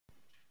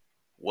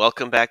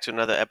Welcome back to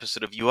another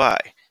episode of UI.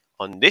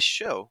 On this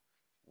show,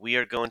 we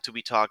are going to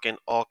be talking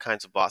all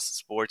kinds of Boston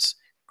sports,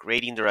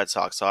 grading the Red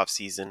Sox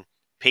offseason,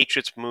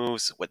 Patriots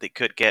moves, what they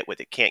could get, what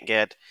they can't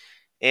get,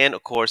 and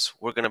of course,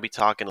 we're going to be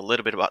talking a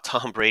little bit about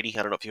Tom Brady.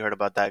 I don't know if you heard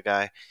about that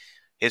guy,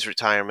 his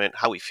retirement,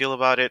 how we feel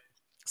about it,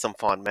 some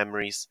fond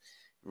memories.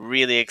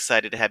 Really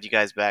excited to have you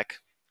guys back.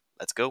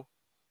 Let's go.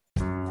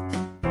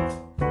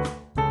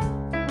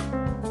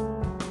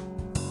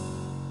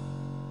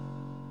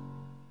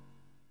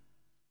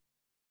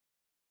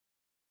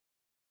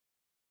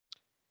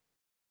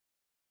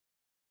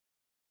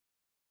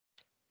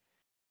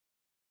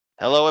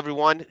 Hello,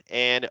 everyone,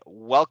 and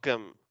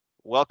welcome.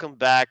 Welcome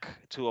back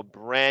to a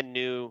brand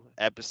new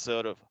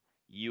episode of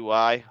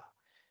UI.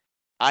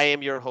 I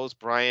am your host,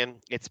 Brian.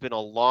 It's been a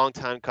long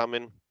time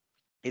coming.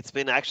 It's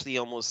been actually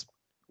almost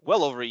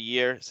well over a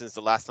year since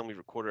the last time we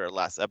recorded our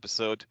last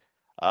episode.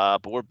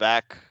 But we're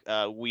back.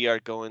 We are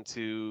going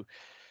to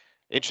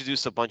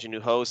introduce a bunch of new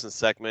hosts and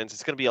segments.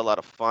 It's going to be a lot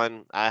of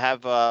fun. I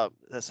have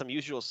some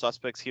usual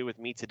suspects here with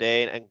me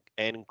today,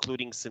 and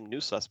including some new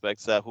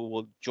suspects who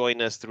will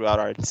join us throughout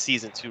our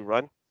season 2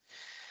 run.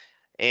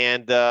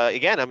 And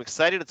again, I'm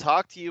excited to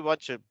talk to you a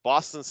bunch of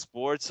Boston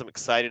sports. I'm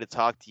excited to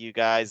talk to you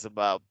guys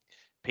about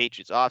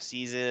Patriots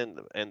offseason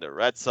and the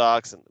Red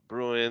Sox and the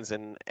Bruins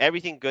and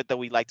everything good that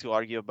we like to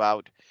argue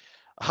about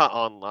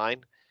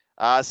online.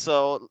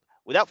 So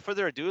without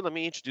further ado, let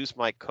me introduce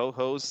my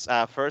co-hosts.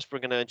 First, we're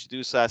going to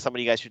introduce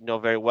somebody you guys should know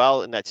very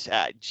well, and that's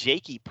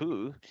Jakey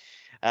Poo.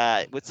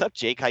 What's up,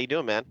 Jake? How you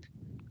doing, man?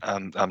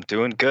 I'm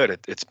doing good.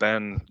 It's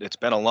been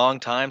a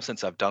long time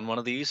since I've done one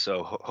of these,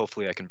 so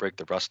hopefully I can break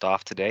the rust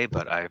off today.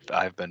 But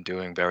I've been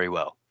doing very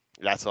well.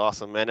 That's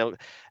awesome, man.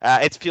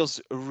 It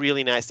feels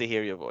really nice to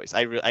hear your voice.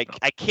 I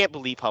can't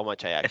believe how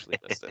much I actually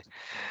missed it.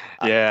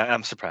 Yeah,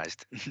 I'm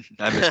surprised.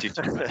 I missed you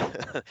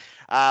too.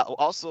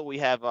 Also, we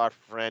have our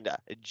friend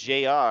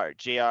JR.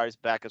 JR is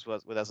back as well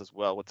with us as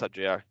well. What's up,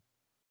 JR?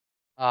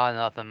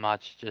 Nothing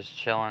much. Just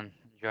chilling,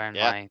 enjoying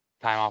Yeah. my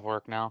time off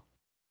work now.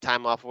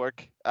 Time off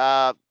work.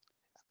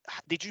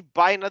 Did you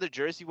buy another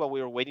jersey while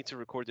we were waiting to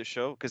record the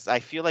show? Because I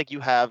feel like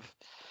you have.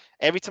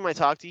 Every time I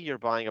talk to you, you're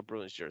buying a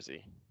Bruins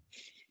jersey.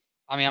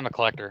 I mean, I'm a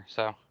collector,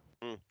 so.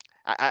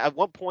 At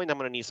one point, I'm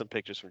gonna need some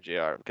pictures from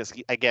JR because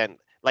again,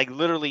 like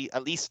literally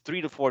at least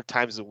 3 to 4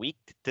 times a week,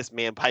 this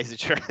man buys a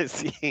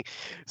jersey.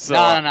 So No,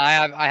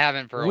 I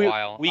haven't for a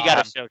while. We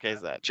gotta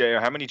showcase that. JR,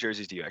 how many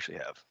jerseys do you actually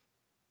have?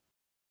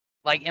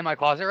 Like in my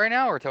closet right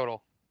now, or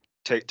total?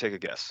 Take a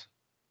guess.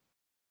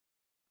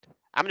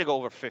 I'm gonna go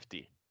over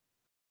 50.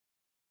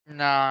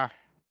 Nah.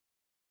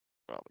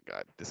 Oh my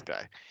god, this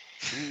guy.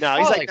 No,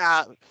 he's like,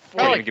 nah,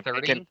 40. Like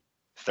 30.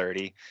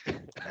 30.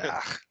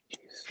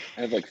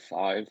 I have like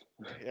 5.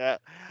 Yeah.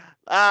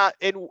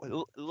 And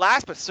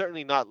last but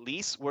certainly not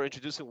least, we're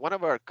introducing one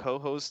of our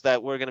co-hosts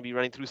that we're going to be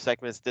running through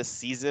segments this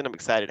season. I'm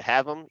excited to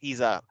have him. He's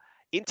a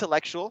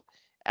intellectual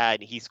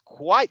and he's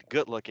quite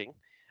good looking.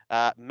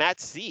 Matt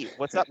C.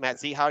 What's up, Matt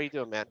C? How are you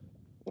doing, man?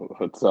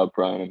 What's up,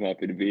 Brian? I'm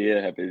happy to be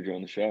here. Happy to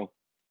join the show.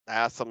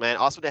 Awesome, man.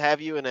 Awesome to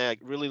have you, and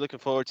really looking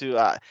forward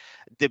to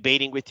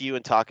debating with you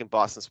and talking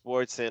Boston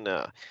sports. And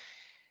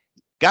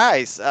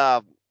guys,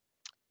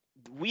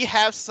 we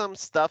have some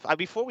stuff.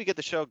 Before we get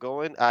the show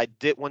going, I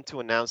did want to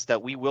announce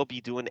that we will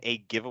be doing a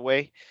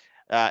giveaway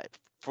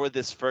for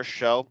this first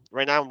show.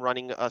 Right now, I'm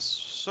running a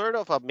sort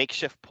of a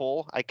makeshift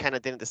poll. I kind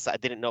of didn't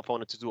know if I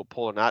wanted to do a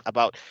poll or not.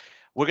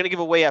 We're gonna give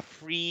away a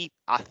free,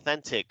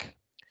 authentic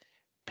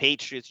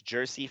Patriots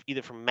jersey,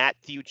 either from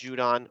Matthew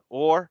Judon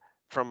or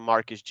from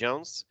Marcus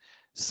Jones.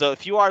 So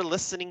if you are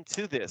listening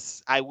to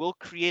this, I will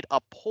create a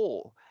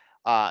poll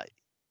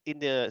in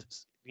the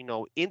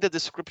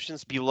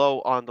descriptions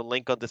below on the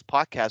link on this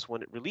podcast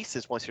when it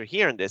releases, once you're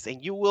hearing this,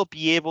 and you will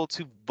be able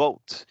to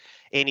vote.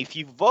 And if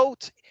you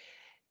vote,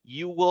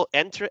 you will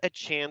enter a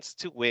chance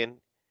to win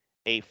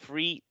a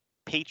free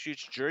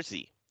Patriots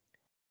jersey,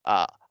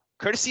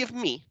 courtesy of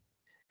me,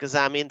 because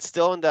I'm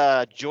still in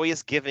the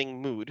joyous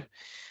giving mood.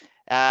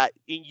 And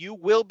you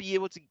will be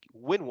able to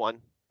win one,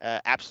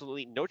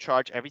 absolutely no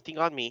charge, everything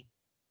on me,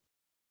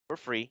 for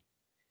free.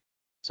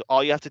 So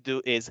all you have to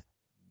do is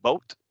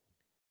vote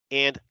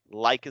and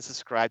like and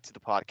subscribe to the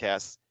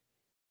podcast.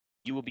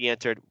 You will be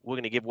entered. We're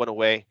going to give one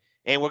away.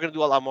 And we're going to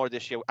do a lot more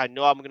this year. I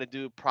know I'm going to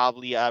do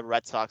probably a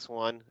Red Sox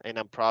one, and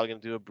I'm probably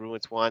going to do a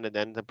Bruins one, and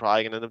then I'm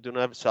probably going to end up doing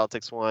a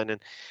Celtics one,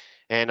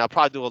 and I'll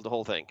probably do the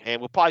whole thing. And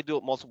we'll probably do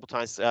it multiple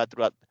times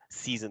throughout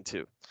season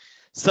 2.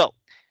 So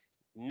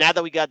now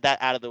that we got that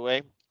out of the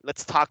way,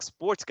 let's talk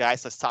sports,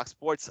 guys. Let's talk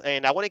sports.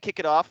 And I want to kick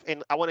it off,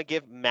 and I want to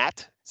give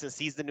Matt, since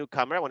he's the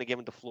newcomer, I want to give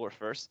him the floor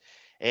first.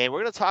 And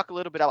we're going to talk a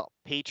little bit about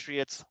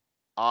Patriots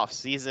off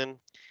season.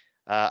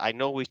 I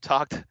know we've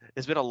talked,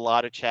 there's been a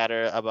lot of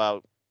chatter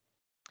about,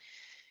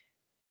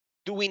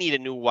 do we need a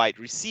new wide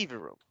receiver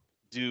room?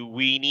 Do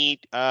we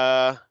need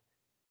a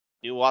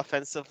new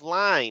offensive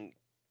line?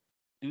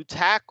 New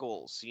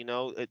tackles?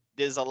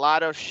 There's a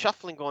lot of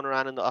shuffling going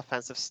around in the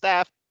offensive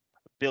staff.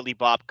 Billy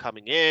Bob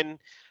coming in,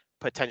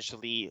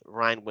 potentially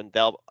Ryan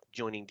Wendell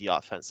joining the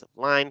offensive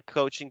line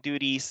coaching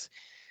duties.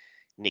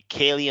 Nick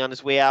Caley on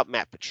his way out.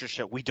 Matt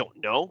Patricia, we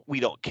don't know. We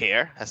don't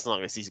care as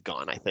long as he's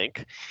gone, I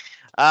think.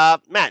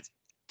 Matt,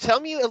 tell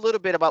me a little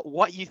bit about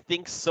what you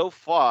think so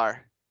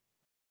far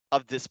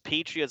of this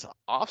Patriots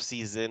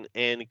offseason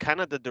and kind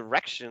of the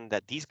direction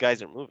that these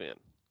guys are moving.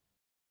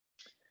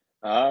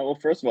 Well,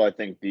 first of all, I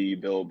think the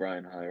Bill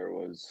O'Brien hire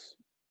was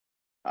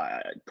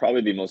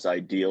probably the most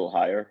ideal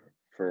hire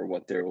for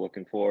what they were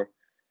looking for.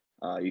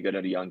 You got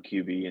a young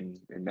QB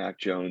in Mac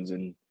Jones,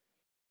 and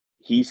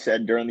he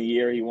said during the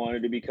year he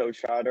wanted to be Coach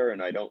Trotter,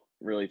 and I don't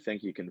really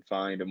think you can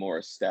find a more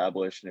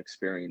established and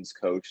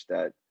experienced coach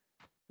that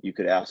you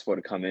could ask for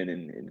to come in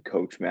and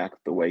coach Mac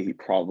the way he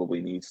probably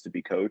needs to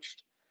be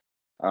coached.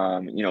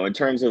 In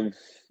terms of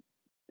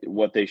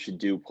what they should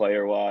do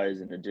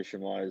player-wise and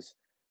addition-wise,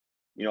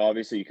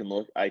 obviously you can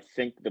look. I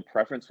think the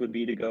preference would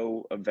be to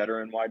go a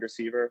veteran wide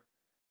receiver.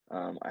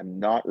 I'm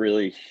not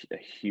really a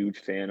huge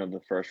fan of the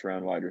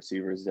first-round wide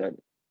receivers that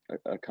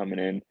are coming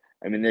in.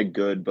 I mean, they're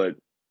good, but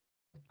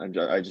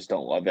I just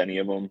don't love any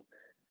of them.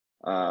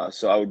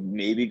 So I would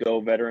maybe go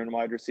veteran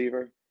wide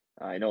receiver.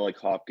 I know like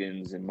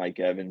Hopkins and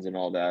Mike Evans and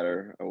all that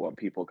are what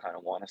people kind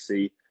of want to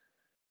see.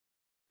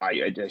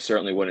 I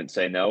certainly wouldn't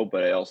say no,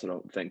 but I also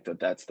don't think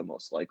that that's the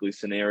most likely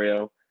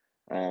scenario.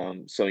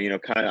 So,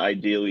 kind of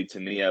ideally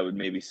to me, I would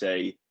maybe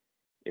say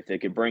if they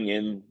could bring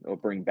in or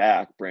bring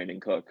back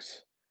Brandon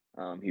Cooks,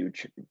 he would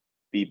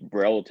be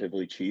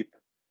relatively cheap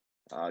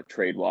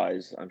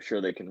trade-wise. I'm sure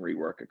they can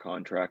rework a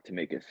contract to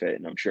make it fit,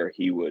 and I'm sure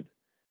he would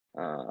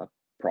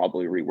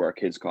probably rework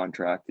his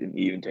contract and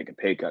even take a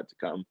pay cut to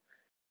come.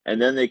 And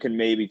then they can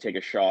maybe take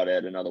a shot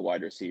at another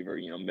wide receiver,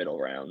 middle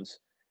rounds.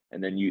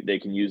 And then they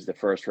can use the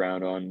first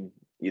round on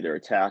either a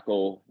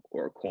tackle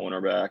or a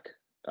cornerback.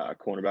 I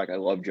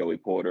love Joey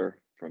Porter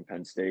from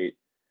Penn State.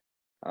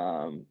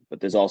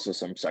 But there's also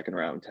some second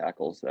round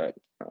tackles that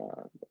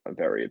are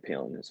very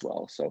appealing as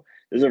well. So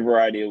there's a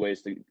variety of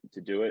ways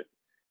to do it.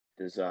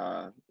 There's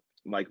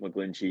Mike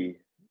McGlinchey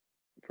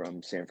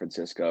from San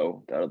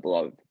Francisco that I'd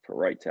love for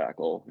right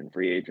tackle in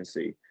free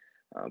agency.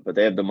 But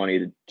they have the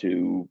money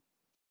to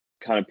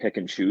kind of pick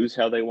and choose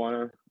how they want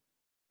to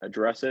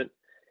address it.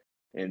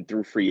 And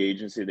through free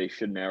agency, they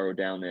should narrow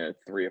down their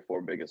 3 or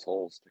 4 biggest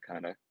holes to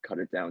kind of cut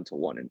it down to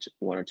one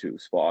or two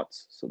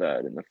spots so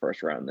that in the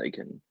first round they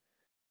can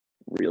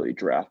really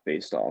draft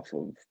based off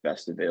of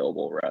best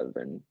available rather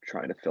than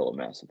trying to fill a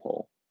massive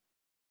hole.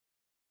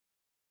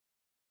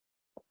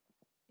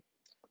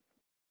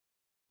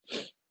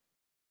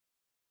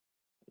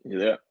 You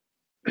there?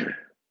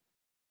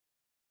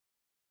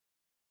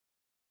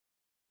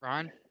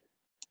 Ryan?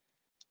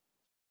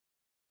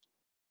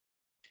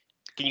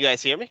 Can you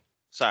guys hear me?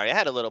 Sorry, I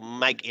had a little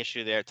mic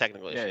issue there,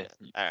 technical issue.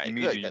 All right, you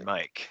good. muted your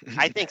mic.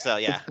 I think so.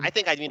 Yeah, I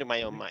think I muted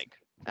my own mic.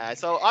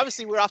 So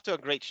obviously we're off to a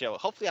great show.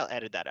 Hopefully I'll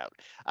edit that out.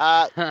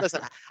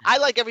 Listen, I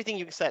like everything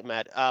you said,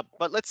 Matt.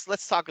 But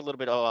let's talk a little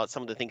bit about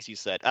some of the things you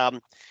said.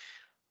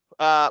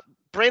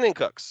 Brandon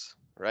Cooks,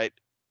 right?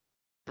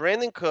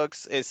 Brandon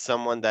Cooks is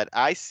someone that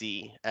I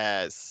see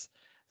as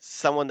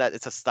someone that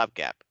it's a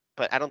stopgap,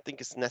 but I don't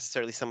think it's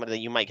necessarily somebody that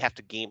you might have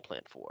to game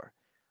plan for.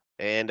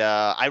 And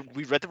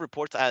we read the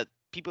reports.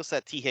 People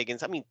said T.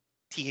 Higgins. I mean,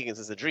 T. Higgins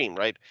is a dream,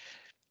 right?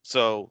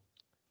 So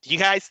do you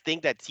guys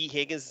think that T.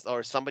 Higgins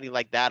or somebody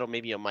like that, or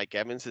maybe a Mike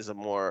Evans, is a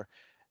more,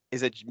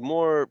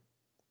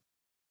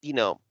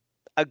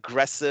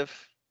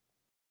 aggressive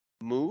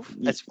move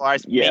as far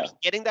as maybe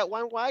getting that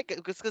one wide?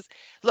 Because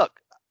look,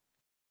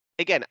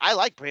 again, I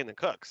like Brandon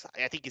Cooks.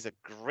 I think he's a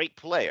great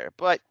player,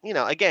 but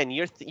again,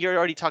 you're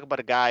already talking about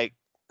a guy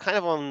kind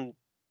of on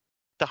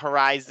the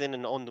horizon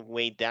and on the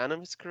way down of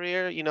his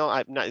career.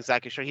 I'm not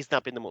exactly sure. He's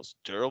not been the most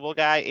durable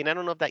guy, and I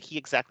don't know if that he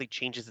exactly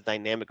changes the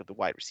dynamic of the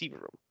wide receiver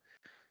room.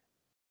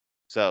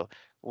 So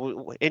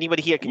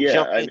anybody here can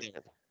jump in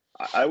there.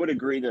 I would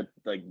agree that,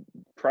 like,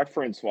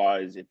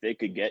 preference-wise, if they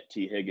could get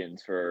T.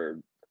 Higgins for,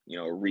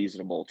 a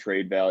reasonable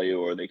trade value,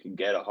 or they can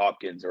get a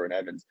Hopkins or an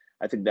Evans,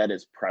 I think that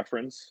is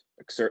preference,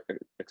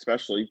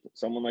 especially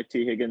someone like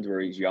T. Higgins where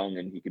he's young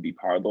and he could be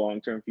part of the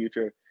long-term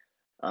future.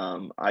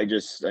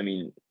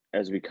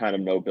 As we kind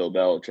of know Bill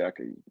Belichick,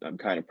 I'm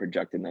kind of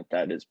projecting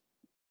that is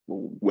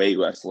way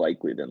less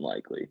likely than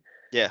likely.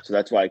 Yeah. So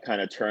that's why I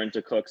kind of turn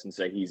to Cooks and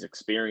say he's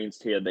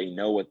experienced here. They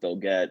know what they'll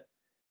get,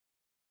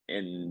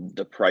 and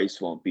the price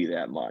won't be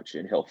that much,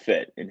 and he'll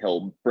fit, and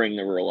he'll bring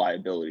the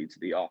reliability to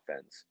the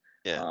offense.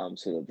 Yeah.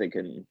 So that they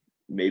can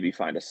maybe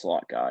find a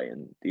slot guy,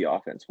 and the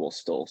offense will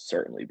still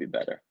certainly be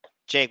better.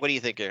 Jake, what do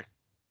you think here?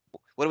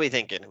 What are we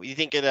thinking? Are you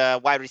thinking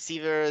wide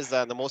receiver is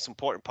the most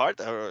important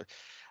part,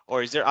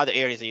 or is there other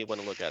areas that you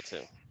want to look at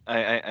too?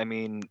 I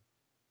mean,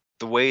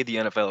 the way the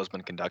NFL has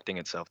been conducting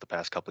itself the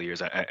past couple of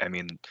years,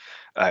 let's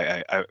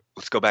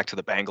go back to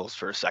the Bengals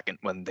for a second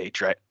when they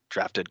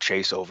drafted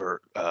Chase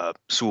over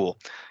Sewell,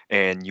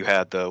 and you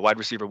had the wide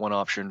receiver one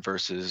option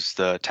versus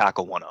the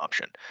tackle one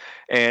option,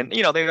 and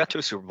they got to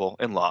a Super Bowl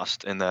and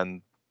lost, and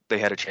then they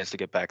had a chance to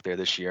get back there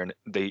this year, and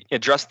they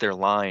addressed their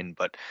line,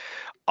 but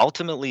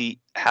ultimately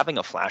having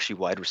a flashy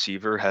wide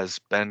receiver has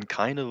been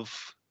kind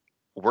of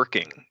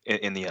working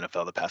in the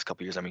NFL the past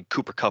couple of years. I mean,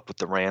 Cooper Kupp with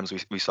the Rams,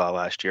 we saw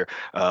last year.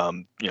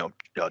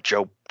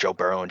 Joe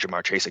Burrow and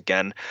Jamar Chase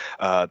again.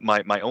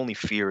 My only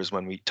fear is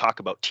when we talk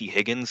about T.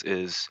 Higgins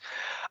is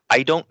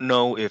I don't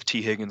know if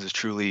T. Higgins is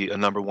truly a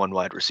number one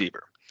wide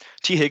receiver.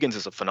 T. Higgins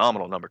is a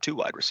phenomenal number two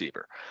wide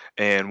receiver,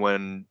 and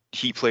when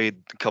he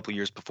played a couple of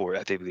years before,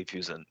 I believe he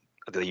was in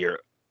the year.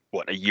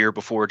 A year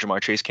before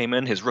Jamar Chase came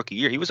in, his rookie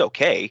year, he was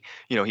okay.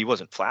 He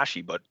wasn't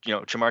flashy, but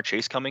Jamar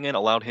Chase coming in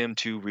allowed him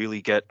to really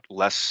get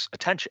less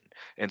attention.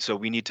 And so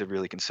we need to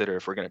really consider,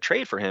 if we're going to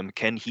trade for him,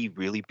 can he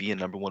really be a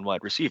number one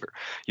wide receiver?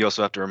 You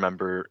also have to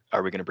remember,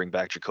 are we going to bring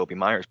back Jacoby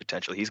Myers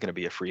potentially? He's going to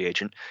be a free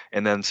agent.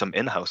 And then some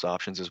in-house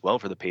options as well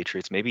for the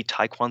Patriots. Maybe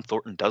Tyquan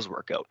Thornton does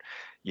work out.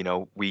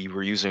 We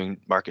were using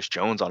Marcus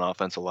Jones on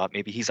offense a lot.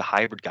 Maybe he's a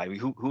hybrid guy.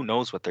 Who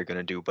knows what they're going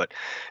to do? But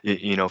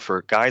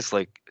for guys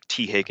like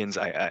T. Higgins,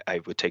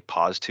 I would take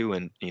pause to,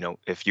 and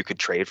if you could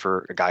trade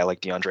for a guy like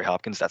DeAndre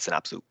Hopkins, that's an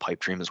absolute pipe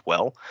dream as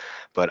well.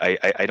 But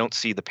I don't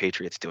see the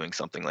Patriots doing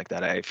something like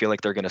that. I feel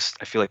like Bill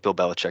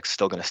Belichick's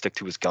still gonna stick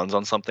to his guns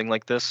on something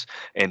like this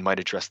and might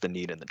address the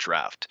need in the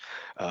draft.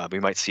 We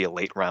might see a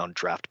late round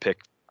draft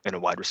pick and a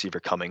wide receiver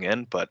coming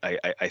in, but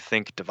I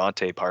think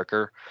Devontae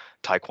Parker,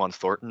 Tyquan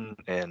Thornton,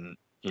 and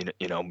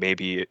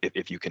maybe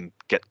if you can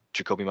get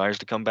Jacoby Myers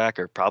to come back,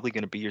 are probably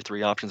going to be your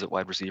three options at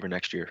wide receiver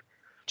next year.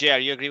 JR,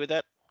 you agree with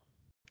that?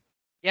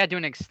 Yeah, to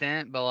an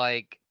extent, but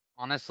like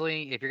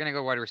honestly, if you're gonna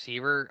go wide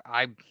receiver,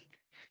 I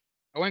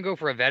wouldn't go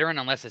for a veteran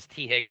unless it's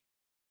T.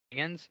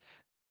 Higgins.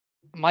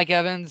 Mike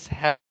Evans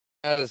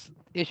has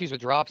issues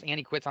with drops and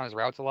he quits on his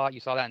routes a lot.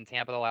 You saw that in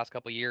Tampa the last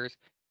couple of years.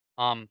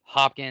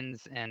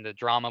 Hopkins and the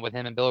drama with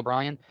him and Bill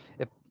O'Brien.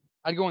 If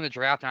I'd go in the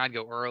draft and I'd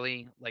go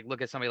early, like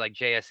look at somebody like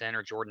JSN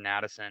or Jordan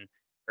Addison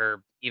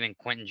or even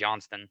Quentin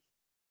Johnston.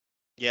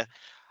 Yeah.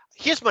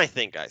 Here's my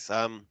thing, guys.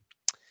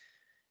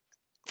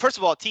 First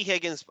of all, T.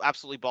 Higgins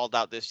absolutely balled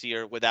out this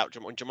year without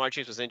when Jamar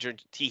Chase was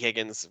injured. T.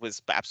 Higgins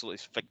was absolutely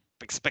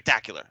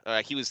spectacular.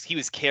 He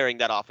was carrying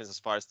that offense as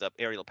far as the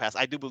aerial pass.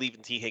 I do believe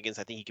in T. Higgins.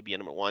 I think he could be a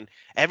number one.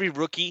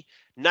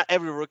 Not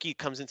every rookie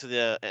comes into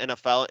the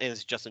NFL and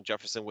is Justin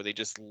Jefferson, where they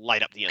just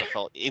light up the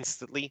NFL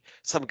instantly.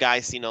 Some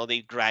guys,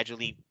 they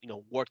gradually,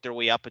 work their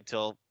way up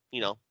until,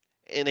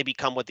 and they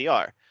become what they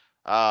are.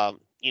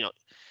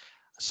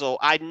 So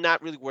I'm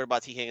not really worried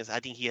about T. Higgins. I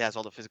think he has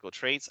all the physical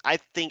traits. I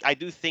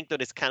do think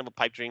that it's kind of a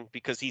pipe dream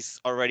because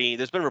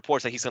there's been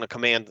reports that he's going to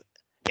command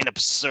an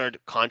absurd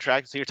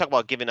contract. So you're talking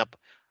about giving up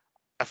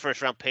a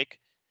first round pick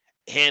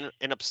and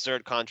an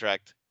absurd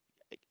contract.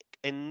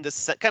 And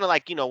the kind of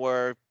like,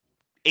 where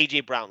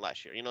AJ Brown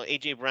last year,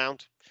 AJ Brown,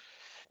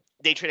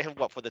 they traded him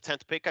for the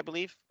 10th pick, I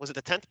believe. Was it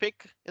the 10th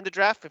pick in the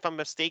draft? If I'm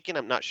mistaken,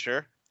 I'm not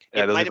sure.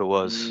 I believe it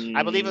was.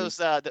 I believe it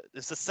was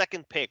it's the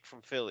second pick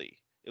from Philly.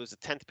 It was the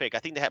 10th pick. I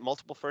think they had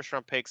multiple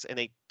first-round picks, and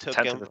they took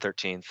 10th him. and the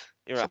 13th.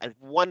 You're right.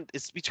 And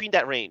it's between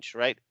that range,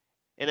 right?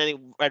 And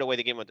then right away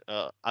they gave him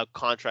a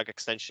contract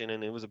extension,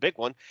 and it was a big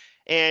one.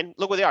 And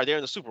look where they are. They're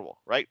in the Super Bowl,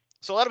 right?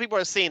 So a lot of people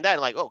are saying that,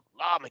 and like, oh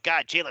my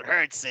God, Jalen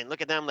Hurts, and look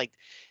at them, like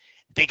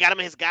they got him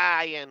his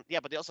guy, and yeah,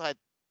 but they also had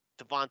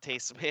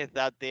Devontae Smith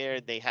out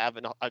there. They have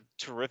a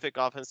terrific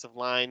offensive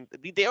line.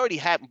 They already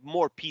had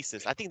more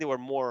pieces. I think they were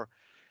more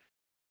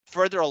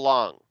further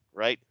along,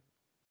 right,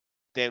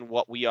 than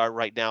what we are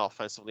right now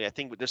offensively. I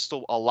think there's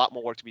still a lot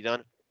more work to be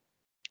done.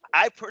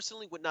 I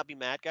personally would not be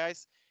mad,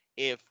 guys,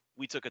 if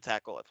we took a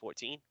tackle at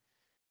 14.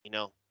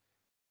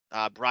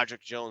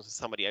 Broderick Jones is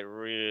somebody I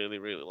really,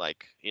 really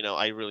like.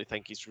 I really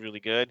think he's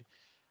really good.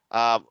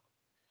 Or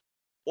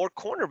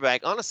cornerback.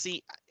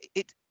 Honestly,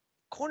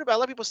 cornerback. A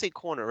lot of people say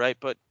corner, right?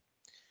 But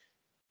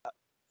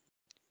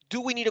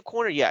do we need a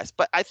corner? Yes.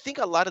 But I think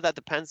a lot of that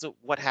depends on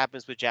what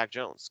happens with Jack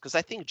Jones, because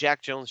I think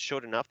Jack Jones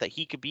showed enough that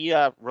he could be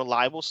a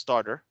reliable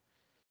starter.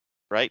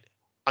 Right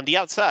on the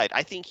outside,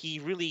 I think he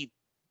really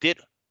did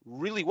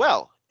really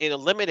well in a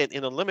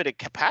limited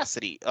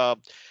capacity.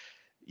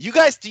 You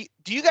guys, do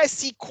you guys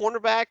see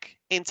cornerback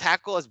and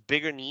tackle as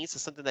bigger needs,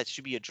 as something that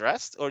should be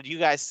addressed, or do you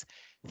guys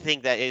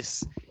think that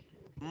is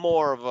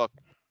more of a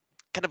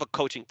kind of a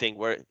coaching thing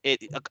where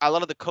a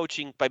lot of the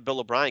coaching by Bill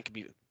O'Brien could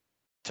be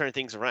turn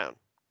things around?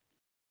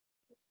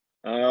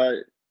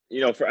 I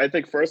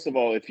think first of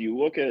all, if you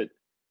look at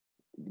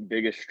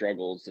biggest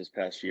struggles this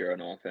past year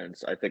on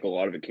offense, I think a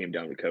lot of it came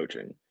down to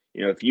coaching.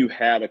 If you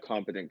had a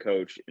competent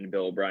coach in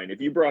Bill O'Brien, if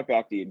you brought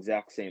back the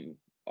exact same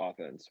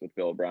offense with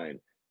Bill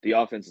O'Brien, the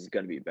offense is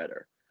going to be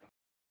better.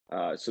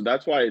 So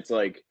that's why it's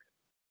like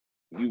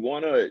you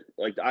want to,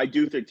 like, I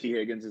do think T.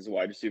 Higgins is a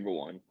wide receiver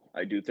one.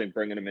 I do think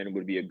bringing him in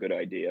would be a good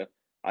idea.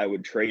 I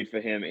would trade for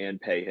him and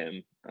pay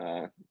him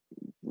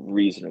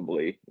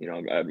reasonably.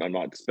 I'm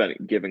not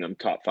giving him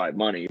top 5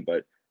 money,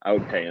 but I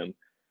would pay him.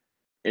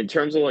 In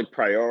terms of like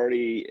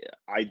priority,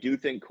 I do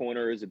think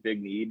corner is a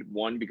big need.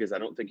 One, because I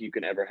don't think you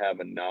can ever have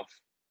enough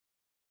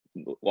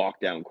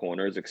lockdown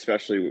corners,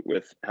 especially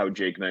with how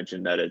Jake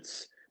mentioned that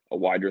it's a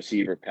wide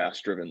receiver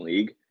pass-driven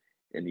league,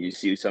 and you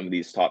see some of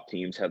these top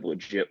teams have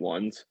legit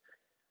ones.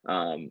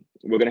 We're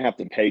going to have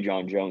to pay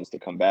John Jones to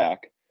come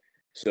back.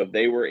 So if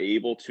they were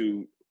able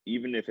to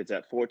even if it's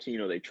at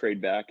 14 or they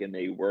trade back and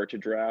they were to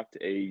draft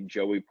a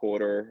Joey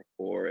Porter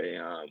or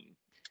a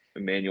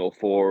Emmanuel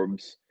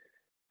Forbes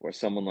or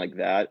someone like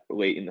that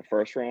late in the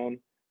first round,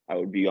 I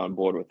would be on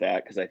board with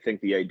that, because I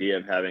think the idea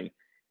of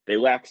they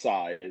lack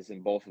size,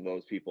 and both of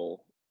those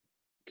people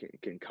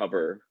can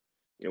cover.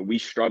 We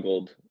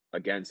struggled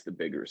against the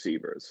big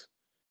receivers.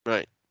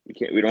 Right.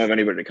 We don't have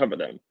anybody to cover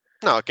them.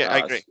 No, okay, I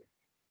agree.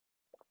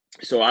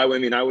 So I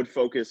would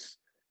focus.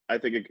 I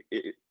think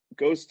it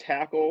goes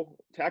tackle.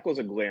 Tackle's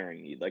a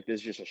glaring need. Like,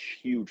 there's just a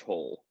huge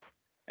hole,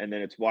 and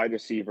then it's wide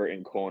receiver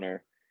and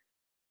corner.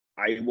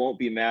 I won't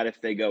be mad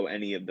if they go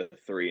any of the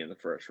three in the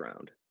first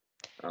round.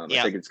 I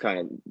think it's kind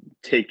of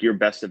take your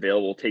best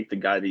available, take the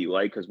guy that you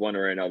like, because one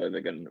or another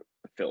they're going to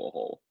fill a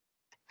hole.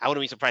 I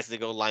wouldn't be surprised if they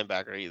go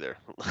linebacker either.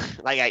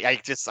 Like I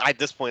just at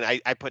this point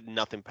I put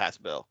nothing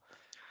past Bill.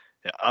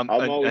 Yeah, I'm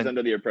always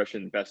under the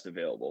impression best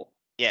available.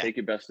 Yeah. Take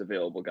your best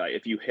available guy.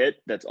 If you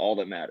hit, that's all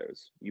that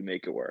matters. You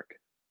make it work.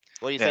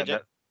 What do you say,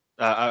 Jeff?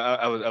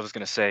 I was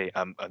going to say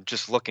I'm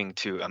just looking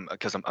to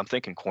because I'm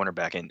thinking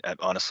cornerback, and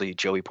honestly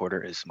Joey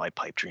Porter is my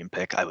pipe dream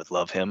pick. I would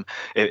love him,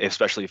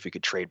 especially if we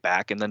could trade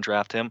back and then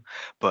draft him.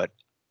 But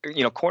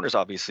corner's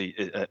obviously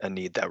a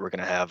need that we're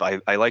going to have.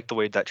 I like the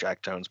way that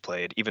Jack Jones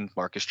played. Even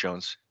Marcus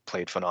Jones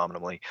played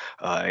phenomenally.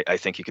 I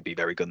think he could be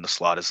very good in the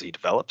slot as he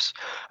develops.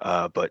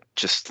 But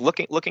just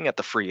looking at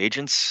the free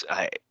agents,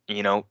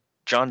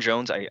 John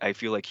Jones, I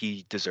feel like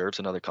he deserves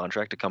another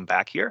contract to come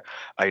back here.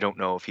 I don't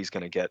know if he's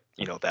going to get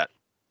that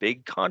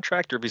big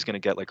contract or if he's going to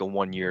get like a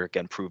 1 year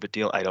again prove it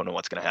deal. I don't know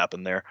what's going to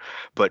happen there.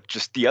 But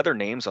just the other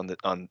names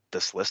on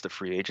this list of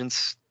free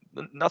agents,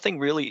 nothing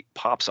really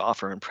pops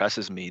off or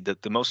impresses me. The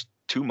most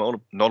two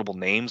notable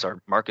names are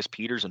Marcus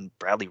Peters and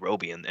Bradley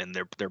Roby, and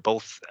they're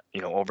both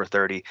over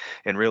 30.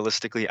 And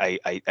realistically,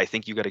 I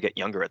think you got to get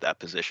younger at that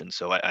position.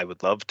 So I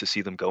would love to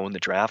see them go in the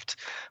draft,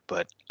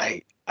 but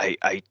I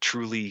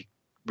truly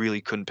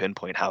really couldn't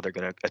pinpoint how they're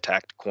going to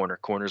attack corner.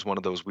 Corner is one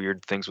of those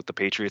weird things with the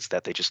Patriots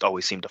that they just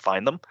always seem to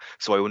find them.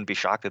 So I wouldn't be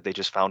shocked that they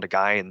just found a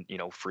guy in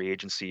free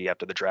agency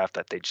after the draft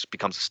that they just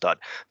becomes a stud.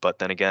 But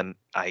then again,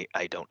 I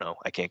don't know.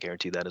 I can't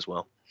guarantee that as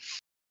well.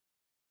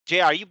 Jay,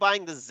 are you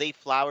buying the Zay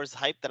Flowers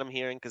hype that I'm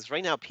hearing? Because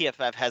right now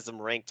PFF has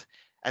him ranked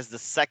as the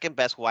second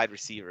best wide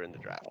receiver in the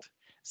draft.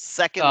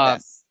 Second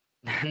best.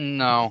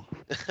 No.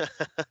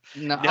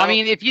 No. I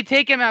mean, if you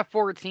take him at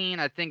 14,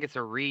 I think it's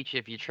a reach.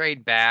 If you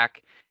trade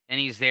back and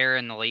he's there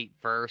in the late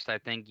first, I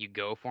think you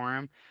go for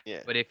him.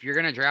 Yeah. But if you're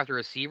gonna draft a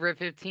receiver at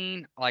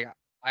 15, like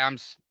I'm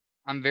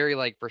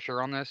very for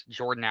sure on this.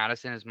 Jordan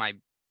Addison is my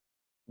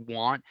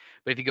want.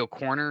 But if you go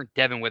corner,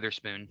 Devin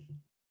Witherspoon.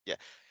 Yeah.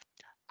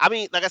 I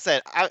mean, like I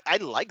said, I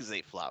like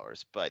Zay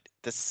Flowers, but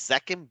the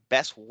second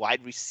best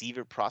wide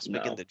receiver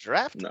prospect in the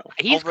draft? No.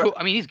 He's cool.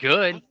 I mean, he's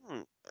good.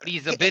 But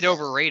he's a bit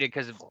overrated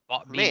because of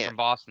being from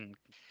Boston.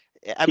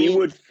 He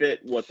would fit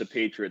what the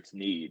Patriots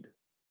need.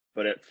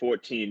 But at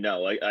 14,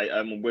 no.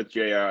 I'm with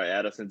JR.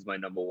 Addison's my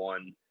number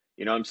one.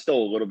 I'm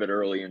still a little bit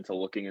early into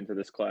looking into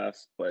this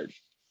class, but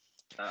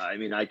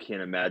I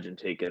can't imagine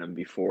taking him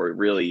before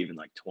really even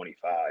like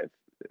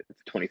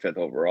 25th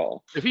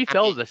overall. If he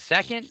fell to the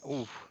second,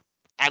 oof.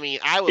 I mean,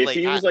 I would. If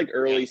he was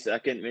early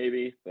second,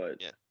 maybe,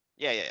 but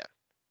yeah.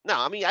 No,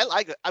 I mean,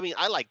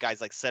 I like guys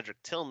like Cedric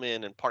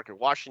Tillman and Parker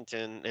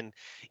Washington and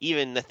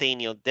even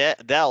Nathaniel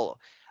Dell,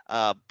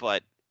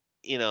 but.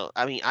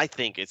 I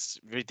think it's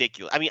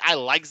ridiculous. I mean, I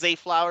like Zay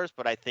Flowers,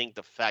 but I think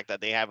the fact that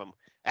they have him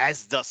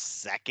as the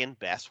second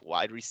best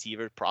wide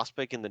receiver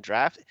prospect in the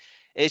draft,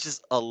 it's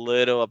just a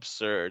little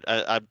absurd.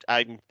 I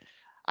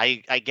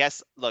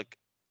guess, look,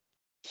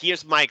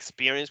 here's my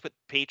experience with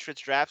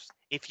Patriots drafts.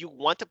 If you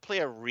want to play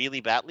a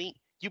really badly,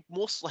 you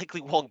most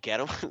likely won't get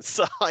him.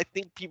 So I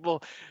think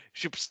people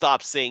should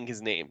stop saying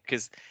his name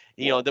because,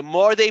 the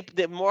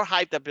more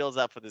hype that builds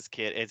up for this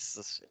kid, it's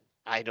just,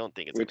 I don't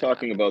think it's. We're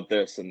talking about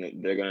this, and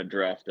they're going to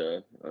draft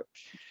a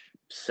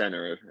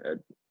center at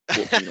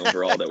 14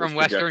 overall that from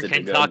was Western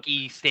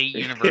Kentucky State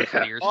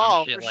University or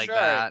some shit like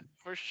that.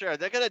 For sure,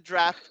 they're going to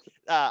draft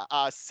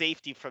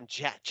safety from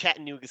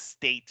Chattanooga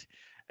State.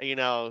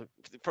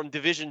 From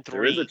Division III.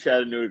 There is a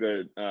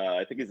Chattanooga.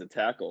 I think he's a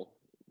tackle.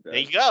 There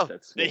you go.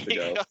 There you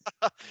go.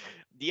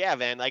 Yeah,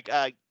 man.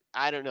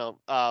 I don't know.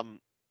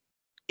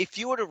 If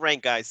you were to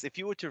rank, guys,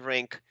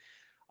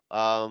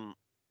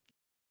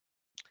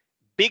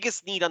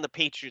 biggest need on the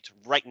Patriots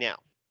right now,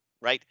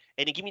 right?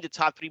 And you give me the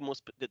top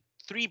the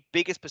three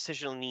biggest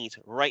positional needs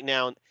right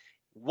now.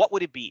 What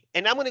would it be?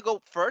 And I'm going to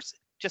go first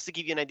just to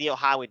give you an idea of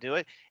how we do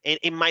it. And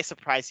it might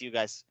surprise you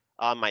guys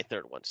on my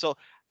third one. So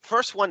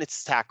first one,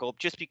 it's tackle,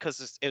 just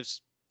because it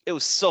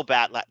was so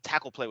bad.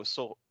 Tackle play was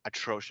so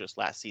atrocious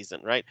last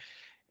season, right?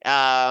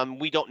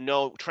 We don't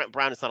know. Trent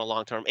Brown is not a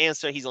long-term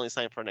answer. He's only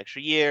signed for an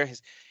extra year.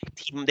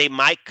 They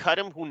might cut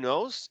him. Who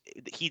knows?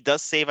 He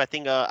does save. I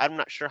think. I'm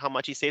not sure how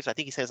much he saves. I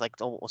think he saves like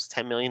almost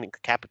 $10 million in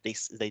cap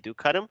if they do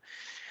cut him.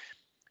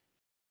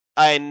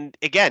 And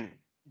again,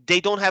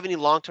 they don't have any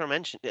long-term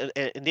mention,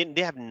 and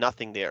they have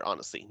nothing there.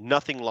 Honestly,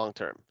 nothing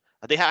long-term.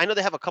 I know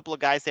they have a couple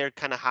of guys they're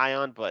kind of high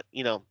on, but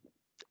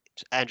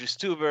Andrew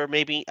Stuber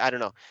maybe. I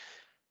don't know.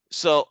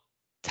 So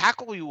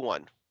tackle will be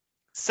one.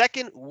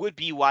 Second would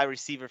be wide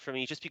receiver for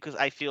me, just because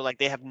I feel like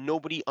they have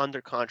nobody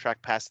under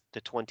contract past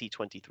the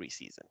 2023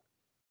 season,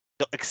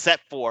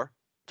 except for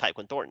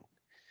Tyquan Thornton.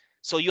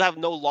 So you have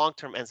no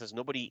long-term answers,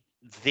 nobody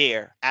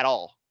there at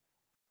all.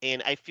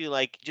 And I feel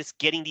like just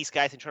getting these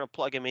guys and trying to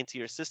plug them into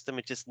your system,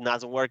 it just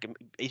doesn't work.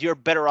 You're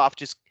better off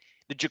just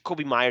the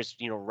Jakobi Meyers,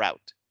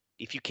 route.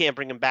 If you can't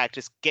bring them back,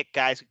 just get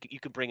guys you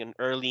can bring in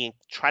early and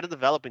try to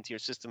develop into your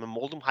system and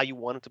mold them how you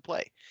want them to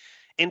play.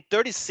 And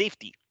third is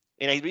safety.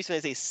 And the reason I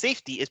say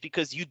safety is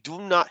because you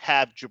do not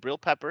have Jabril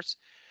Peppers.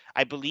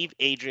 I believe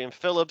Adrian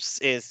Phillips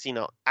is,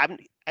 I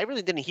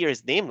really didn't hear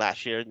his name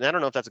last year, and I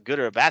don't know if that's a good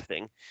or a bad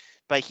thing,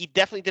 but he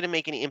definitely didn't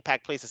make any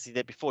impact plays as he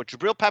did before.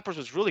 Jabril Peppers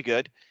was really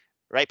good,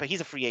 right? But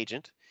he's a free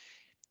agent.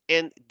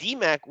 And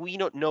DMAC, we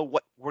don't know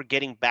what we're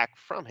getting back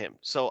from him.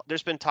 So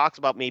there's been talks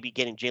about maybe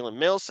getting Jalen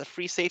Mills, a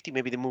free safety.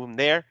 Maybe they move him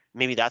there.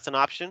 Maybe that's an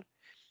option,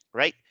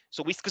 right?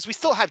 So because we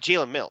still have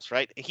Jalen Mills,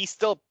 right? He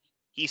still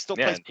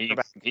plays.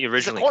 He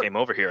originally came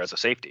over here as a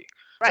safety,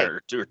 right?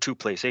 Or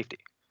two-play safety,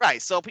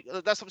 right? So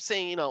that's what I'm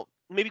saying.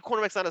 Maybe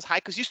cornerback's not as high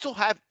because you still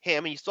have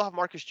him and you still have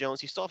Marcus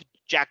Jones, you still have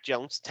Jack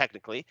Jones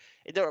technically.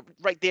 They're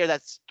right there.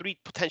 That's three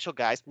potential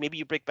guys. Maybe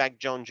you break back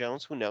John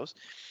Jones. Who knows?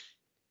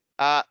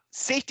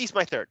 Safety's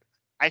my third.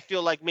 I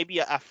feel like maybe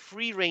a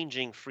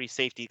free-ranging free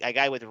safety, a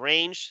guy with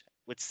range,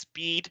 with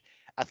speed,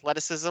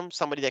 athleticism,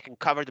 somebody that can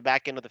cover the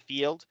back end of the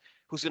field,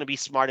 who's going to be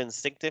smart and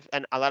instinctive.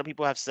 And a lot of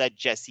people have said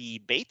Jesse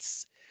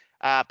Bates,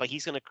 but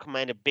he's going to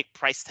command a big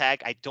price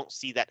tag. I don't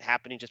see that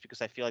happening just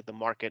because I feel like the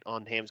market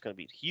on him is going to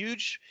be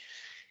huge.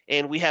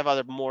 And we have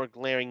other more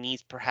glaring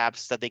needs,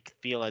 perhaps, that they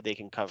feel like they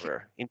can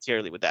cover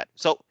interiorly with that.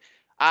 So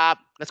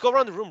let's go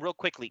around the room real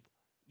quickly.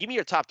 Give me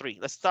your top three.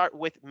 Let's start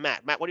with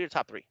Matt. Matt, what are your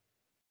top three?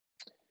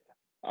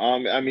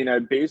 I'd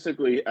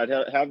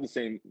have the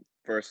same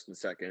first and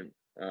second.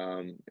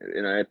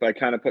 If I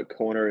kind of put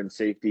corner and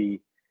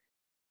safety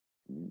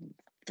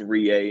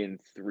 3A and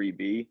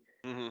 3B,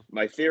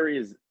 my theory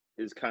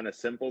is kind of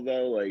simple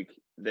though. Like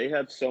they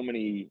have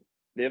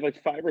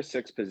like 5 or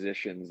 6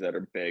 positions that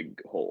are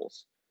big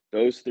holes.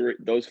 Those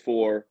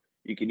 4,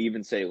 you can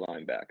even say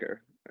linebacker.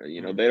 They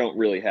don't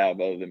really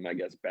have, other than I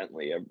guess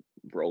Bentley, a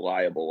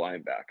reliable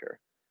linebacker.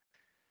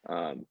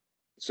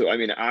 So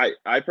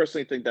I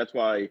personally think that's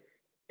why,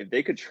 if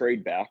they could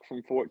trade back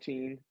from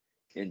 14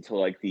 into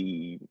like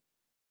the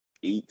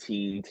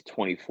 18 to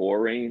 24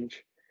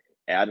 range,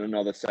 add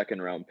another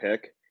second round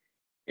pick.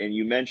 And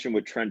you mentioned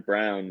with Trent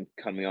Brown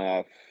coming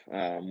off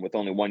with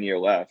only 1 year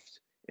left,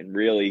 and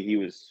really he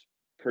was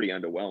pretty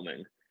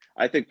underwhelming.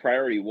 I think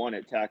priority one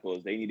at tackle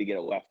is they need to get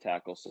a left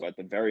tackle. So at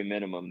the very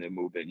minimum, they're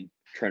moving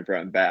Trent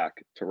Brown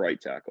back to right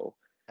tackle.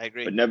 I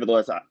agree. But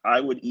nevertheless, I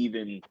would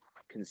even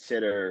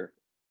consider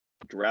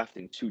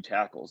drafting 2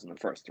 tackles in the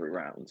first 3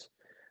 rounds.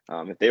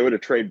 If they were to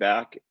trade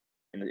back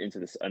into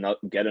this,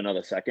 get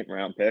another second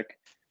round pick,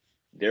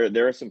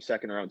 there are some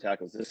second round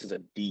tackles. This is a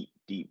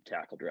deep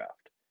tackle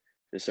draft.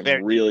 There's some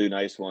really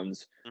nice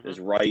ones. There's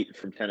Wright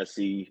from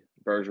Tennessee,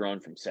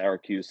 Bergeron from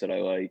Syracuse that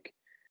I like.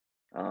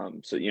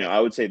 So I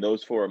would say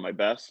those 4 are my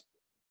best.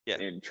 Yeah.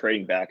 And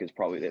trading back is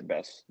probably their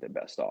best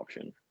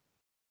option.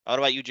 What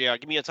about you, JR?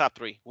 Give me your top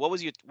 3. What would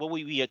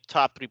be your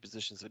top 3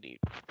 positions of need?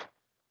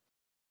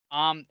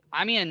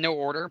 In no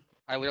order.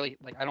 I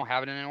don't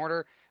have it in an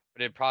order,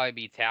 but it'd probably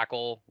be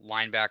tackle,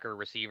 linebacker,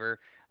 receiver.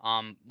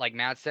 Like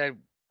Matt said,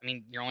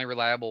 your only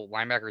reliable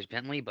linebacker is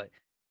Bentley, but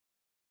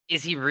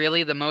is he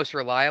really the most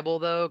reliable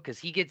though? Because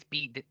he gets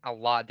beat a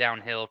lot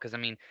downhill. Because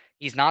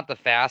he's not the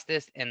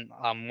fastest, and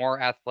a more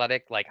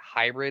athletic, like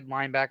hybrid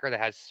linebacker that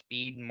has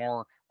speed,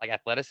 more like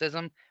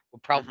athleticism,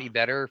 would probably be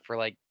better for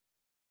like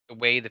the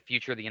way the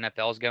future of the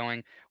NFL is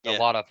going. A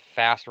lot of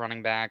fast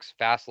running backs,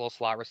 fast little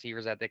slot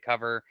receivers that they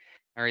cover,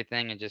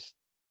 everything, and just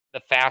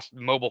the fast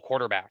mobile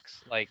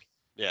quarterbacks.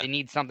 They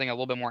need something a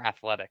little bit more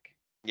athletic.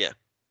 Yeah.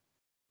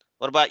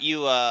 What about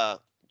you,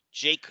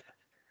 Jake?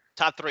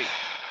 Top 3.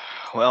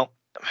 Well,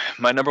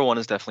 my number one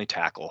is definitely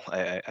tackle.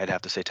 I'd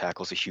have to say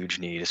tackle is a huge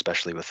need,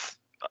 especially with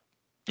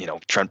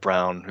Trent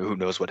Brown, who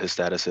knows what his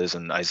status is,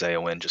 and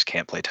Isaiah Wynn just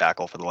can't play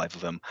tackle for the life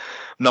of him.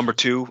 Number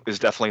 2 is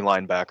definitely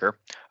linebacker.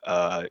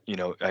 I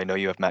know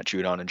you have Matt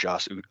Judon and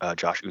Josh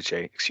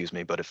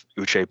Uche, but if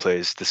Uche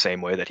plays the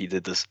same way that he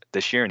did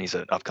this year, and he's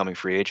an upcoming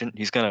free agent,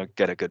 he's gonna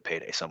get a good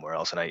payday somewhere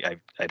else. And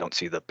I don't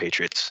see the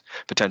Patriots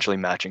potentially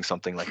matching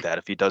something like that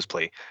if he does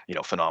play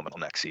phenomenal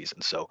next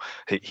season. So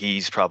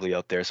he's probably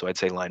out there. So I'd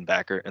say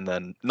linebacker. And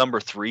then number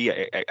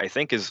 3, I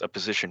think, is a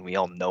position we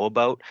all know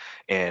about,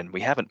 and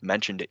we haven't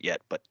mentioned it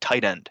yet, but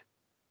tight end.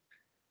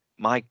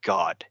 My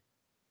God.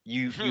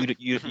 You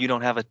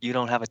don't have a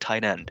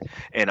tight end,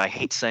 and I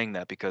hate saying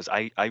that because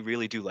I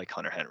really do like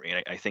Hunter Henry,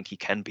 and I think he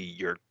can be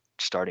your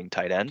starting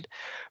tight end,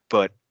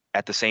 but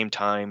at the same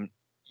time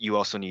you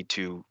also need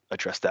to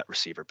address that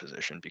receiver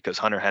position because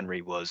Hunter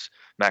Henry was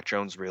Mac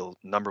Jones' real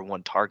number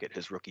 1 target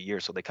his rookie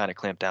year, so they kind of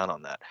clamped down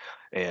on that.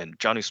 And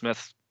Jonnu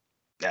Smith,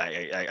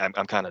 I'm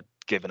kind of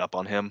giving up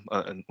on him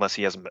unless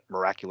he has a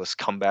miraculous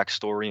comeback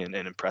story and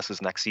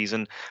impresses next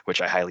season,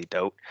 which I highly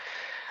doubt.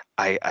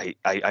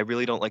 I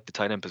really don't like the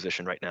tight end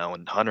position right now.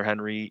 And Hunter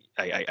Henry,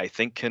 I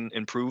think can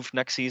improve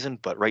next season,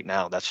 but right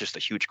now that's just a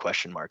huge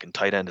question mark. And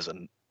tight end is a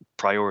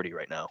priority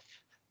right now.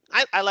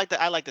 I like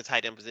the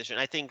tight end position.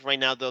 I think right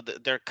now though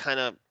they're kind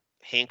of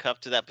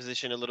handcuffed to that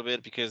position a little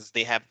bit because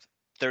they have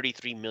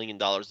 $33 million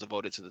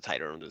devoted to the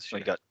tight end this You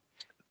year. got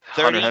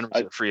Hunter Henry's a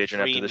 33 free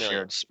agent after this year,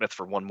 million. and Smith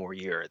for one more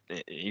year.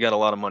 You got a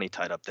lot of money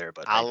tied up there,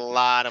 but A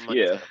lot of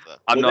money Yeah. tied up though.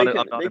 I'm Well,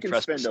 not they can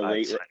impressed with spend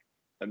size.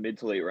 a mid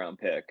to late round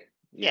pick.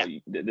 Yeah.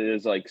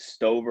 There's like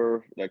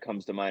Stover that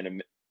comes to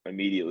mind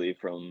immediately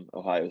from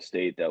Ohio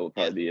State. That will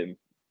probably be in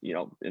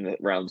the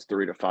rounds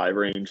 3 to 5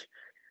 range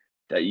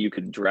that you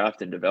could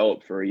draft and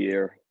develop for a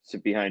year.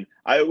 Sit behind.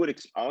 I would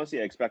honestly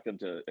expect them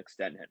to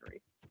extend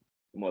Henry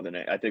more than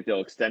I think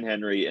they'll extend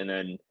Henry, and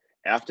then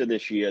after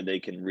this year they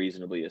can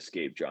reasonably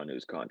escape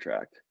Jonnu's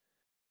contract.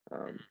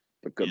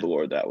 But good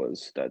Lord,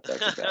 that's a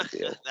bad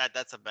deal.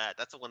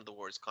 That's one of the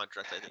worst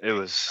contracts I think.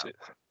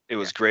 It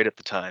was great at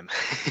the time.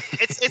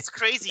 It's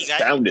crazy, guys.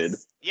 Sounded.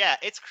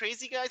 It's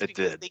crazy, guys,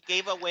 because they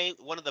gave away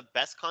one of the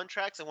best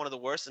contracts and one of the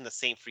worst in the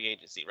same free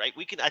agency, right?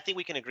 I think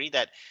we can agree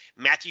that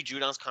Matthew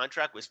Judon's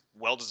contract was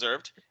well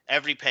deserved,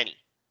 every penny.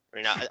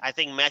 Right now, I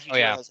think Matthew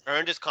Judon has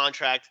earned his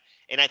contract,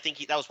 and I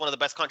think that was one of the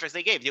best contracts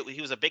they gave.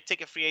 He was a big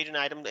ticket free agent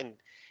item, and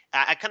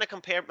I kind of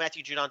compare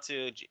Matthew Judon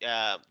to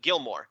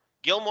Gilmore.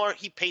 Gilmore,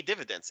 he paid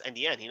dividends in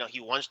the end. He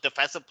won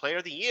Defensive Player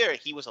of the Year.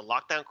 He was a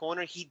lockdown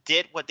corner. He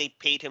did what they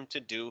paid him to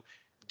do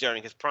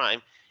during his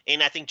prime.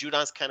 And I think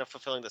Judon's kind of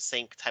fulfilling the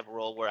same type of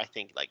role where I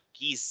think like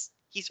he's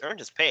earned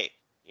his pay,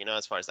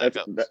 as far as that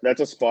goes.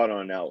 That's a spot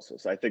on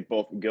analysis. I think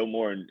both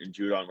Gilmore and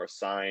Judon were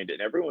signed,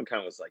 and everyone kind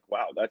of was like,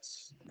 "Wow,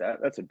 that's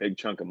a big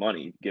chunk of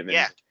money." Given,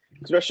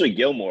 especially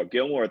Gilmore.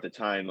 Gilmore at the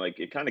time, like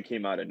it kind of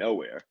came out of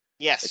nowhere.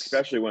 Yes.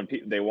 Especially when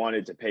they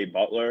wanted to pay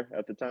Butler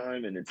at the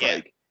time, and it's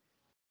like,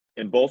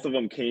 and both of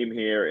them came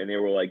here and they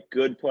were like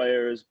good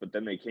players, but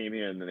then they came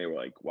here and then they were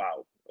like,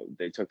 wow,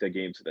 they took their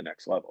game to the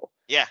next level.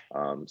 Yeah.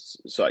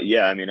 So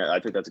yeah, I mean, I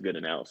think that's a good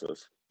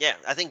analysis. Yeah,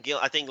 I think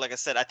like I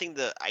said, I think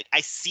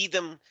I see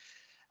them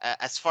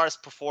as far as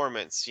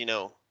performance.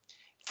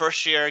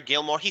 First year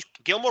Gilmore,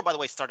 by the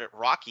way started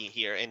rocky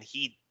here, and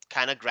he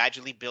kind of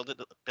gradually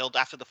build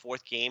after the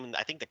fourth game. And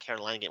I think the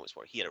Carolina game was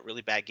where he had a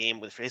really bad game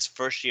with his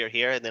first year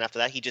here, and then after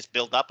that he just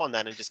built up on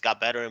that and just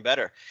got better and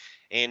better.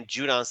 And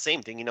Judon,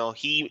 same thing.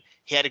 He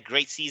had a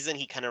great season.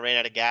 He kind of ran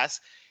out of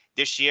gas.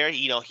 This year,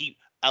 he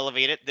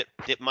elevated,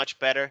 did much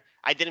better.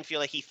 I didn't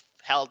feel like he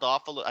held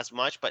off as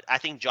much, but I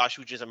think Josh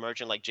Uji's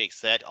emerging, like Jake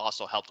said,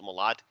 also helped him a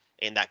lot,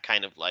 and that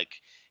kind of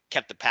like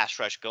kept the pass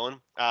rush going.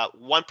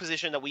 One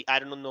position that I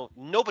don't know,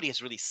 nobody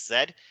has really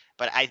said,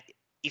 but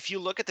if you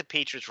look at the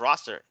Patriots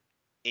roster,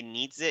 it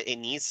needs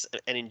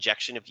an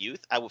injection of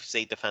youth. I would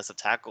say defensive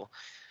tackle.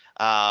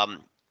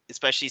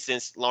 Especially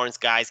since Lawrence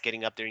Guy's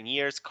getting up there in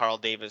years. Carl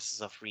Davis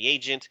is a free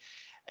agent.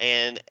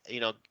 And,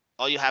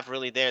 all you have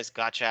really there is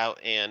Gotchow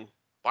and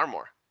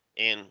Barmore.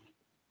 And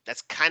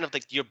that's kind of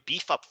like your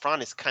beef up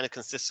front is kind of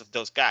consists of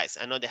those guys.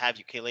 I know they have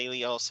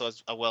Ukulele also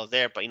as well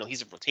there, but,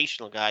 he's a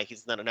rotational guy.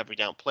 He's not an every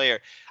down player.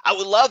 I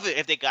would love it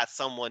if they got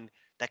someone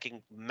that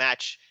can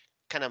match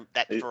kind of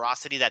that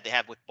ferocity that they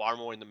have with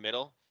Barmore in the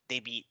middle.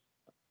 They'd be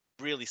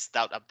really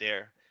stout up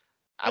there.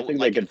 I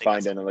think they could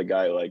find another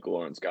guy like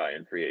Lawrence Guy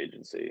in free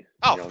agency.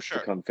 For sure.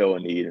 To come fill a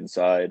need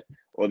inside,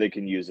 or they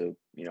can use a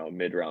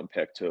mid-round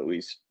pick to at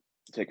least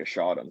take a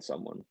shot on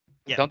someone.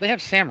 Yeah. Don't they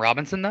have Sam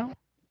Robinson though?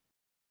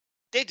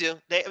 They do.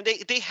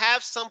 They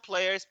have some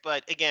players,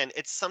 but again,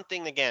 it's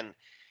something. Again,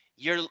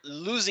 you're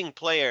losing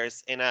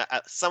players, and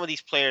some of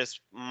these players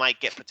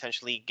might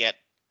potentially get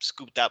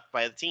scooped up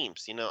by the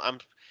teams.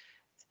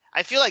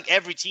 I feel like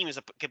every team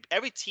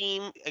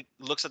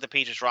looks at the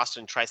Patriots roster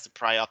and tries to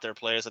pry out their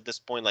players at this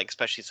point, like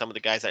especially some of the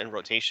guys that are in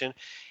rotation.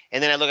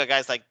 And then I look at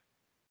guys like,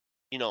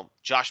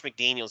 Josh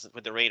McDaniels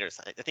with the Raiders.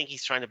 I think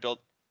he's trying to build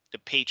the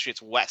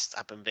Patriots West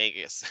up in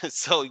Vegas.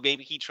 So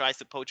maybe he tries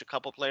to poach a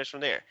couple players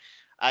from there.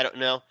 I don't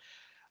know.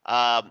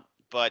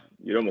 But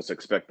you'd almost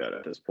expect that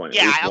at this point.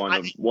 Yeah,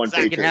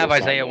 he can have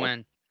Isaiah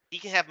Wynn. He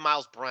can have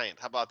Miles Bryant.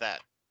 How about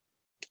that?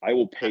 I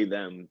will pay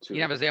them to.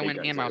 You can have Isaiah Wynn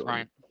and Miles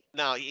Bryant.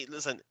 No,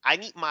 listen. I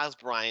need Miles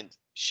Bryant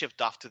shipped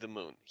off to the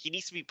moon. He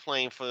needs to be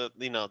playing for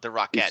the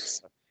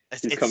Rockettes.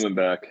 He's coming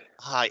back.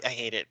 I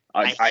hate it.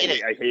 I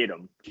hate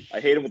him. I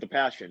hate him with a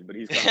passion, but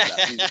he's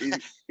coming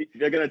back.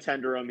 They're gonna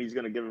tender him. He's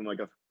gonna give him like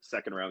a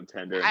second round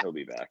tender, and he'll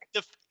be back.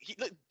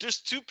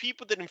 There's two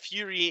people that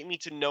infuriate me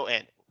to no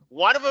end.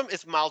 One of them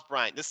is Miles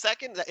Bryant. The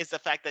second is the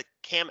fact that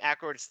Cam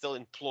Akers is still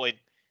employed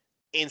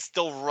and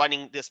still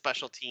running the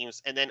special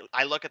teams. And then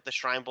I look at the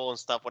Shrine Bowl and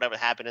stuff, whatever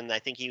happened, and I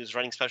think he was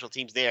running special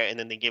teams there, and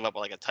then they gave up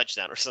like a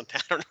touchdown or something.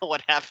 I don't know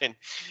what happened.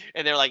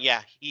 And they're like,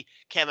 yeah,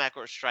 Cam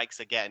Akers strikes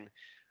again.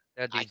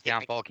 That dude's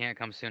downfall can't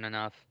come soon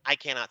enough. I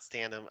cannot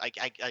stand him.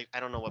 I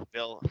don't know what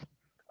Bill.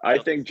 I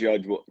think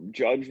Judge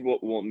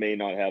may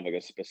not have like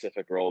a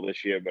specific role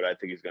this year, but I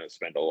think he's going to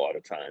spend a lot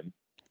of time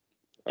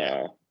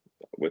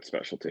with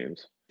special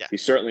teams. Yeah.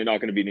 He's certainly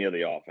not going to be near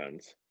the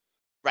offense.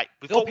 Right.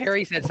 Bill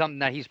Perry said something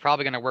that he's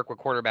probably going to work with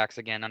quarterbacks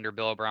again under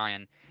Bill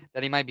O'Brien,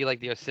 that he might be like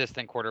the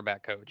assistant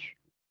quarterback coach.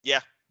 Yeah,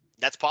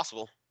 that's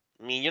possible.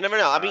 I mean, you never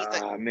know. I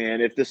mean, man,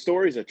 if the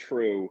stories are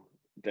true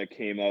that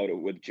came out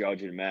with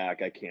Judge and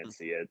Mac, I can't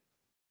see it.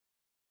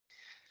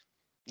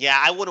 yeah,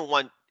 I wouldn't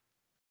want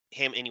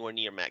him anywhere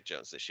near Mac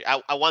Jones this year.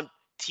 I want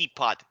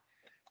Teapot,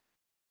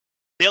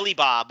 Billy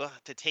Bob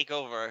to take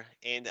over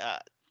and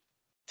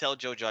tell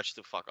Joe Judge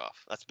to fuck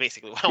off. That's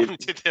basically what I want him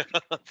to do.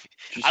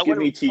 Just give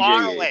me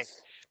TJ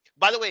Yates.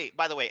 By the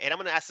way, and I'm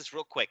going to ask this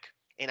real quick,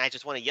 and I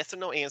just want a yes or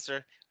no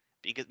answer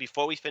because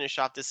before we finish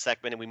off this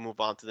segment and we move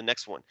on to the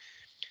next one.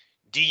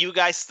 Do you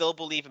guys still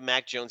believe in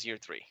Mac Jones year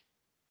 3?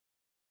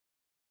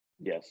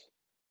 Yes.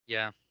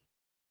 Yeah.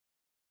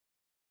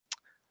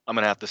 I'm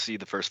gonna have to see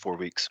the first 4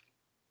 weeks.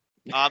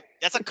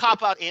 That's a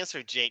cop-out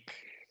answer, Jake.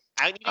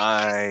 I need a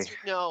yes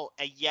or no,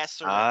 a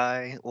yes or no.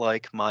 I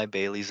like my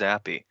Bailey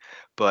Zappi,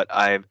 but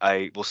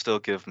I will still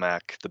give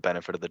Mac the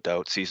benefit of the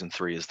doubt. Season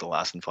 3 is the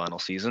last and final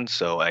season,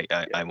 so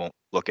I won't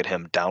look at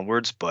him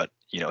downwards. But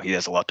he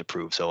has a lot to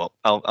prove, so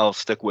I'll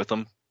stick with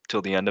him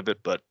till the end of it.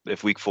 But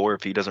if week 4,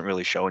 if he doesn't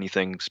really show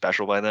anything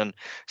special by then,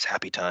 it's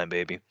happy time,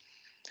 baby.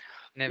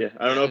 Yeah,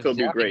 I don't know if he'll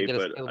be great,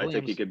 but I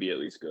think he could be at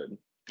least good.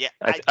 Yeah,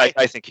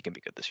 I think he can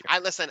be good this year.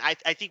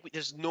 I think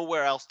there's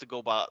nowhere else to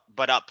go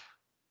but up,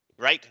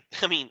 right?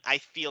 I mean, I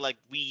feel like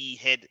we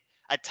hit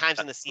at times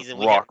in the season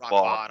we hit rock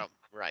bottom,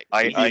 right?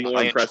 He'd be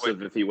more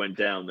impressive if he went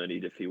down than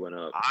if he went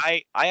up.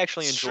 I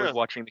actually enjoyed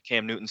watching the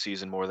Cam Newton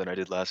season more than I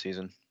did last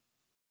season.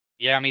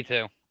 Yeah, me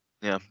too.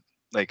 Yeah.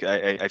 Like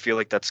I feel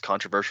like that's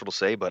controversial to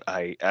say, but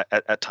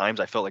at times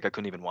I felt like I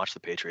couldn't even watch the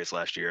Patriots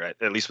last year,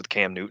 at least with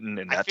Cam Newton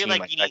and that team.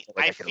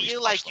 I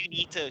feel like you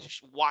need to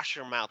wash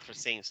your mouth for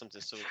saying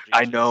something so.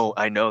 I know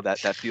that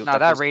feels. No,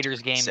 that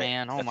Raiders game,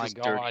 man. Oh my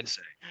god.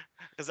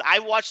 Because I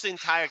watched the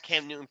entire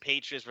Cam Newton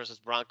Patriots versus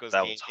Broncos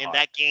game, and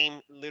that game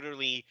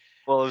literally.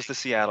 Well, it was the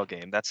Seattle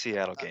game. That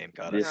Seattle game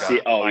got it.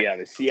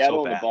 The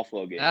Seattle and the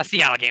Buffalo game. That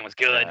Seattle game was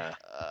good.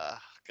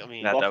 I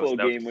mean, Buffalo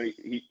game where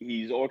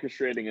he's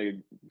orchestrating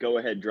a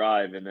go-ahead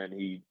drive and then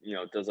he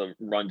does a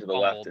run to the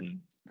left and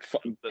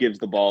gives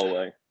the ball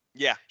away.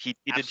 Yeah, he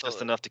did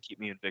just enough to keep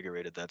me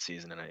invigorated that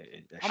season, and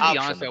I'll be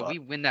honest though, we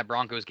win that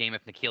Broncos game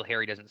if N'Keal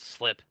Harry doesn't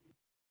slip.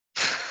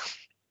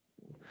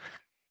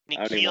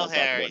 N'Keal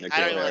Harry. We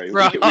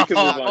can move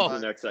on to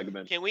the next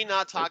segment. Can we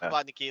not talk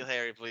about N'Keal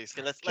Harry, please?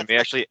 Can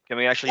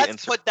we actually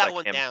let's put that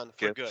one down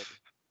for good.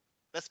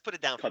 Let's put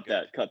it down. Cut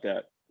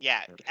that.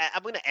 Yeah,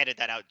 I'm gonna edit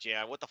that out,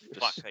 JR. What the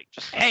fuck?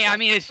 Hey, I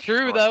mean, it's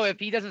true though. If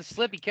he doesn't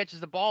slip, he catches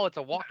the ball. It's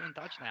a walk-in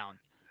touchdown.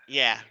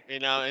 Yeah,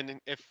 and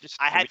if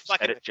I had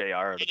fucking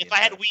JR, if I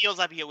had wheels,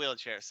 I'd be a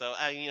wheelchair. So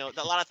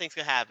a lot of things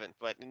could happen,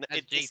 but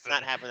it's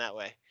not happening that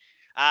way.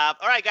 All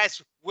right, guys.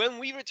 When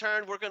we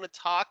return, we're gonna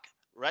talk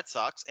Red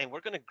Sox, and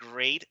we're gonna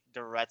grade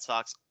the Red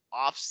Sox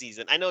off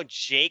season. I know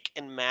Jake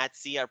and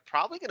Matsy are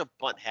probably gonna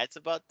butt heads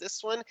about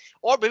this one,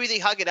 or maybe they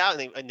hug it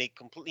out and they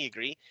completely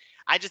agree.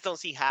 I just don't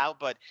see how,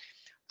 but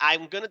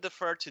I'm gonna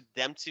defer to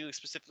them two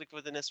specifically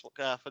for this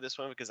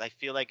one because I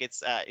feel like it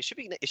should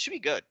be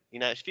good.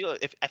 I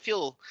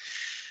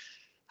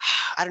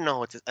don't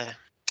know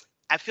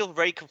I feel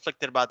very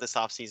conflicted about this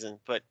offseason,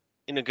 but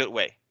in a good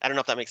way. I don't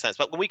know if that makes sense.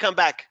 But when we come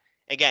back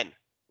again,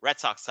 Red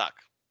Sox Talk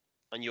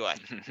on UI.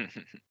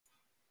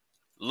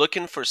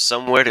 Looking for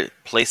somewhere to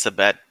place a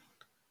bet?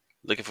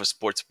 Looking for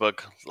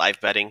sportsbook,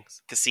 live betting,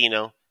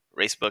 casino,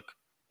 racebook,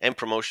 and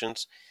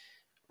promotions?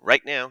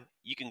 Right now,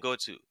 you can go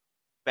to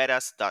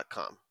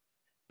betus.com.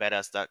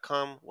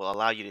 Betus.com will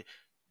allow you to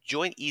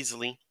join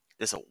easily.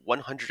 There's a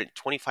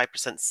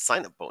 125%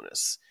 sign-up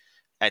bonus,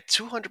 a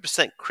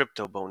 200%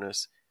 crypto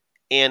bonus,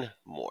 and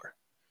more.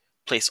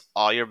 Place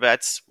all your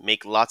bets,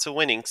 make lots of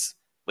winnings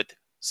with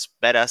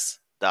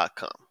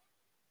betus.com.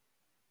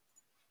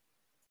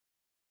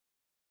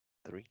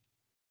 3.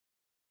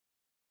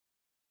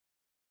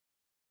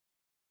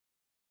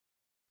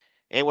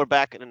 And we're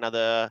back in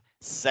another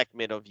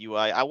segment of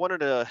UI. I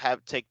wanted to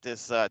take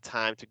this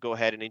time to go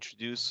ahead and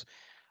introduce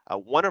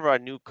one of our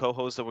new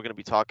co-hosts that we're going to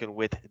be talking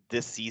with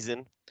this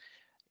season.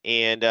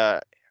 And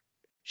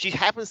she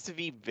happens to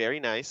be very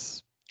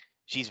nice.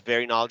 She's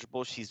very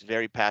knowledgeable. She's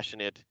very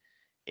passionate.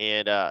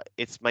 And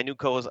it's my new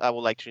co-host I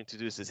would like to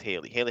introduce is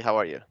Haley. Haley, how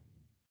are you?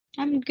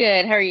 I'm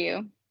good. How are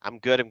you? I'm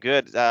good.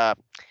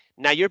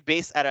 Now you're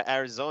based out of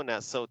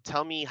Arizona, so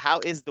tell me, how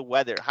is the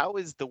weather? How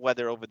is the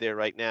weather over there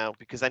right now?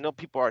 Because I know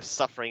people are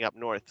suffering up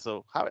north.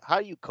 So how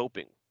are you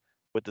coping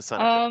with the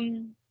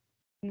sun?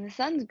 The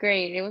sun's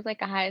great. It was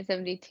like a high of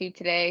 72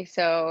 today,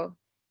 so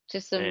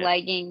just some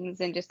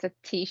leggings and just a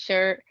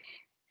t-shirt.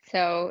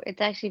 So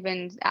it's actually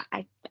been.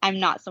 I'm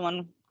not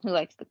someone who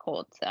likes the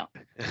cold, so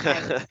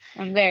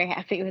I'm very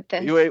happy with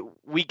this.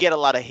 We get a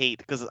lot of hate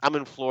because I'm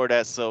in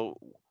Florida, so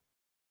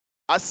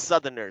us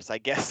Southerners, I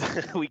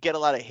guess, we get a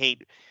lot of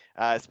hate.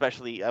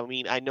 Especially, I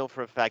mean, I know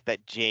for a fact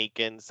that Jake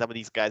and some of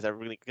these guys are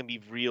really going to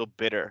be real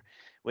bitter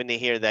when they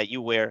hear that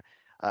you wear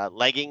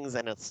leggings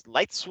and a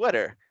light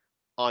sweater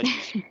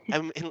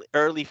in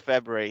early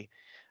February.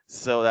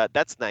 So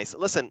that's nice.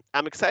 Listen,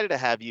 I'm excited to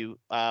have you.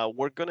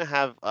 We're gonna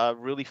have a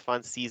really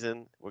fun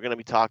season. We're gonna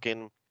be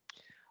talking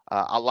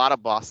a lot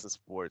of Boston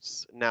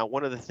sports. Now,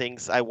 one of the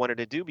things I wanted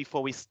to do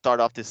before we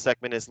start off this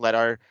segment is let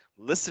our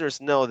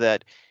listeners know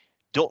that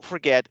don't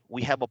forget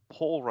we have a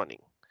poll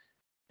running.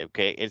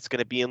 Okay, it's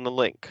gonna be in the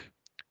link.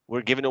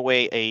 We're giving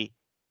away a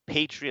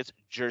Patriots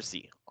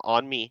jersey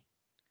on me,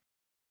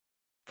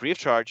 free of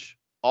charge.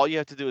 All you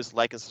have to do is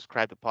like and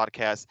subscribe to the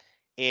podcast,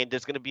 and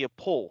there's gonna be a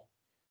poll.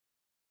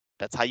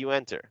 That's how you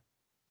enter.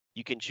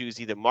 You can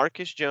choose either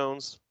Marcus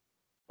Jones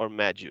or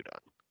Matt Judon.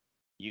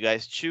 You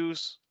guys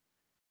choose,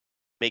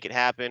 make it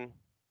happen.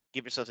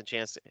 Give yourselves a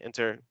chance to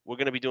enter. We're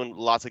going to be doing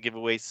lots of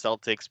giveaways,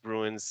 Celtics,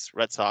 Bruins,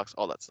 Red Sox,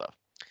 all that stuff.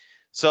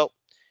 So,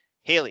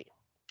 Haley,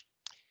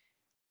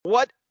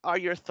 what are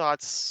your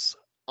thoughts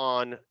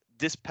on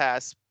this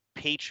past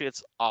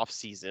Patriots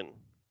offseason?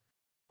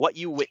 What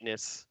you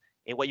witnessed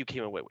and what you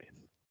came away with?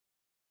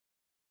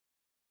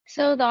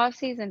 So the off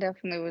season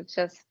definitely was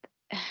just,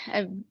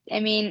 I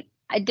mean,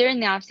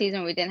 during the off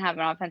season we didn't have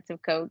an offensive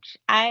coach.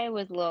 I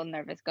was a little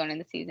nervous going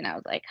into the season. I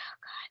was like,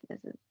 oh God,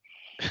 this is.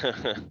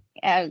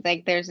 I was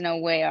like, there's no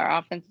way our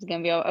offense is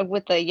gonna be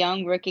with a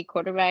young rookie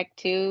quarterback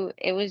too.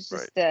 It was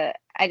just,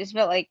 I just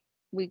felt like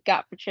we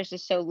got Patricia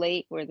so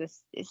late, where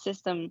this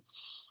system,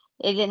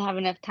 it didn't have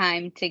enough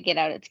time to get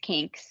out its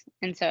kinks,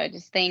 and so I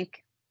just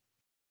think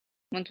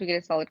once we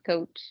get a solid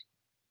coach,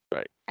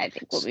 right, I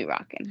think we'll be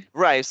rocking.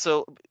 Right.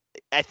 So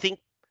I think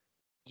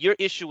your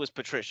issue was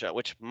Patricia,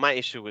 which my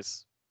issue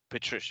was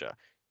Patricia.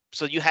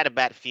 So you had a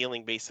bad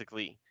feeling,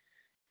 basically.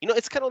 You know,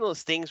 it's kind of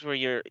those things where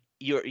you're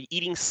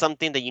eating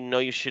something that you know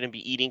you shouldn't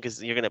be eating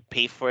because you're gonna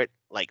pay for it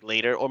like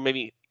later, or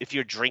maybe if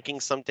you're drinking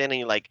something and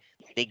you like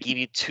they give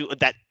you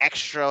that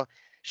extra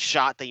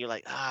shot that you're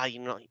like, you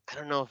know, I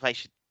don't know if I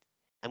should.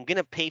 I'm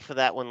gonna pay for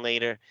that one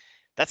later.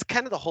 That's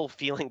kind of the whole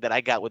feeling that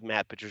I got with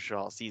Matt Patricia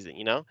all season.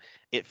 You know,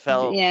 it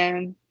felt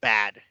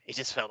bad. It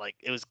just felt like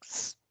it was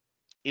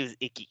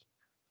icky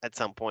at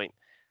some point.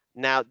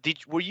 Now,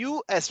 were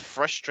you as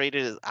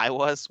frustrated as I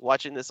was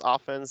watching this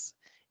offense?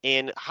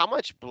 And how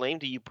much blame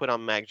do you put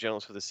on Mac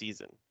Jones for the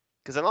season?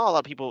 Because I know a lot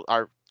of people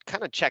are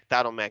kind of checked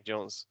out on Mac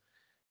Jones,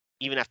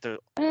 even after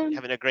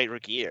having a great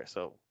rookie year.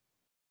 So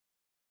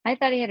I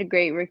thought he had a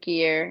great rookie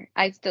year.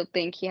 I still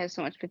think he has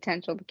so much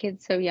potential. The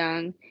kid's so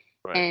young,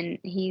 and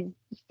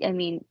I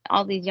mean,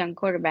 all these young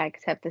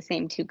quarterbacks have the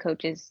same two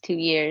coaches 2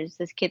 years.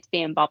 This kid's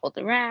being bobbled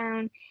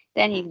around,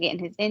 then he's getting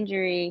his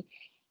injury,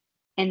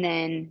 and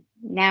then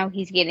now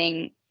he's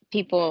getting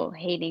people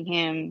hating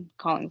him,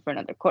 calling for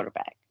another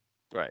quarterback.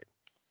 Right.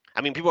 I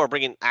mean, people are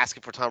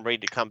asking for Tom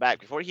Brady to come back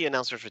before he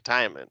announced his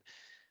retirement,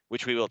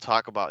 which we will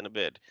talk about in a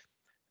bit.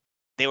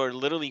 They were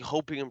literally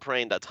hoping and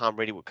praying that Tom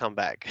Brady would come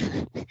back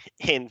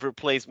and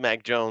replace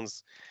Mac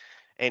Jones.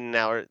 And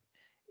now,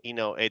 you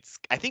know,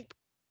 I think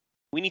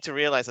we need to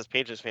realize as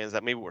Patriots fans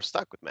that maybe we're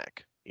stuck with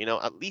Mac, you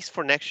know, at least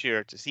for next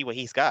year to see what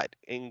he's got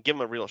and give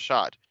him a real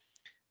shot.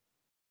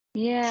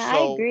 Yeah,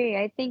 I agree.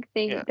 I think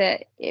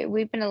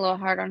we've been a little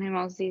hard on him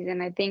all season.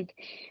 I think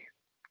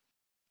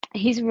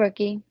he's a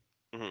rookie.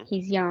 Mm-hmm.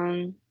 He's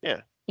young.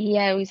 Yeah. He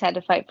always had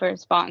to fight for a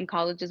spot in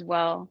college as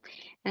well.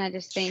 And I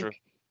just think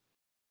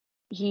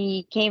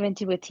he came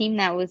into a team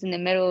that was in the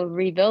middle of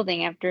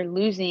rebuilding after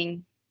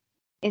losing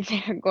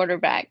their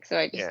quarterback. So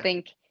I just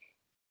think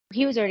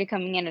he was already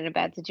coming in a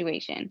bad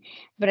situation.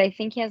 But I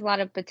think he has a lot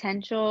of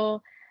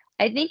potential.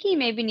 I think he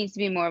maybe needs to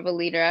be more of a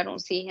leader. I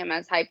don't see him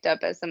as hyped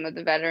up as some of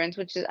the veterans,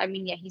 which is, I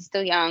mean, yeah, he's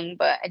still young,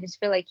 but I just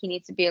feel like he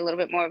needs to be a little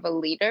bit more of a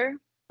leader.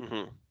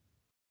 Mm-hmm.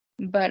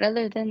 But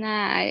other than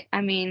that,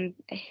 I mean,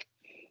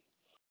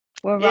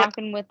 we're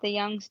rocking with the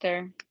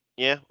youngster.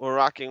 Yeah, we're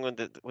rocking with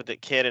the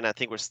kid, and I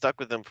think we're stuck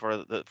with them for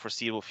the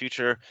foreseeable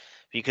future,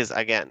 because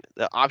again,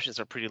 the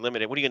options are pretty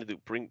limited. What are you gonna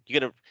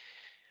do?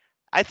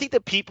 I think the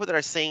people that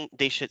are saying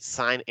they should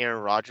sign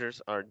Aaron Rodgers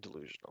are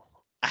delusional.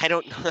 I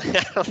don't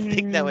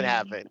think that would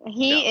happen.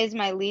 He is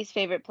my least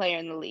favorite player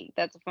in the league.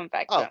 That's a fun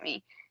fact about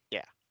me.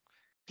 Yeah.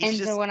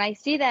 So when I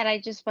see that, I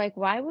just like,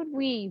 why would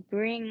we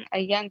bring a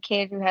young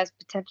kid who has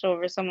potential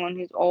over someone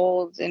who's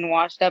old and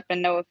washed up?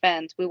 And no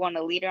offense, we want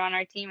a leader on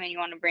our team, and you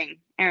want to bring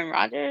Aaron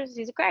Rodgers?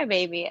 He's a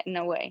crybaby.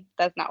 No way.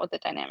 That's not what the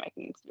dynamic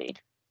needs to be.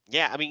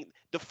 Yeah, I mean,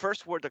 the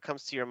first word that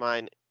comes to your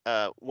mind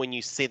when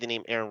you say the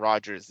name Aaron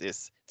Rodgers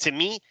is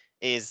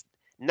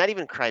not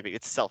even crybaby.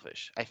 It's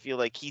selfish. I feel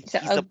like he's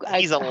a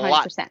 100%.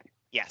 Lot.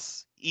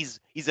 Yes,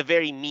 he's a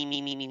very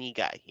me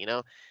guy, you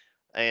know,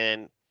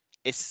 and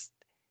it's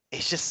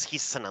just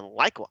he's an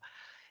unlikable.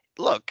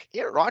 Look,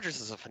 Aaron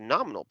Rodgers is a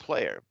phenomenal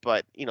player,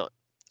 but you know,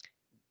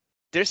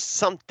 there's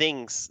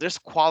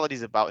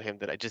qualities about him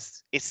that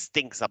it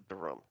stinks up the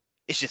room.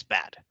 It's just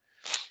bad.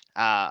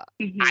 I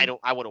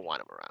wouldn't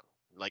want him around.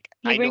 Like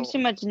he brings too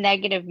much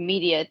negative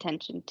media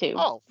attention too.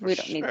 Oh, we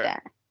don't need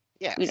that.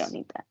 Yes, we don't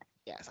need that.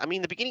 Yes, I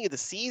mean the beginning of the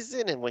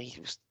season and when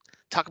he was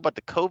talking about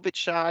the COVID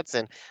shots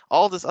and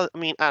all this. I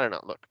mean, I don't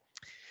know. Look,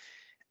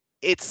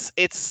 it's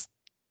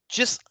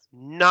just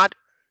not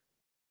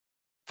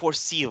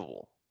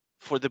foreseeable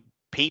for the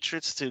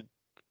Patriots to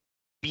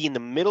be in the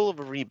middle of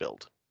a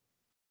rebuild,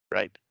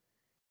 right?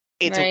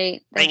 into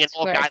Right. bringing That's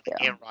all where I guys like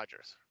feel. Aaron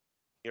Rodgers.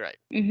 You're right.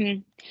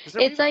 Mhm. 'Cause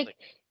they're It's like,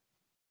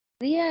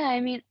 rebuilding. yeah, I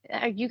mean,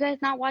 are you guys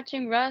not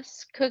watching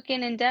Russ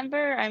cooking in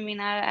Denver? I mean,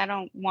 I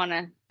don't want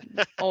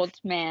to old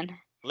man.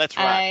 Let's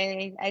rock.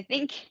 I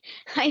think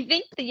I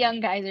think the young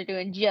guys are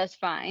doing just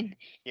fine.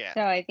 Yeah.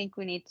 So I think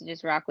we need to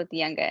just rock with the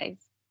young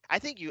guys. I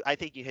think you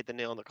hit the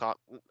nail on the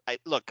coffin.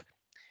 Look,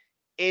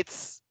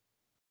 it's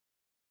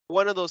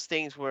one of those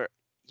things where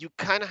you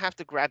kind of have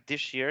to grab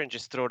this year and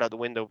just throw it out the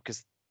window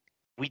because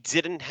we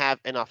didn't have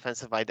an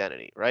offensive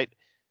identity, right?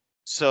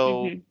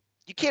 So Mhm.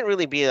 you can't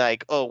really be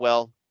like, oh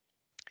well,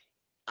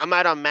 I'm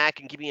out on Mac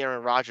and give me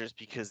Aaron Rodgers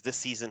because this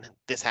season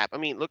this happened.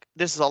 I mean, look,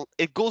 this is all.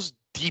 It goes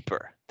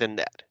deeper than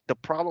that. The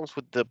problems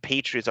with the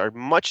Patriots are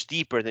much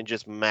deeper than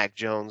just Mac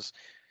Jones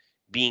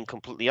being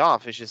completely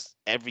off. It's just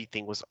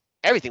everything was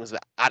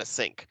out of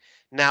sync.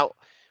 Now,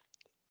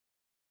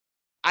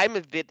 I'm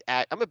a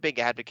big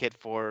advocate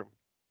for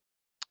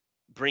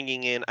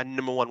bringing in a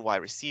number one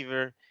wide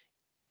receiver.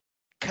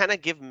 Kind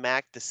of give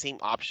Mac the same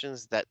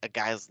options that a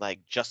guys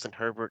like Justin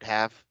Herbert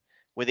have,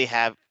 where they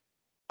have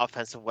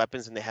offensive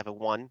weapons and they have a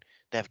one.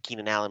 They have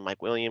Keenan Allen,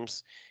 Mike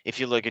Williams. If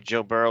you look at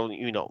Joe Burrow,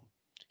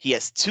 he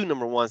has two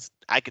number ones,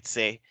 I could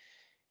say,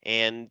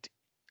 and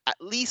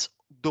at least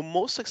the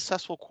most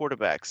successful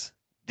quarterbacks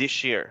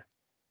this year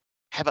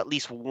have at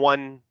least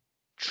one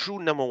true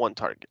number one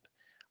target.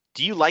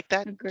 Do you like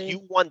that? Do you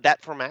Agree. want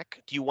that for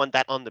Mac? Do you want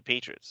that on the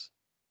Patriots?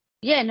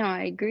 Yeah, no,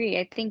 I agree.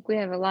 I think we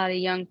have a lot of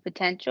young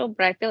potential,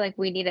 but I feel like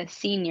we need a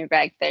senior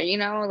back there.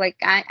 Like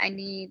I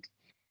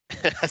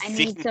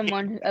See, need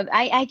someone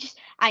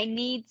I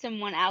need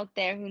someone out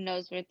there who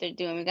knows what they're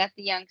doing. We got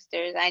the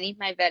youngsters. I need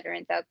my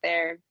veterans out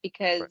there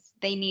because right.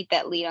 they need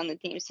that lead on the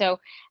team. So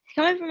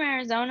coming from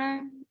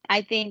Arizona,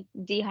 I think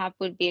D Hop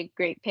would be a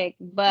great pick,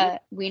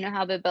 but we know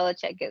how Bill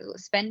Belichick is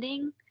with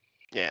spending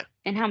Yeah.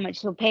 and how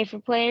much he'll pay for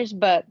players.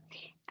 But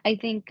I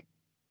think,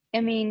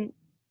 I mean,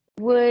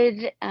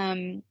 would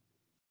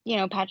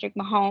Patrick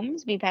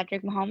Mahomes be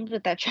Patrick Mahomes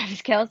without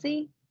Travis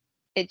Kelsey?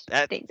 It's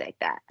That things like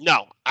that.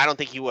 No, I don't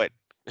think he would.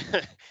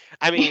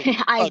 I mean,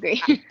 I look,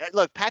 agree.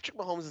 look, Patrick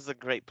Mahomes is a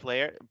great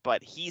player,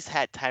 but he's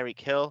had Tyreek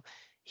Hill,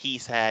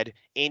 he's had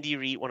Andy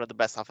Reid, one of the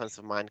best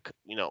offensive mind,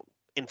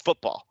 in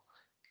football,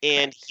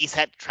 and Correct. he's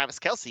had Travis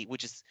Kelsey,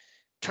 which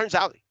turns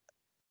out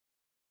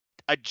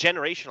a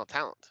generational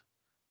talent.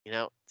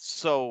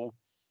 So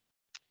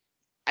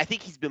I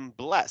think he's been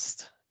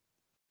blessed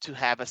to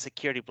have a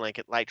security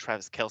blanket like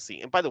Travis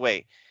Kelsey. And by the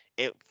way,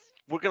 if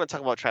we're going to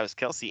talk about Travis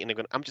Kelsey, and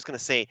I'm just going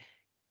to say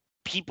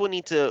people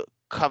need to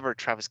cover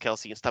Travis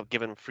Kelsey and stop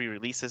giving him free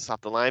releases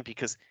off the line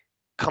because,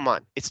 come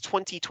on, it's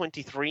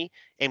 2023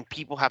 and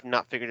people have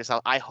not figured this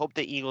out. I hope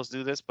the Eagles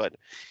do this, but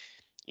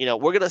we're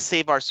going to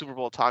save our Super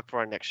Bowl talk for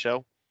our next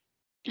show.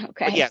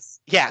 Okay. But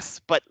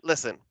yes. But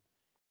listen,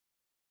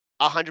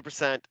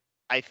 100%.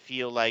 I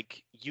feel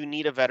like you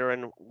need a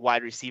veteran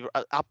wide receiver.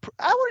 I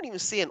wouldn't even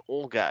say an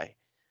old guy.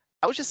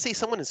 I would just say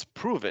someone who's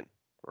proven,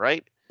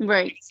 right?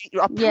 Right.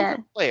 You're a proven Yeah,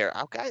 player,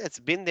 a guy that's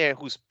been there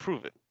who's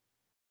proven.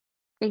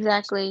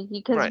 exactly.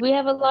 Because Right. we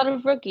have a lot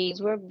of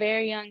rookies. We're a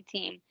very young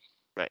team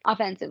Right.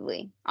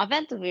 offensively.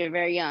 Offensively, we're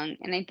very young.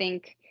 And I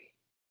think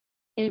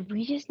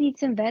we just need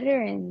some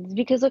veterans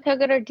because look how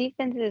good our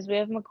defense is. We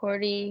have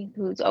McCourty,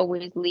 who's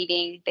always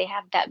leading. They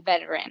have that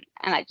veteran.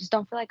 And I just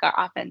don't feel like our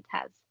offense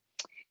has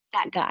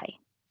that guy.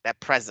 That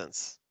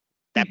presence.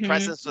 That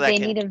presence so They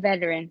need a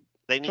veteran.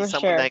 They need for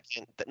someone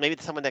sure. maybe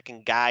someone that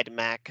can guide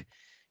Mac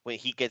when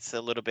he gets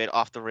a little bit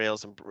off the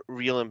rails and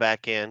reel him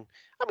back in.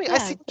 I mean, I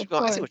see Yes, what you're of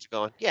going. I see course. what you're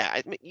going.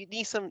 Yeah, you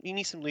need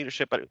some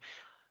leadership, but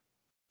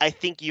I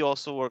think you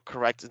also were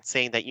correct in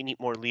saying that you need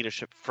more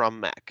leadership from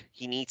Mac.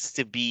 He needs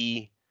to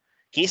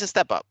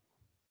step up.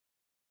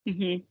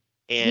 He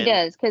And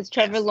does because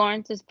Trevor yes,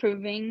 Lawrence is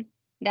proving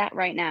that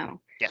right now.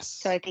 So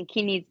yes, I think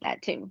he needs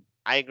that too.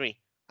 I agree.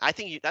 I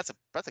think that's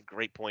a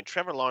great point.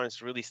 Trevor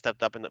Lawrence really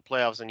stepped up in the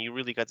playoffs, and you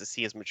really got to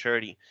see his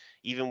maturity.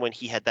 Even when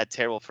he had that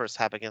terrible first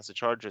half against the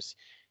Chargers,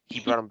 he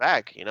brought him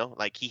back.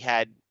 Like he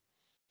had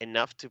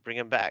enough to bring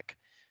him back.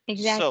 So,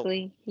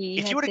 Exactly. He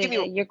if you has were to give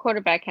me, your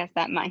quarterback has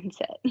that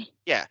mindset.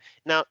 yeah.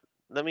 Now,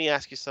 let me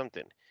ask you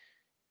something.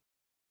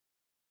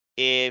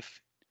 If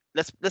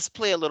let's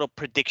play a little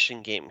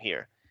prediction game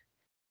here.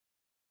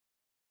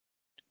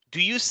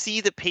 Do you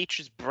see the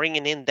Patriots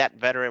bringing in that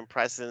veteran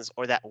presence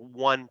or that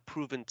one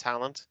proven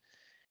talent?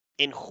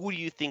 And who do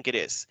you think it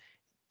is?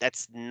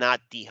 That's not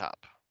D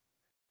Hop.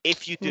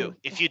 If you do, Ooh,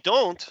 if you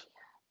don't,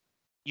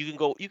 you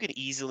could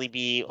easily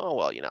be, oh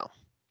well,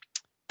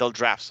 they'll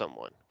draft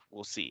someone.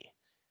 We'll see.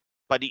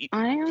 But do you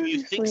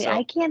think so?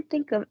 I can't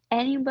think of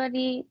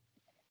anybody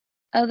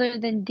other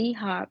than D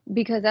Hop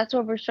because that's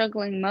what we're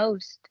struggling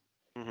most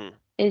Mm-hmm.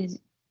 is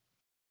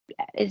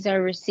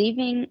our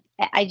receiving.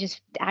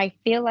 I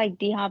feel like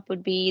D Hop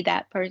would be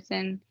that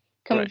person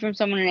coming Right. from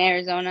someone in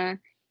Arizona.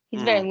 He's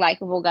a Mm-hmm. very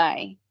likable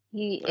guy.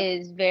 He Right.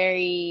 is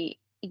very,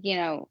 he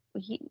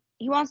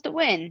wants to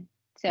win.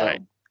 So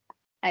Right.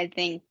 I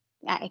think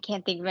I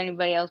can't think of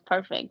anybody else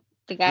perfect.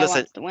 The guy Listen,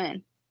 wants to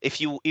win.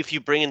 if you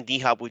bring in D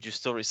Hop, would you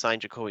still resign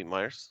Jacoby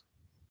Myers?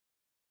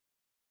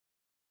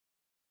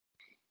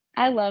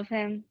 I love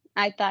him.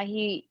 I thought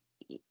he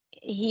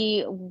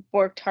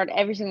worked hard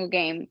every single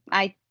game.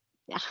 I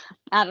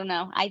don't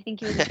know. I think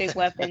he was a big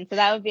weapon, so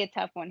that would be a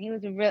tough one. He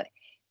was really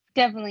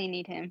definitely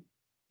need him.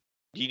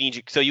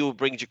 So you will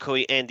bring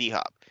Jacoby and D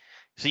Hop.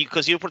 So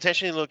because you're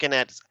potentially looking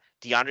at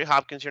DeAndre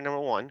Hopkins, your number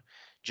one,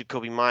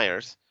 Jacoby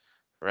Myers,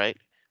 right?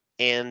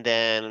 And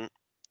then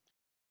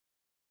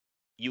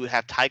you would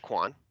have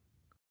Tyquan,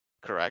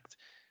 correct?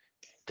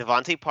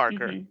 Devontae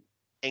Parker Mhm.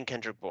 and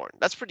Kendrick Bourne.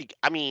 That's pretty.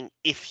 I mean,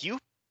 if you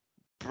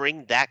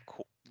bring that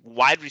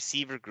wide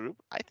receiver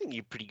group, I think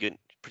you're pretty good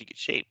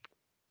shape.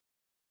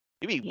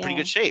 You'd be pretty Yeah,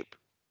 good shape.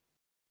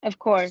 of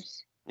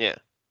course. Yeah.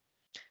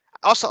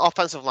 Also,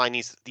 offensive line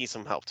needs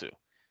some help too.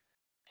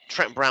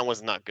 Trent Brown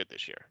was not good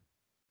this year.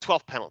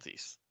 12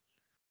 penalties.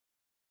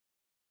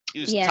 He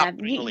was Yeah, top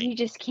 3 in the league. you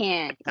just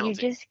can't. You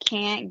Penalty. just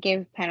can't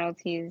give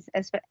penalties.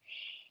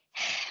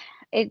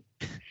 It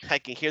I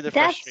can hear the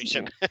that's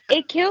frustration.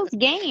 it kills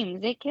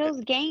games. It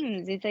kills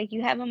games. It's like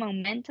you have a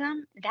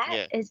momentum.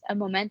 That Yeah. is a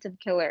momentum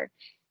killer.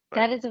 Right.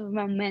 That is a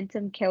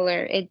momentum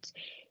killer. It's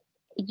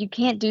you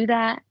can't do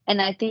that.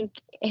 And I think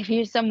if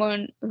you're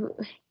someone who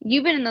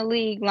you've been in the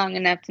league long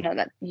enough to know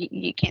that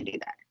you can't do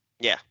that.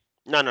 Yeah.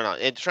 No.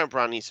 And Trent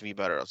Brown needs to be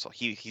better. Also,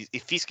 he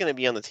if he's going to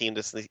be on the team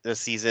this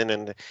season,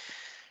 and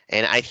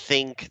I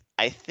think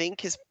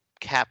his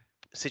cap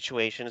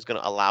situation is going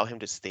to allow him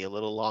to stay a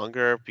little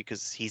longer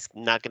because he's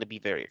not going to be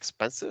very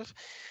expensive.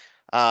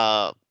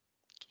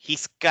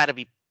 He's got to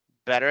be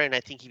better, and I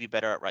think he'd be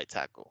better at right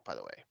tackle. By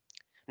the way,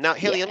 now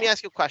Haley, let me Yeah.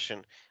 ask you a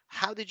question.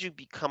 How did you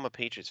become a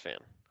Patriots fan?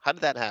 How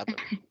did that happen?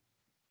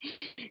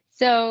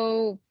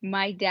 So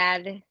my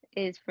dad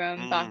is from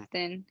Mm,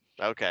 Boston,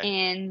 okay.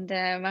 and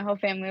my whole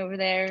family over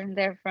there,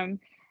 they're from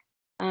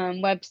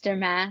Webster,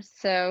 Mass.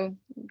 So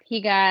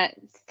he got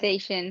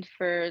stationed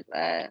for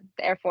the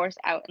Air Force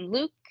out in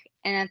Luke,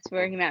 and that's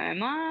where he met my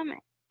mom.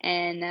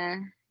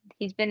 And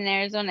he's been in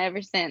Arizona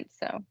ever since.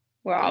 So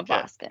we're all Okay.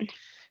 Boston.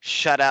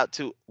 Shout out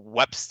to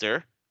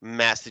Webster,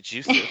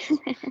 Massachusetts.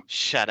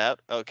 Shout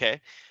out.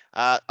 Okay.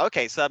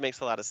 Okay, so that makes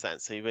a lot of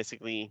sense. So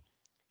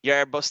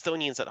you're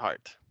Bostonians at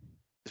heart,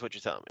 is what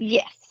you're telling me.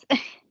 Yes.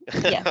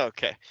 Yes.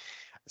 Okay.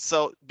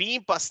 So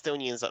being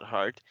Bostonians at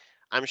heart,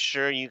 I'm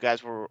sure you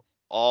guys were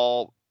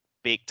all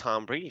big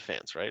Tom Brady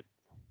fans, right?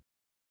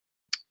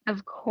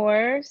 Of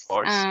course. Of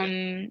course.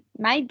 Yeah.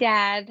 My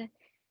dad,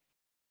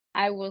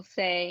 I will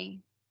say,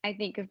 I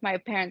think if my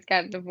parents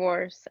got a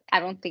divorce, I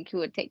don't think he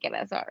would take it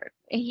as hard.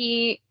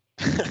 He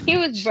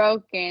was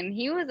broken.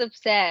 He was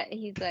upset.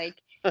 He's like,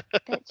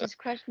 that just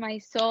crushed my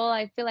soul.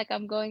 I feel like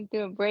I'm going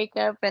through a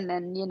breakup. And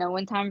then,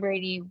 when Tom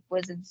Brady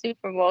was in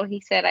Super Bowl,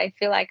 he said, I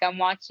feel like I'm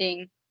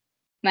watching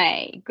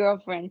my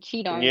girlfriend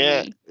cheat on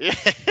Yeah. me.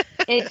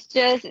 It's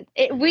just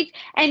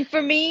and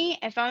for me,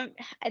 if I'm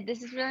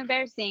this is really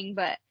embarrassing,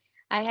 but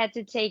I had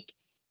to take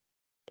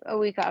a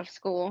week off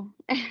school.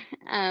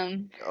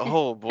 um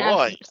Oh I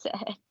was boy.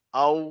 upset.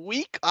 A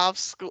week off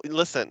school.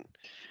 Listen,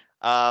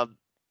 um,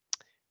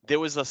 there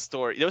was a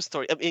story. There was a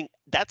story. I mean,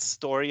 that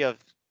story of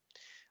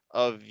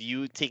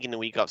you taking a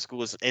week off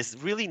school is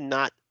really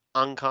not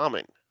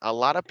uncommon. A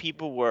lot of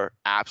people were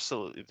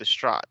absolutely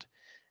distraught.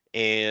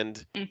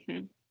 And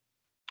Hmm.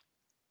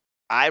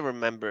 I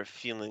remember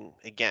feeling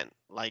again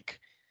like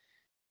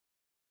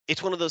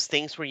it's one of those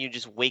things where you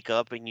just wake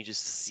up and you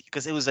just see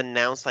because it was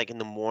announced like in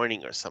the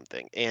morning or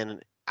something.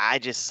 And I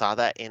just saw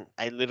that and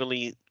I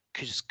literally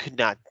just could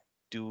not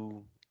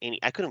do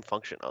I couldn't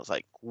function. I was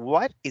like,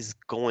 what is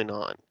going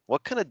on?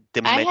 What kind of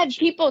I had dementia?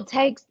 people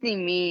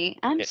texting me,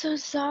 I'm Yeah. so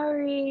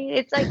sorry.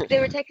 It's like they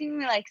were texting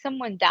me like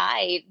someone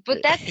died.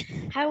 But that's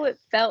how it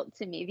felt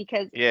to me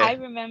because Yeah. I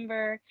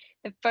remember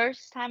the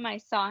first time I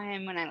saw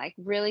him when I like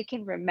really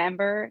can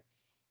remember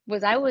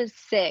I was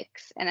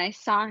 6 and I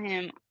saw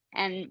him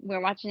and we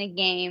are watching a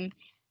game.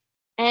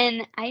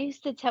 And I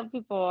used to tell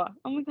people,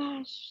 "Oh my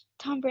gosh,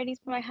 Tom Brady's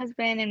my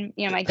husband." And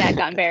my dad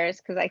got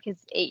embarrassed because like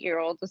his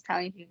 8-year-old was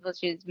telling people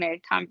she was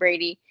married to Tom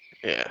Brady.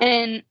 Yeah.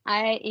 And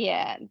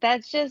yeah,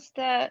 that's just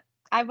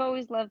I've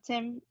always loved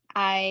him.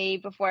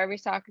 Before every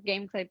soccer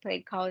game, because I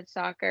played college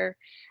soccer,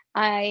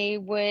 I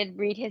would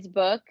read his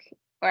book,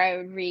 or I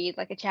would read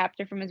like a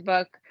chapter from his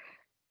book,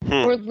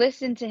 Hmm. or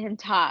listen to him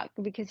talk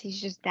because he's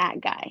just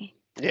that guy.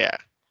 Yeah.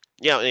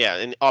 Yeah,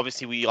 and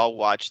obviously we all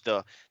watched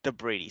the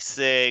Brady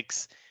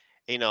Six,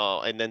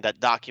 and then that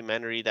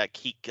documentary that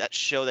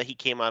show that he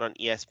came out on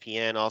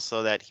ESPN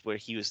also where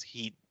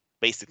he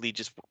basically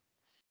just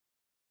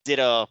did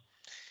a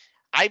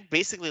I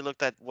basically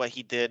looked at what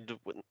he did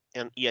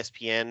on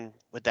ESPN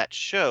with that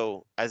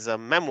show as a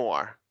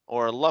memoir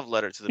or a love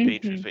letter to the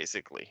Patriots, Hmm.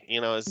 basically.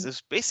 It's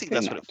just basically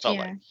Pretty that's what it much, felt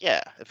yeah. like.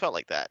 Yeah, it felt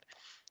like that.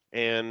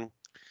 And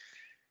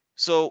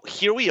so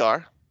here we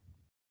are.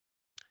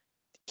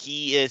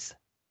 He is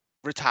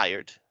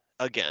retired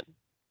again.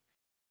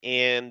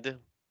 And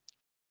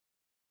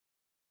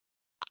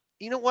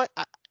you know what?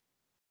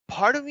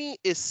 Part of me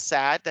is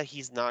sad that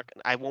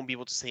I won't be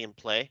able to see him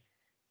play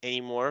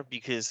anymore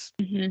because,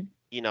 Hmm.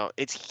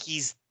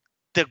 he's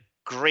the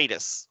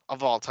greatest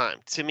of all time.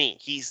 To me,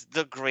 he's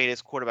the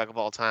greatest quarterback of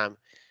all time.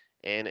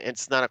 and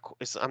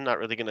I'm not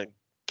really gonna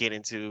get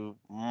into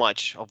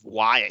much of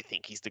why I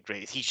think he's the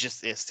greatest. He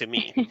just is to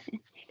me.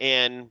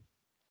 And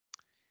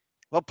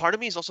well, part of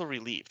me is also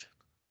relieved,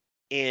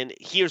 and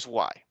here's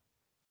why.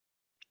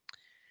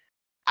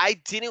 I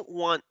didn't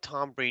want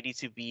Tom Brady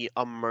to be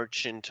a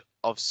merchant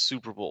of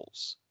Super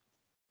Bowls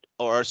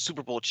or a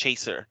Super Bowl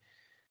chaser,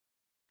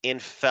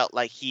 and felt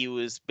like he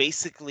was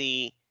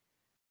basically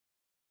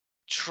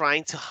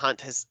trying to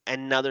hunt his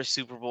another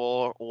Super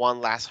Bowl, one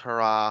last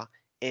hurrah,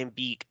 and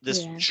be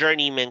this Yeah.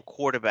 journeyman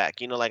quarterback.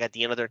 Like at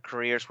the end of their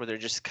careers, where they're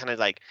just kind of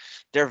like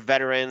they're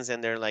veterans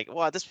and they're like,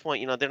 well, at this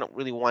point, they don't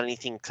really want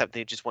anything except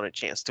they just want a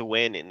chance to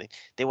win and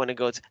they want to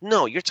go.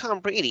 No, you're Tom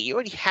Brady. You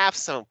already have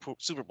some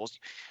Super Bowls.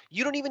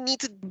 You don't even need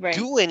to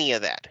Right. do any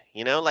of that.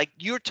 Like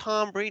you're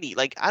Tom Brady.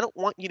 Like I don't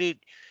want you to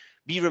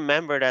be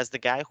remembered as the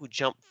guy who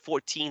jumped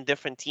 14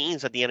 different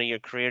teams at the end of your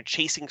career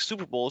chasing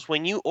Super Bowls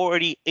when you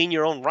already, in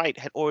your own right,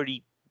 had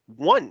already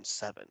won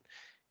 7.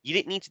 You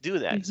didn't need to do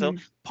that. So Hmm.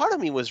 part of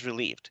me was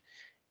relieved.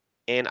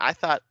 And I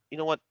thought, you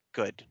know what?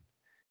 Good.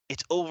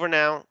 It's over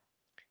now.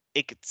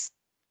 It could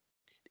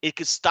it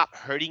could stop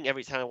hurting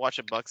every time I watch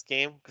a Bucks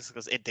game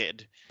because it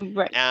did.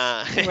 Right.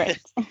 Uh, Right.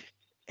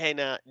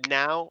 and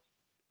now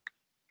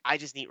I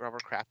just need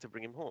Robert Kraft to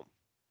bring him home.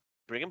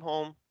 Bring him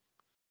home.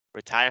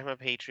 Retire him a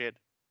Patriot.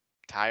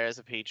 Retire as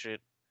a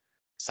Patriot.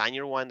 Sign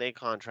your 1-day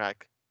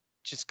contract.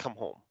 Just come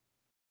home.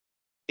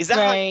 Is that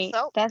how you Right.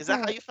 felt? That's Is that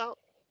how how you felt?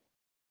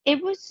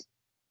 it was.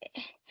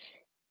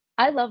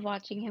 I love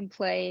watching him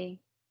play.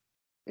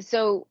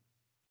 So,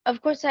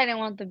 of course, I didn't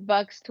want the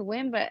Bucks to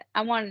win, but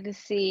I wanted to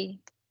see.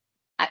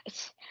 I,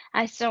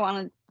 I still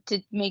wanted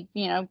to make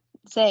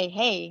say,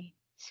 hey,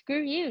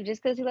 screw you.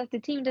 Just because he left the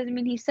team doesn't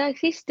mean he sucks.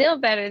 He's still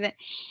better than.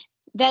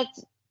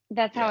 That's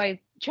that's how Yeah. I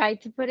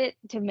tried to put it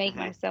to make Hmm.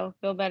 myself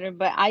feel better.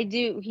 But I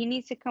do. He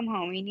needs to come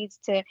home. He needs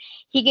to.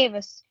 He gave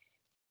us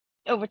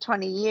over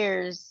 20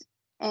 years,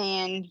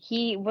 and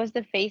he was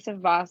the face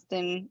of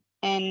Boston.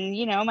 And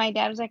my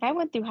dad was like, I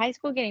went through high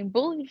school getting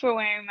bullied for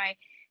wearing my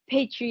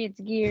Patriots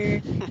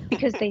gear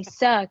because they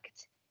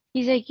sucked.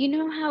 He's like, you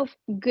know how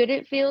good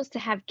it feels to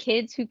have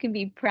kids who can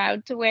be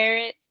proud to wear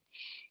it.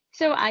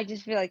 So I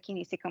just feel like he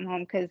needs to come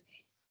home because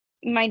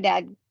my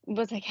dad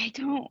was like, I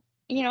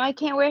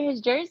can't wear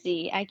his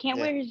jersey. I can't Yeah.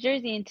 wear his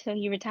jersey until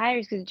he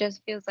retires because it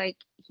just feels like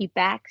he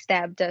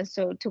backstabbed us.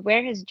 So to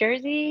wear his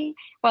jersey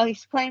while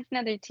he's playing for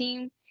another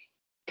team,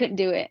 couldn't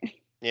do it.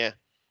 Yeah.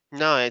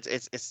 No,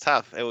 it's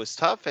tough. It was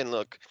tough, and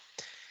look,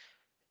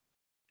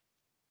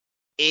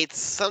 it's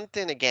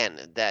something again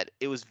that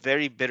it was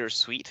very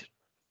bittersweet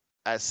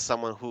as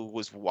someone who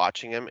was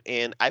watching him,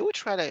 and I would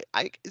try to.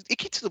 It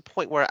get to the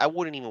point where I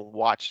wouldn't even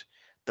watch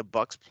the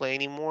Bucks play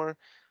anymore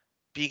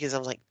because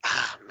I'm like,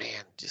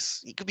 man,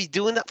 just you could be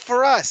doing that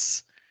for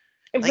us.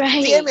 Like,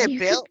 damn Right. it,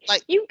 Bill.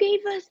 Like, You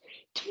gave us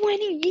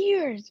 20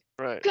 years.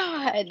 right.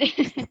 God.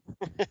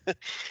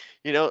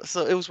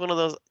 So it was one of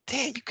those.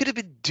 Damn, you could have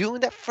been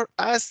doing that for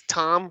us,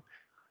 Tom.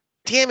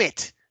 Damn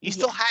it. You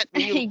still Yeah. had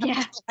when you left, you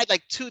Yeah. still had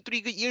like 2,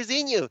 3 good years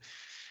in you.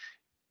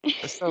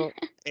 So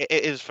it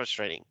is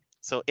frustrating.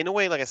 So in a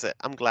way, like I said,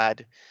 I'm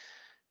glad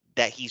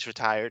that he's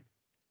retired.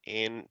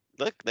 And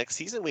look, next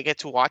season we get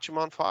to watch him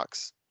on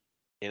Fox.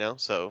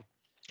 So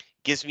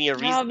gives me a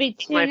reason I'll to be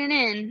keep my tuning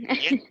in.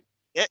 yeah,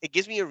 yeah, it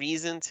gives me a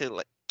reason to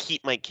like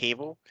keep my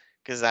cable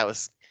because I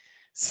was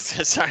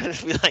starting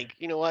to be like,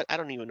 you know what? I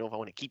don't even know if I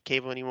want to keep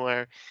cable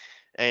anymore.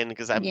 And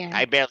because Yeah.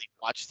 I barely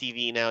watch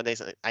TV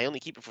nowadays, I only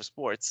keep it for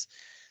sports.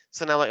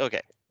 So now, like,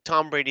 okay,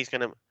 Tom Brady's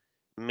gonna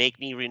make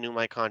me renew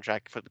my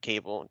contract for the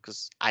cable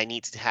because I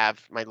need to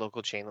have my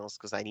local channels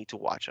because I need to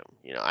watch them.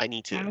 I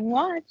need to I'll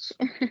watch.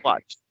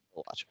 watch,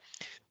 watch.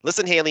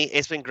 Listen, Haley,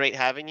 it's been great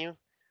having you.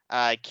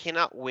 I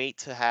cannot wait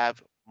to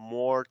have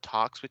more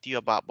talks with you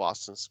about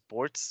Boston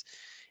sports,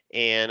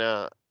 and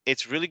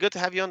it's really good to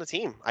have you on the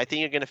team. I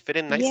think you're gonna fit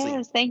in nicely.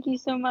 Yes, thank you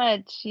so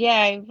much.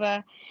 Yeah,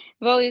 I've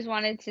always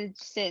wanted to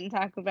sit and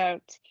talk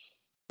about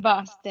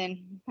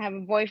Boston. I have a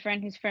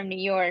boyfriend who's from New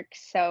York,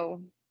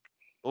 so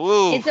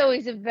Ooh, it's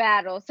always a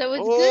battle. So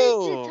it's good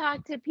to oh,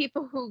 talk to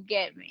people who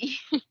get me.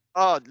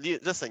 oh!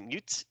 Listen,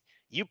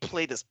 you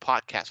play this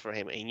podcast for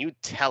him, and you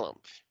tell him,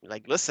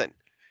 like, listen,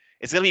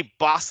 it's gonna be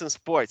Boston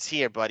sports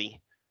here, buddy.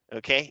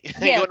 Okay,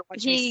 you Yeah, want to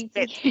watch me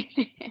spit?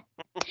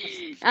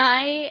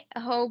 I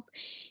hope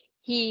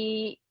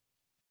he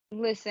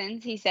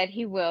listens. He said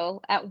he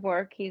will at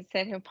work. He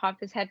said he'll pop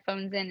his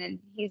headphones in and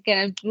he's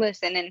gonna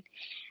listen.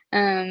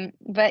 And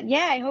but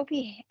yeah, I hope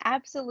he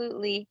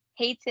absolutely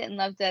hates it and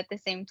loves it at the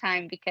same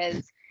time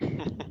because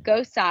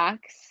go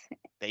Sox.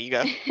 There you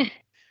go.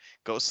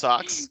 Go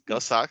Sox. Go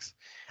Sox.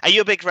 Are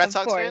you a big Red Of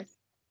Sox fan? course.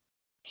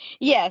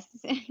 Yes.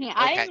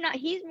 I Okay. am not.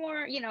 He's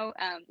more,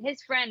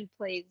 his friend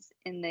plays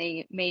in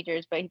the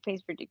majors, but he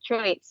plays for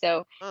Detroit.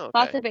 So Oh,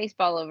 lots okay. of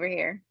baseball over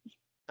here.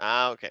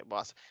 Okay,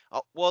 boss.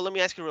 Oh, well, let me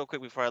ask you real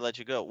quick before I let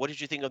you go. What did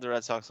you think of the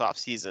Red Sox off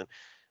season?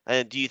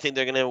 Do you think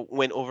they're gonna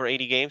win over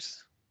 80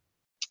 games?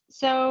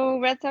 So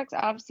Red Sox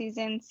off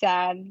season,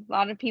 sad. A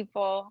lot of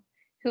people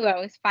who I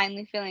was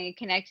finally feeling a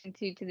connection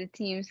to the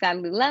team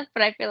sadly left,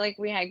 but I feel like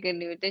we had good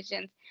new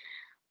additions.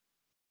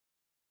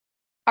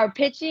 Our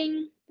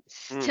pitching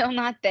still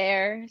not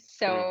there.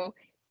 So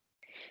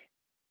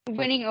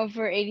winning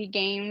over 80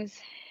 games,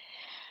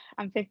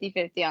 I'm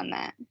 50-50 on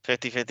that.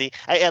 50-50.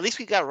 At least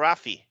we got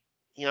Rafi.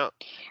 You know,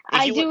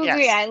 I do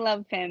agree. Yes. I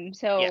love him.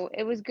 So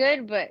it was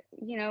good, but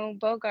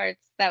Bogarts,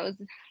 that was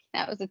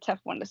a tough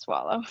one to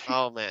swallow.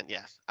 Oh man,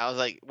 yes. I was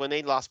like, when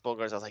they lost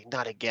Bogarts, I was like,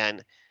 not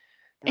again.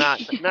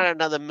 Not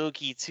another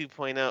Mookie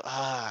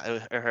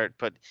 2.0. It hurt.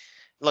 But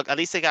look, at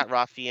least they got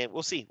Rafi, and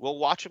we'll see. We'll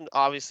watch him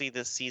obviously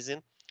this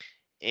season,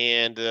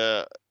 and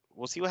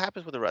we'll see what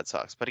happens with the Red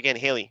Sox. But again,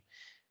 Haley,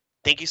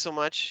 thank you so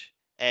much.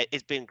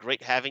 It's been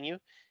great having you,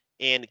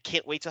 and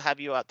can't wait to have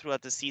you out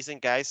throughout the season,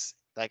 guys.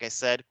 Like I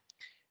said,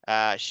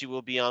 she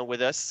will be on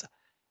with us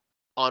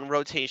on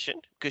rotation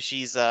because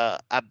she's a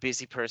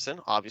busy person,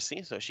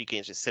 obviously, so she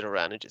can't just sit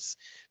around and just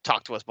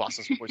talk to us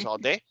Boston sports all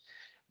day.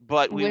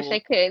 But we Wish will. I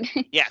could.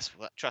 Yes,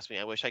 well, trust me,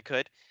 I wish I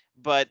could.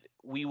 But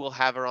we will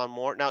have her on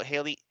more. Now,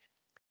 Haley,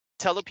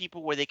 tell the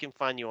people where they can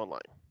find you online.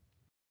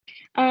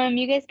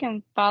 You guys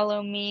can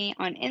follow me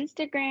on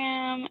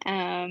Instagram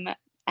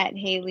at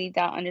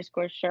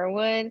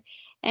Haley._Sherwood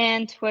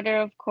and Twitter,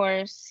 of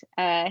course,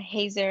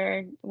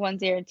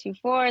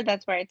 Hazer1024.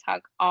 That's where I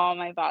talk all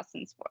my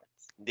Boston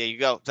sports. There you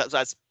go.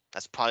 That's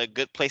probably a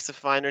good place to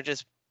find her.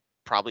 Just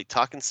probably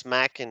talking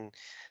smack and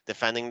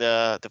defending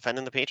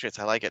the Patriots.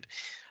 I like it.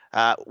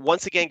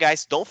 Once again,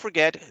 guys, don't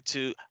forget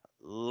to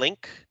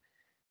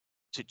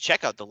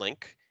check out the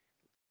link,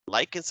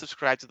 like and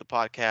subscribe to the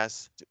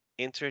podcast to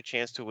enter a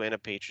chance to win a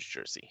Patriots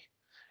jersey.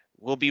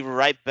 We'll be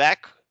right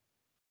back.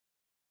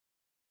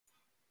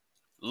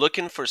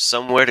 Looking for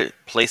somewhere to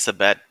place a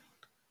bet?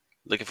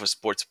 Looking for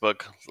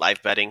sportsbook,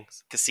 live betting,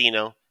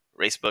 casino,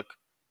 racebook,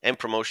 and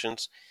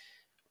promotions?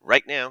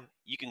 Right now,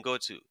 you can go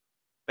to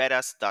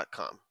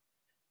betus.com.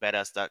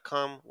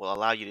 Betus.com will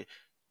allow you to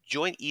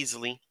join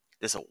easily.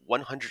 There's a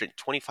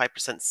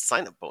 125%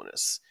 sign-up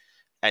bonus,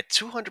 a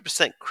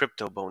 200%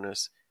 crypto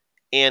bonus,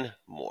 and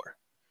more.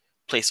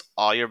 Place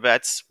all your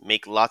bets,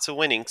 make lots of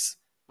winnings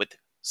with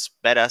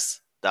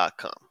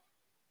betus.com.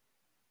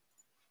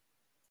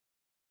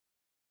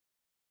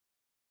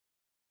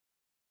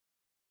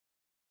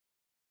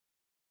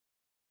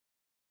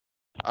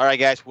 All right,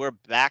 guys, we're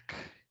back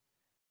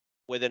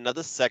with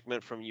another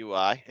segment from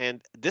UI,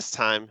 and this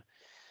time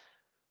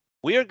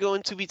we are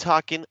going to be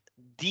talking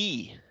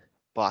the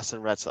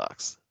Boston Red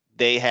Sox.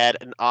 They had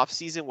an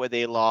offseason where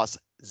they lost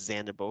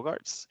Xander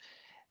Bogaerts,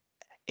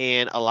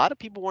 and a lot of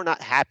people were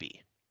not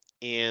happy.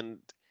 And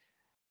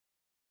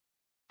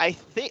I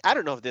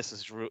don't know if this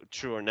is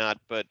true or not,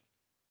 but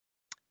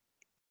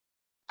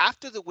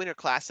after the Winter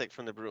Classic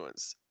from the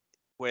Bruins,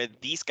 where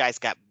these guys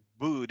got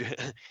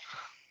booed,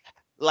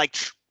 like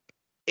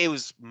there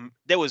was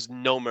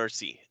no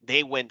mercy.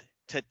 They went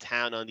to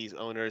town on these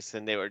owners,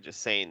 and they were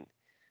just saying,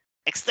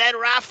 "Extend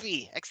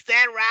Rafi,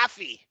 extend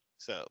Rafi."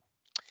 So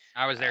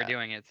I was there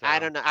doing it. So. I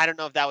don't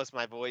know if that was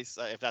my voice.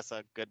 If that's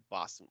a good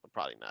Boston,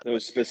 probably not. It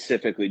was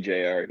specifically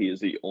JR. He is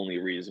the only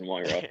reason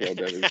why Rafael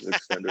Devers is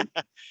extended.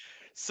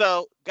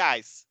 So,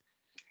 guys,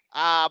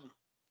 the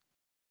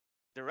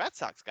Red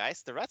Sox,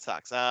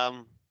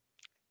 how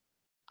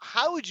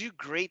would you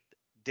grade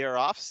their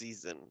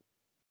offseason,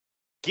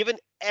 given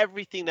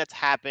everything that's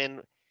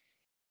happened,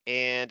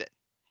 and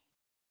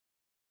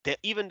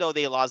even though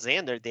they lost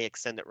Xander, they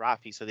extended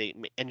Rafi, so they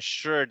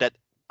ensured that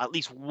at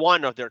least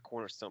one of their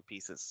cornerstone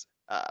pieces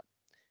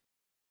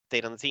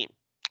stayed on the team.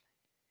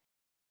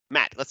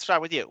 Matt, let's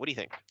start with you. What do you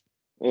think?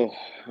 Oh,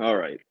 all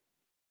right.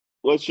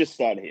 Let's just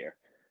start here.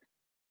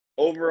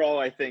 Overall,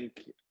 I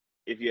think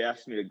if you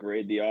asked me to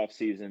grade the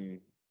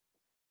offseason,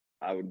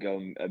 I would go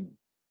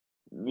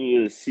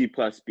C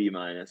plus B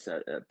minus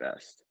at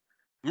best.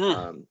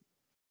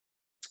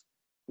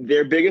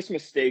 Their biggest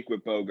mistake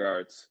with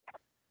Bogaerts,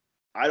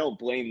 I don't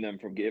blame them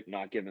for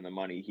not giving the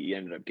money he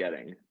ended up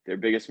getting. Their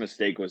biggest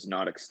mistake was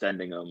not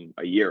extending him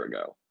a year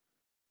ago.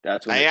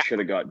 That's when it should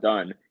have got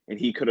done. And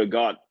they could have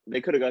got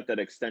that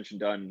extension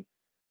done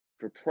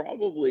for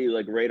probably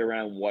like right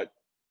around what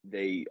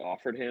they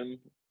offered him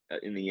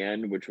in the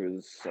end, which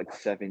was like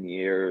 7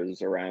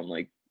 years, around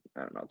like,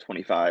 I don't know,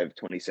 25,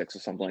 26 or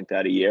something like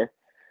that a year.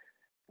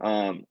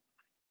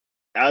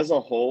 As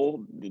a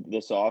whole,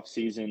 this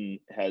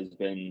offseason has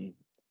been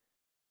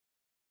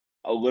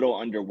a little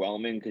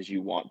underwhelming because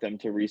you want them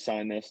to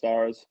re-sign their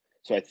stars.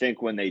 So I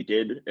think when they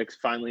did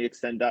finally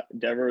extend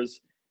Devers,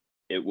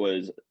 it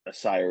was a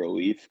sigh of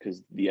relief,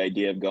 because the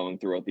idea of going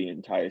throughout the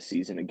entire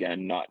season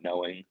again, not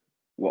knowing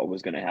what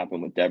was going to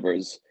happen with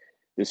Devers,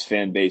 this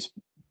fan base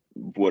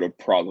would have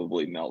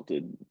probably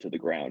melted to the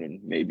ground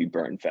and maybe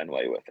burned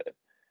Fenway with it.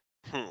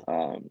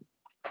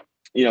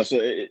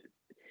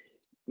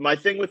 My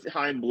thing with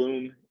Chaim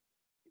Bloom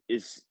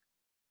is,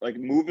 like,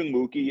 moving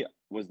Mookie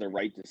was the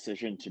right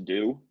decision to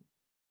do.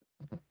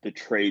 The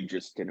trade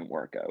just didn't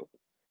work out.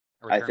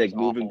 I think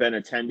moving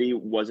Benintendi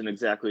wasn't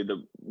exactly I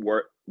don't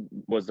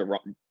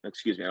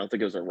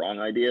think it was a wrong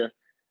idea,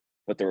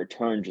 but the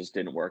return just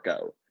didn't work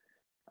out.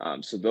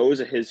 So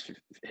those are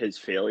his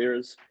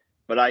failures,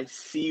 but I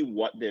see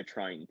what they're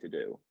trying to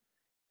do.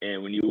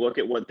 And when you look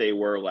at what they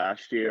were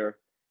last year,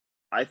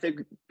 I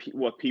think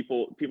what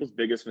people's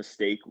biggest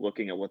mistake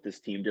looking at what this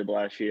team did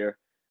last year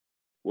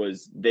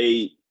was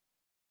they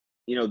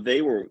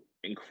were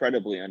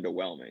incredibly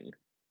underwhelming,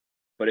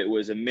 but it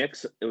was in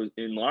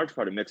large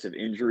part a mix of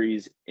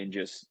injuries and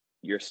just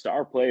your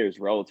star players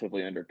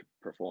relatively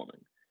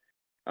underperforming.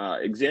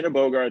 Xander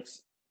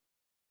Bogaerts,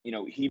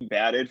 he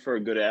batted for a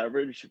good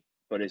average,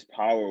 but his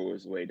power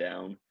was way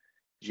down.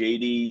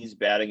 JD's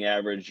batting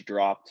average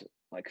dropped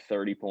like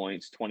 30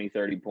 points,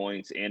 30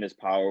 points, and his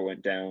power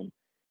went down.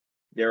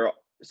 Their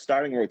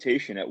starting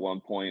rotation at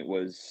one point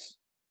was,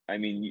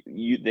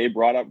 they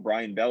brought up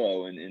Brian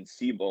Bello and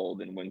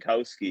Seabold and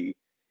Winkowski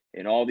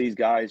and all these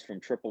guys from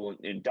Triple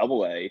and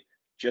Double A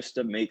just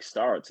to make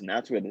starts, and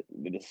that's where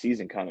the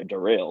season kind of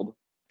derailed.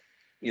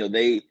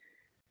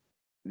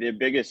 Their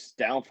biggest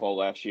downfall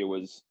last year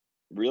was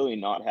really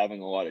not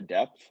having a lot of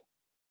depth,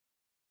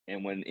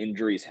 and when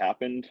injuries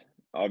happened,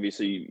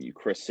 obviously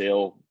Chris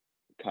Sale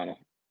kind of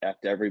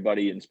effed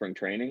everybody in spring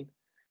training.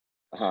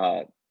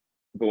 But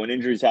when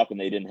injuries happen,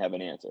 they didn't have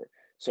an answer.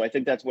 So I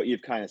think that's what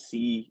you've kind of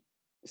seen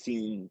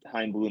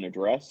Hein Bloom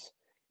address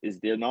is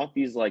they're not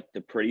these like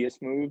the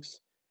prettiest moves,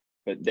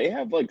 but they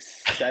have like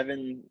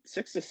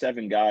 6 to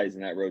 7 guys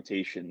in that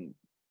rotation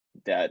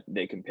that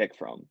they can pick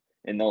from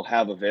and they'll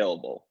have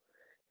available.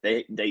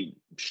 They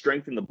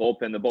strengthened the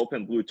bullpen. The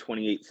bullpen blew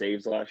 28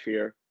 saves last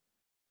year.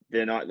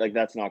 They're not like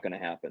that's not going to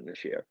happen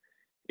this year.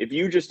 If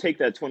you just take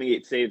that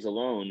 28 saves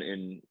alone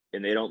and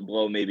they don't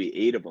blow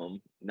maybe 8 of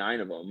them, 9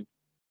 of them,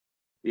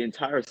 the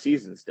entire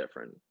season's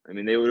different. I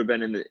mean, they would have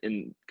been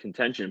in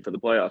contention for the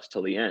playoffs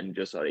till the end,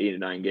 just 8 to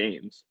 9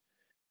 games.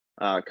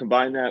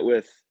 Combine that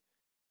with,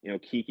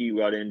 Kiki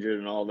got injured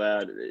and all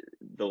that.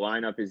 The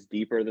lineup is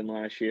deeper than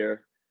last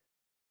year.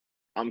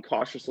 I'm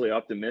cautiously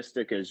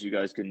optimistic, as you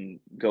guys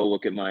can go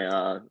look at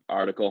my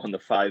article on the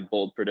 5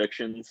 bold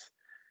predictions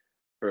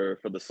for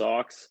the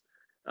Sox.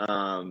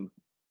 I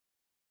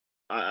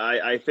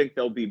think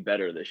they'll be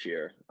better this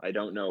year. I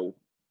don't know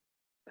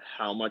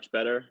how much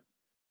better.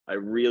 I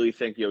really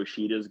think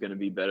Yoshida is going to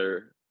be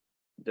better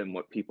than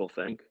what people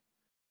think.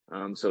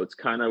 So it's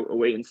kind of a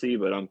wait and see,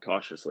 but I'm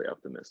cautiously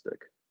optimistic.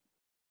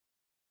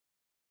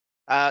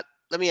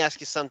 Let me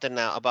ask you something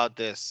now about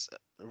this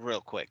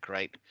real quick,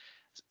 right?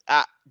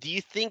 Do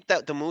you think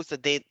that the moves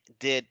that they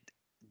did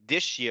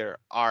this year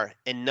are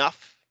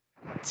enough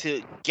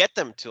to get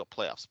them to a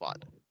playoff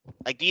spot?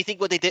 Like, do you think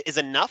what they did is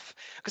enough?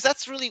 Because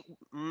that's really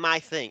my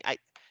thing.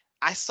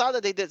 I saw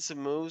that they did some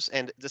moves,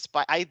 and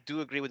despite I do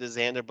agree with the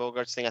Xander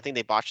Bogaerts thing. I think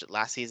they botched it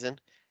last season,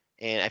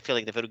 and I feel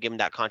like if they would have given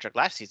that contract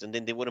last season,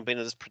 then they wouldn't have been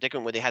in this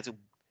predicament where they had to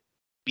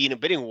be in a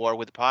bidding war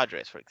with the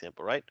Padres, for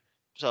example, right?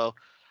 So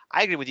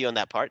I agree with you on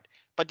that part.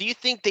 But do you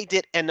think they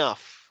did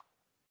enough?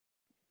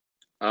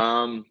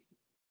 It's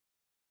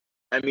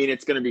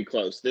going to be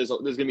close. There's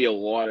going to be a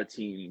lot of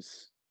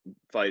teams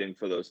fighting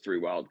for those 3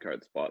 wild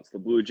card spots. The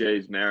Blue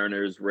Jays,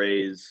 Mariners,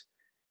 Rays.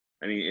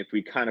 If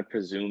we kind of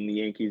presume the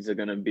Yankees are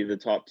going to be the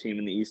top team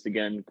in the East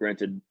again,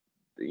 granted,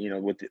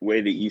 with the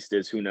way the East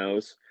is, who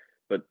knows?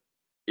 But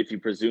if you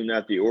presume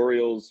that the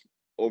Orioles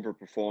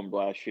overperformed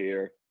last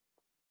year,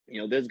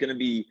 there's going to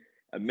be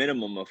a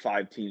minimum of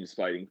 5 teams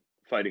fighting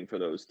for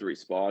those 3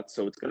 spots.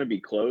 So it's going to be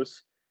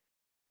close.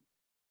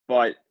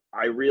 But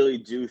I really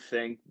do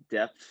think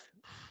depth,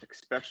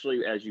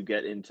 especially as you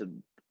get into,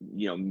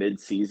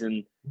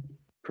 mid-season,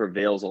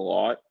 prevails a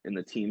lot. And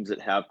the teams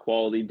that have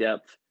quality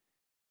depth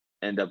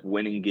end up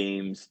winning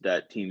games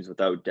that teams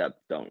without depth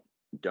don't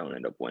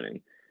end up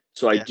winning.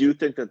 So I do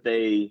think that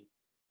they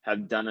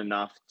have done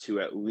enough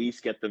to at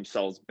least get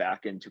themselves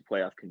back into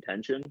playoff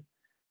contention.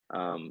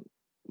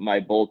 My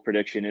bold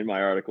prediction in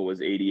my article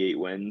was 88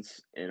 wins,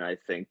 and I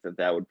think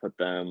that would put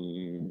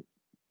them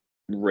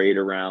right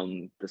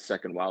around the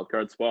second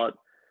wildcard spot.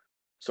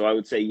 So I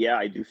would say, yeah,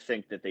 I do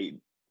think that they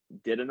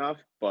did enough,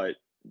 but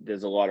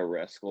there's a lot of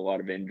risk, a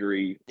lot of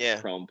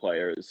injury-prone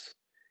players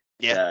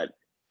that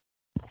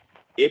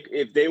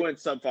if they went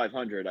sub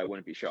 500, I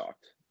wouldn't be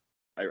shocked.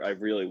 I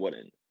really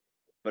wouldn't.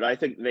 But I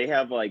think they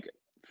have like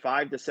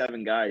 5 to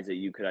 7 guys that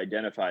you could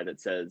identify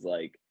that says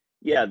like,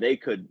 yeah,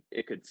 it could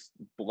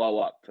blow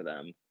up for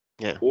them.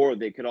 Yeah. Or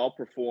they could all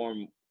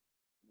perform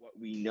what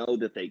we know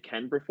that they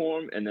can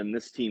perform, and then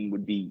this team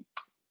would be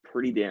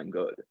pretty damn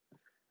good.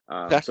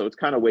 So it's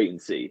kind of wait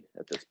and see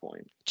at this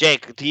point.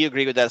 Jake, do you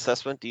agree with that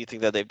assessment? Do you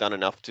think that they've done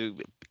enough to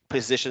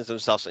position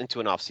themselves into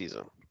an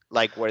offseason?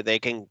 Like where they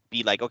can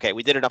be like, okay,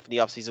 we did enough in the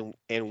offseason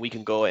and we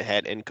can go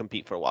ahead and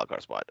compete for a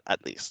wildcard spot,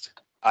 at least.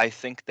 I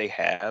think they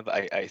have.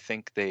 I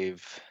think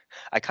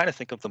I kind of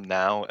think of them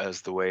now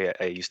as the way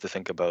I used to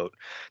think about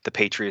the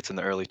Patriots in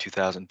the early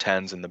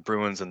 2010s and the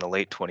Bruins in the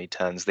late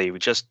 2010s. They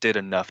just did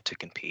enough to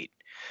compete.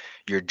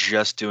 you're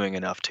just doing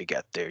enough to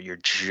get there. You're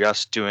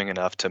just doing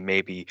enough to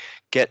maybe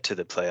get to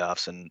the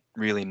playoffs and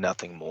really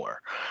nothing more.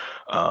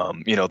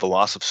 The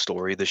loss of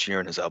Story this year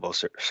and his elbow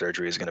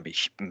surgery is going to be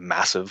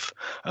massive.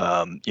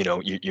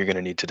 You're going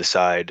to need to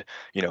decide,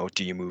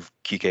 do you move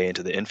Kike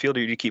into the infield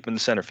or do you keep him in the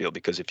center field?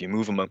 Because if you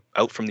move him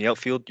out from the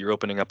outfield, you're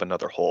opening up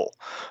another hole.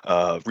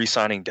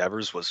 Re-signing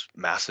Devers was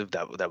massive.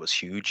 That was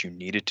huge. You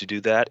needed to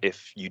do that.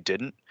 If you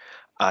didn't,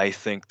 I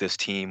think this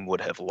team would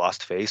have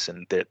lost face,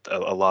 and that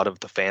a lot of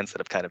the fans that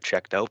have kind of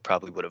checked out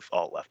probably would have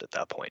all left at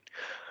that point.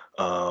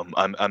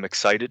 I'm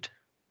excited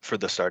for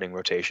the starting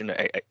rotation.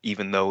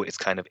 Even though it's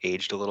kind of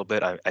aged a little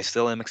bit, I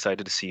still am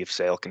excited to see if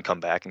Sale can come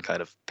back and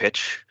kind of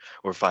pitch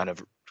or kind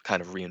of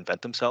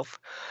reinvent himself.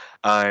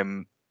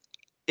 I'm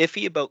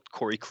iffy about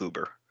Corey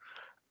Kluber.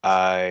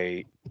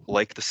 I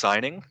like the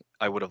signing.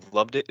 I would have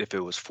loved it if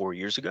it was 4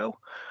 years ago.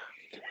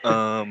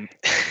 I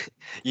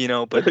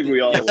But think we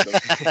all would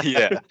have.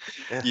 yeah,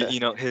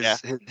 his, Yeah.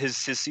 his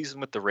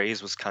season with the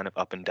Rays was kind of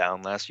up and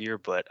down last year,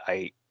 but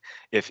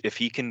if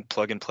he can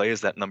plug and play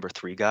as that number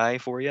 3 guy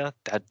for you,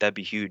 that'd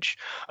be huge.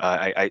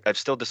 I'm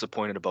still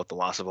disappointed about the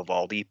loss of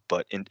Evaldi,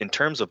 but in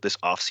terms of this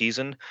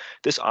offseason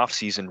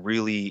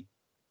really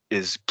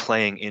is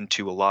playing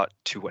into a lot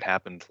to what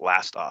happened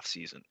last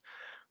offseason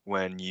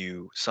when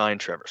you signed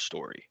Trevor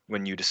Story,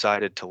 when you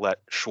decided to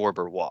let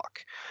Schwarber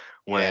walk,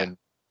 when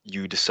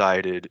you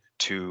decided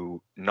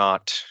to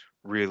not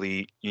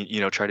really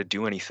try to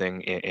do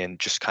anything and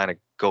just kind of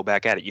go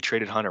back at it. You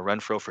traded Hunter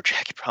Renfroe for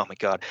Jackie. Oh my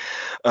God.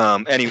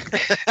 Anyway,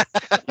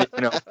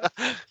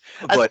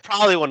 That's but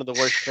probably one of the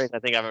worst trades I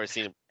think I've ever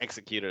seen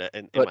executed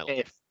in my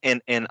life.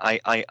 and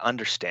I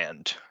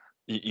understand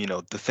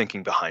the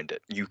thinking behind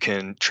it. You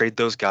can trade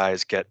those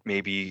guys, get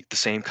maybe the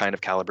same kind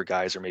of caliber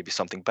guys or maybe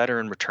something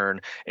better in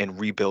return, and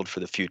rebuild for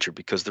the future,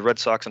 because the Red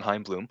Sox and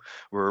Chaim Bloom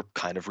were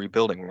kind of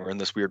rebuilding. We're in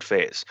this weird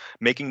phase.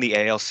 Making the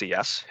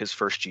ALCS his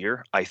first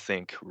year, I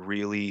think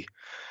really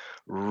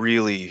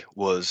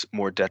was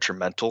more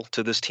detrimental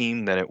to this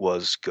team than it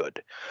was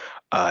good.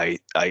 I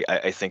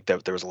think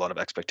that there was a lot of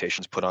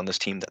expectations put on this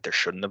team that there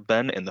shouldn't have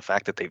been, and the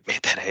fact that they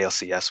made that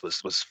ALCS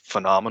was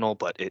phenomenal,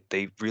 but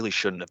they really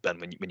shouldn't have been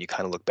when you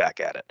kind of look back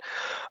at it.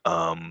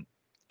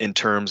 In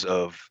terms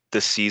of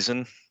this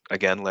season,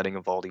 again, letting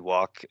Evaldi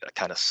walk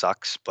kind of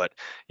sucks, but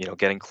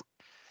getting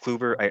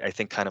Kluber, I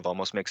think kind of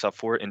almost makes up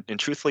for it. And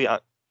truthfully,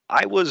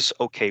 I was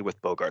okay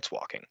with Bogarts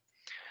walking.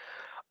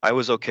 I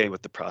was okay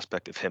with the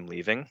prospect of him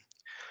leaving,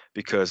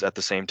 because at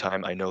the same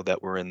time, I know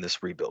that we're in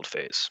this rebuild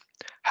phase.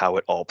 How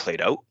it all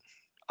played out,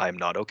 I'm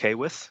not okay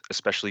with,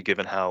 especially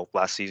given how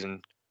last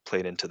season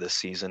played into this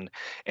season.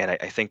 And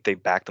I think they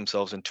backed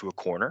themselves into a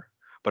corner,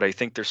 but I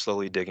think they're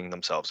slowly digging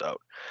themselves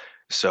out.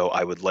 So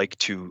I would like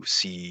to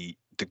see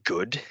the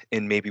good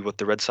in maybe what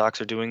the Red Sox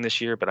are doing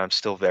this year, but I'm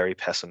still very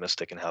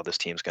pessimistic in how this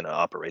team's going to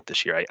operate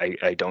this year.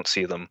 I don't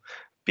see them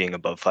being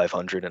above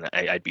 500, and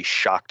I'd be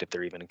shocked if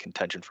they're even in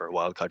contention for a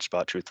wild card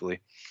spot, truthfully.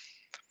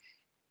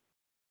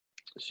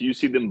 So you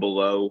see them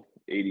below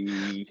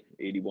 80,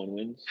 81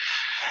 wins?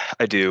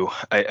 I do.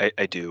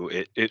 I do.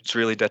 It's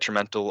really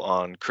detrimental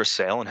on Chris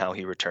Sale and how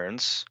he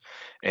returns,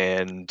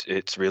 and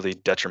it's really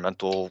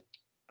detrimental,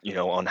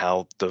 on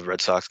how the Red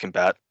Sox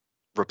combat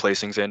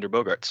replacing Xander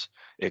Bogaerts.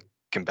 It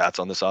combats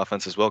on this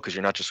offense as well, because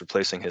you're not just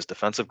replacing his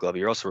defensive glove,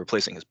 you're also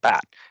replacing his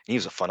bat. He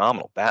was a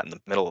phenomenal bat in the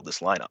middle of this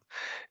lineup,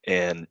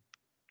 and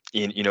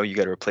you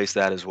got to replace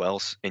that as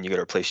well, and you got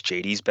to replace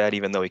JD's bat.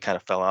 Even though he kind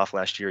of fell off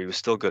last year, he was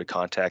still good at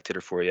contact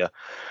hitter for you,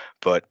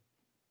 but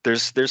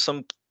there's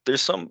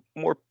some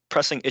more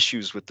pressing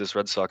issues with this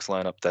Red Sox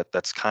lineup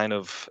that's kind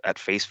of at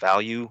face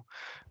value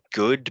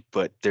good,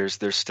 but there's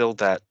still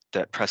that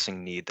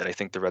pressing need that I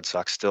think the Red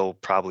Sox still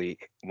probably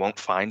won't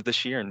find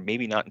this year, and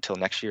maybe not until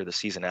next year, the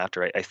season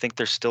after. I think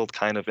they're still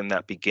kind of in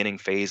that beginning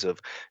phase of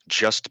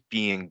just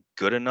being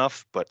good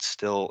enough, but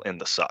still in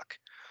the suck.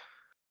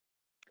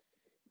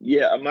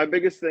 Yeah, my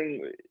biggest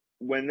thing,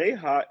 when they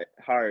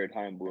hired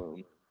Chaim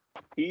Bloom,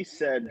 he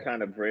said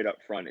kind of right up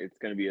front, it's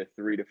going to be a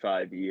 3 to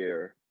 5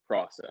 year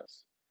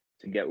process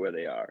to get where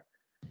they are.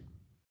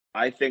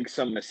 I think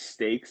some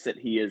mistakes that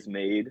he has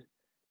made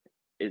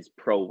is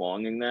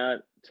prolonging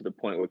that to the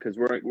point where, because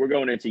we're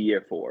going into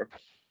year 4,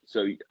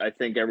 so I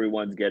think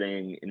everyone's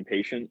getting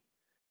impatient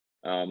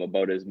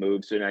about his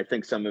moves, and I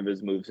think some of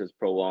his moves has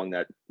prolonged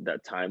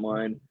that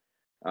timeline.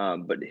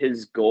 But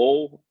his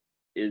goal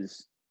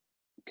is,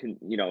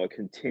 a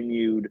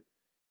continued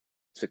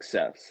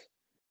success,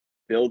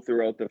 build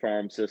throughout the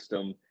farm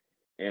system.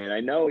 And I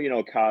know,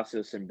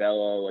 Casas and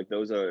Bello, like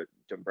those are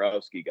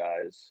Dombrowski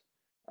guys.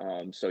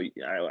 So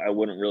I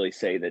wouldn't really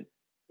say that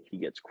he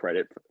gets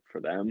credit for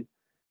them.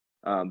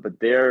 But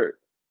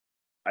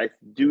I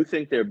do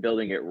think they're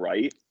building it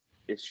right.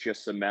 It's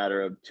just a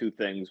matter of two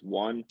things.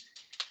 One,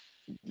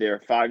 there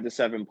are 5 to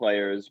 7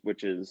 players,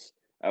 which is,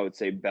 I would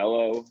say,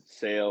 Bello,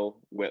 Sale,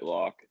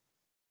 Whitlock.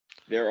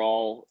 They're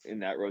all in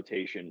that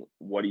rotation.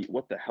 What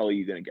the hell are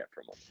you going to get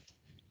from them?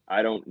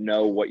 I don't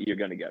know what you're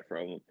going to get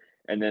from them.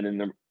 And then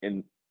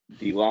in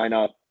the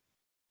lineup,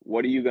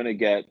 what are you going to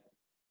get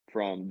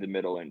from the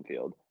middle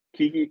infield?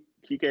 Kike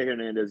Kike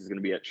Hernandez is going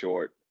to be at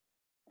short.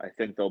 I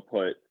think they'll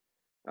put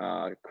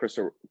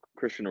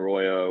Christian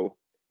Arroyo,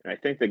 and I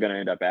think they're going to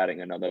end up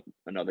adding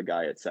another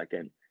guy at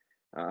second.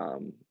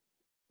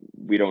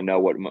 We don't know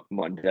what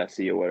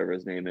Mondesi or whatever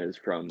his name is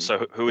from.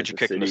 So who would you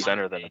Kansas kick in the City.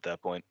 center then at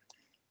that point?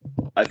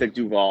 I think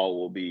Duvall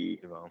will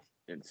be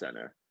in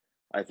center.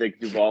 I think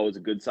Duvall is a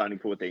good signing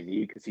for what they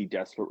need because he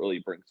desperately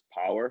brings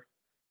power.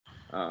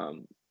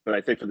 But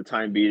I think for the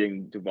time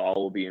being, Duvall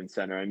will be in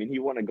center. I mean, he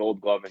won a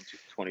Gold Glove in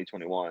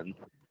 2021.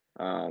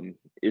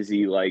 Is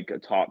he like a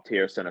top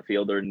tier center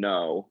fielder?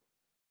 No,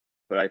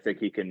 but I think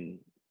he can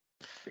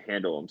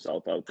handle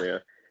himself out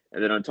there.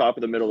 And then on top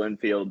of the middle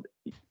infield,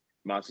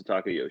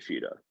 Masataka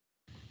Yoshida.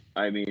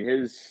 I mean,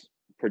 his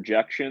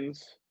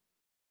projections,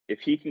 if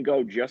he can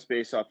go just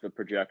based off the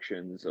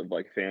projections of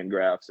like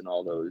Fangraphs and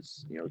all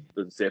those,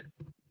 the ZiP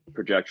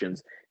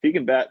projections, if he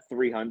can bat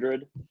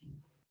 300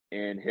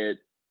 and hit,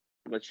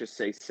 let's just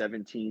say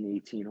 17,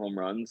 18 home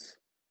runs,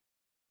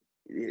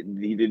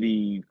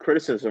 the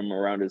criticism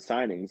around his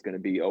signing is going to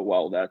be, oh,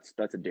 well, that's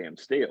a damn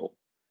steal.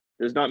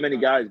 There's not many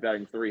guys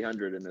batting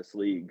 300 in this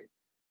league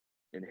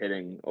and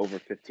hitting over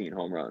 15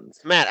 home runs.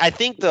 Matt, I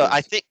think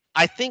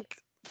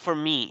for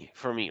me,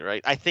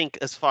 right? I think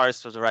as far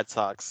as for the Red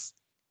Sox,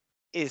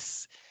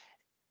 there's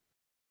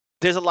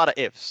a lot of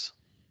ifs.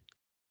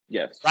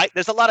 Yes. Right?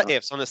 There's a lot of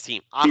ifs on this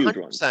team.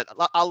 100%.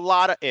 A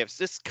lot of ifs.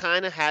 This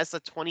kind of has a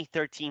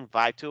 2013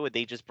 vibe to it.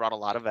 They just brought a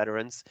lot of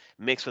veterans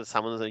mixed with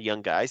some of the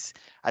young guys.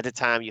 At the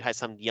time, you had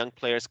some young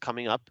players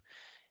coming up.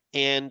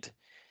 And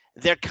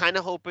they're kind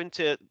of hoping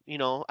to,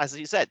 as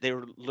you said,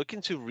 they're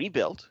looking to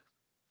rebuild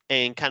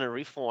and kind of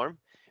reform.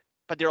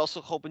 But they're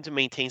also hoping to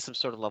maintain some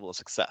sort of level of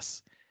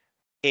success.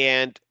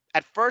 And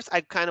at first,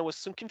 I kind of was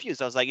some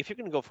confused. I was like, if you're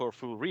going to go for a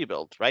full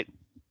rebuild, right,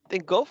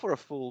 then go for a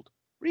full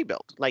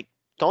rebuild. Like,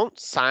 don't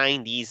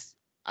sign these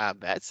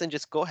vets and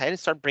just go ahead and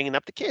start bringing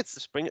up the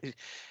kids.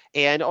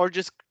 Or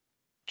just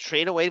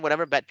trade away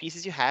whatever bet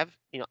pieces you have.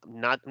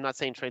 I'm not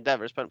saying trade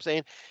Devers, but I'm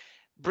saying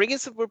bring in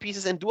some more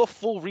pieces and do a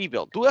full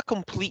rebuild. Do a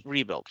complete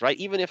rebuild, right?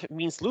 Even if it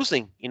means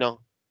losing,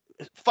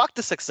 fuck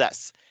the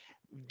success.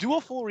 Do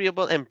a full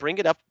rebuild and bring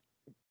it up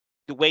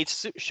the way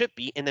it should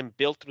be, and then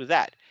build through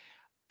that.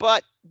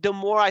 But the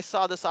more I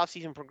saw this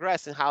offseason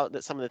progress and how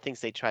some of the things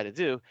they try to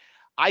do,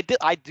 I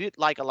did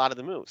like a lot of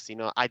the moves.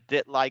 I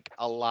did like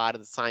a lot of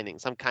the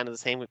signings. I'm kind of the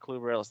same with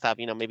Kluber stuff,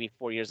 maybe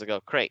 4 years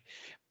ago. Great.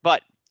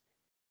 But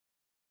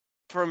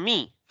for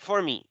me,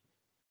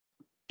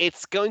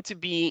 it's going to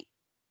be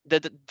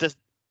the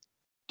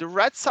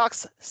Red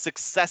Sox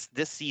success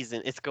this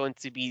season is going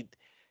to be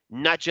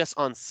not just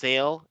on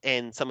Sale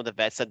and some of the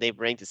vets that they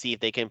bring to see if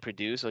they can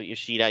produce, or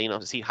Yoshida,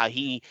 to see how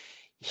he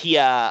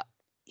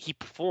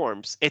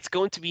performs. It's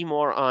going to be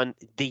more on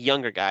the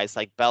younger guys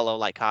like Bello,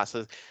 like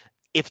Casas,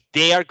 if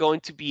they are going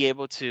to be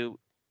able to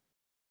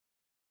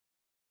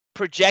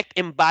project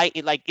and buy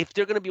it, like if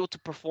they're going to be able to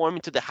perform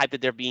into the hype that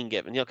they're being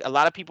given. A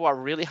lot of people are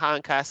really high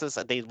on Casas.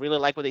 They really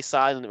like what they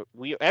saw, and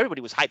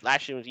everybody was hyped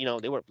last year.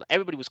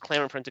 Everybody was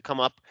clamoring for him to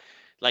come up.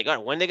 Like, all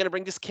right, when are they going to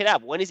bring this kid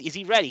up? When is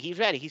he ready? He's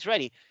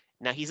ready.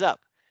 Now he's up,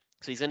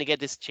 so he's going to get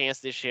this chance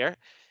this year.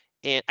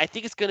 And I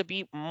think it's going to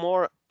be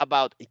more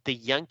about the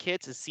young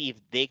kids to see if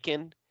they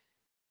can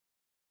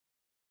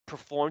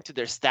perform to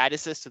their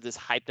statuses, to this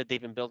hype that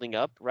they've been building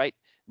up, right?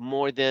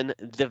 More than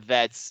the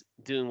vets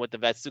doing what the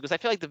vets do. Because I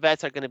feel like the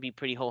vets are going to be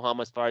pretty ho-hum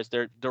as far as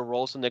their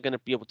roles, and they're going to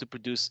be able to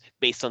produce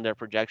based on their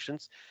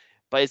projections.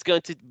 But it's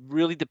going to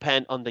really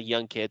depend on the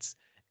young kids,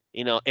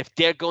 if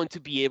they're going to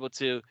be able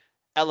to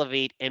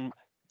elevate and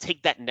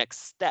take that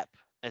next step,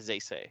 as they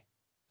say.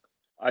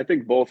 I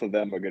think both of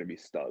them are going to be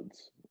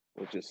studs.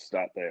 We'll just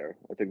stop there.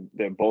 I think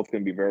they're both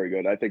going to be very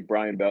good. I think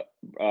Brian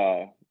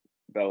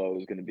Bello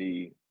is going to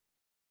be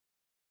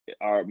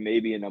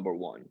maybe a number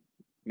one,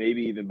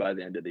 maybe even by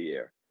the end of the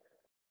year.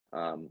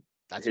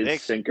 That's his big.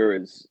 sinker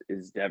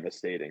is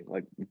devastating,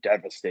 like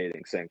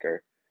devastating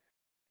sinker.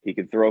 He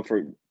can throw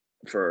for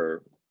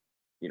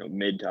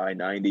mid to high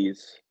 90s.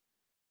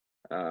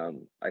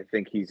 I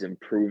think he's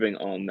improving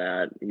on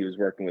that. He was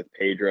working with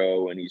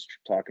Pedro, and he's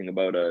talking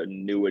about a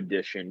new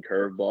edition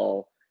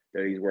curveball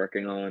that he's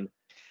working on.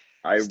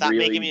 Stop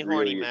making me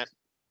horny, Matt.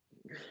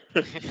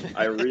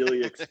 I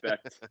really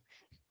expect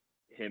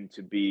him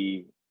to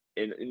be,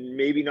 and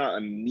maybe not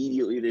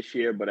immediately this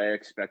year, but I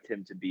expect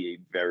him to be a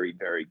very,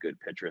 very good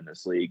pitcher in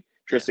this league.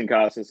 Tristan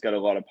Casas got a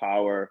lot of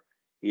power.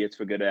 He hits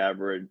for good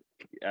average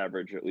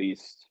at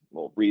least,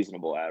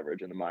 reasonable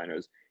average in the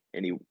minors,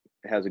 and he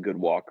has a good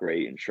walk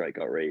rate and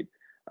strikeout rate.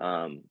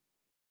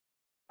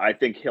 I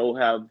think he'll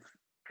have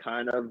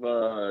kind of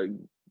a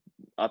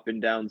up and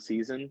down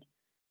season.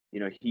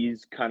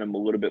 He's kind of a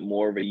little bit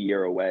more of a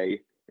year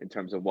away in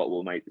terms of what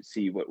we'll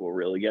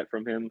really get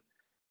from him.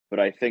 But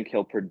I think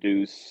he'll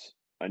produce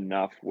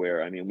enough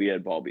where, we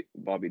had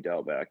Bobby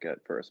Dell back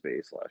at first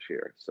base last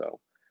year. So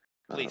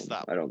please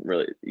stop.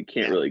 You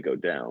can't really go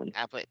down.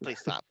 Please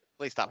stop.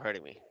 Please stop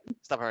hurting me.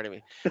 Stop hurting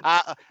me.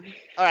 All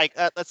right,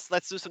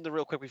 let's do something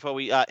real quick before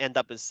we end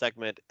up this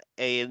segment.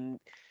 And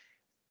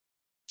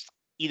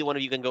either one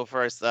of you can go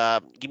first.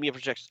 Give me a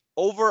projection.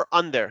 Over,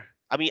 under.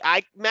 I mean,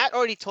 Matt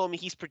already told me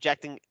he's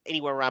projecting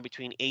anywhere around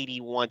between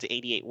 81 to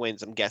 88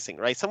 wins. I'm guessing,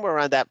 right? Somewhere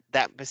around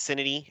that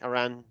vicinity.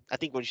 Around, I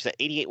think what you said,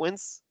 88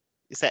 wins.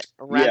 Is that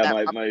around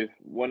Yeah, that? my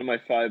one of my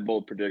 5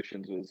 bold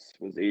predictions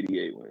was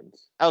 88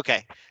 wins.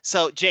 Okay,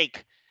 so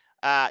Jake,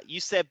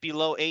 you said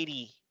below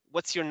 80.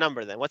 What's your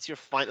number then? What's your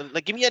final?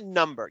 Like, give me a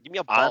number. Give me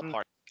a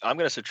ballpark. I'm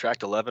going to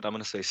subtract 11. I'm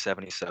going to say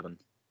 77.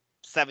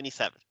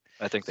 77.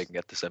 I think they can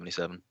get to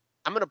 77.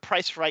 I'm gonna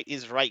price right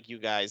is right, you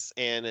guys,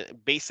 and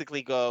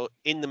basically go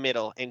in the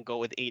middle and go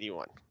with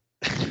 81.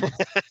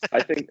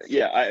 I think,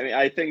 yeah, I mean,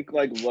 I think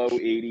like low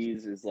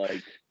 80s is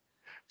like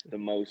the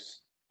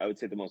most, I would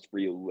say the most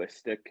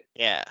realistic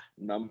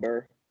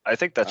number. I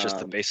think that's just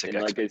the basic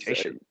and like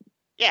expectation.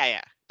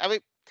 Yeah. I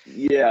mean,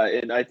 yeah,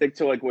 and I think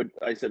to like what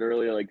I said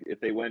earlier, like if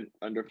they went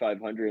under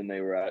 500 and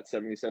they were at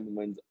 77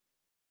 wins,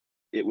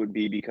 it would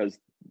be because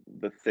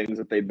the things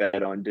that they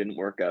bet on didn't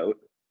work out.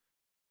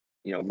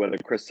 You know, whether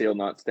Chris Sale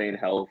not staying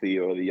healthy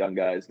or the young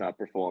guys not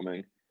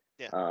performing.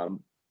 Yeah.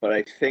 But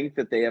I think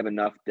that they have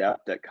enough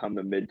depth that come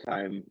to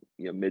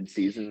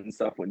mid-season and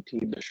stuff, when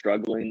teams are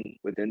struggling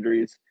with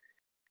injuries,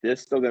 they're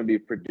still going to be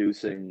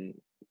producing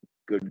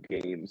good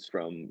games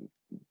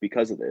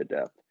because of their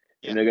depth.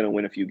 Yeah. And they're going to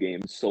win a few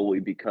games solely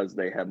because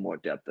they have more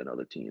depth than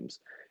other teams.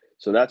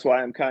 So that's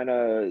why I'm kind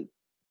of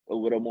a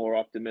little more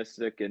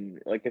optimistic.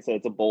 And like I said,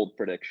 it's a bold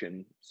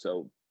prediction.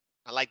 So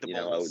I like the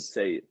boldness. I would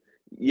say,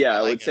 yeah,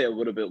 I would say a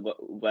little bit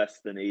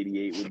less than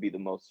 88 would be the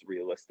most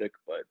realistic.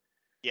 But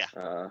yeah,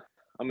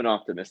 I'm an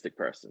optimistic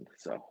person,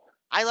 so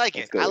I like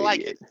it. I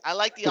like it. I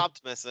like the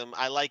optimism.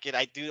 I like it.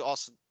 I do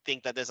also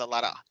think that there's a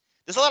lot of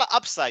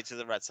upside to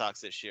the Red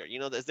Sox this year. You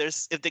know,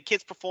 there's if the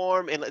kids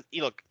perform, and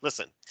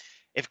listen,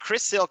 if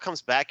Chris Sale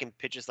comes back and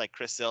pitches like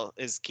Chris Sale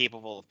is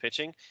capable of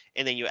pitching,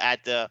 and then you add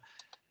the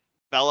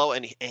Bello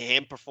and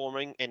him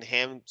performing and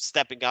him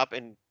stepping up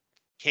and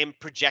him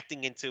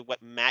projecting into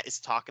what Matt is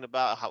talking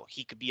about, how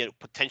he could be a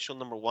potential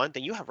number one,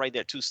 then you have right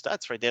there 2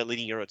 studs right there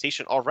leading your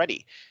rotation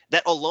already.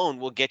 That alone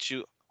will get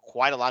you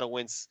quite a lot of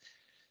wins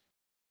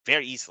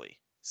very easily.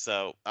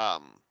 So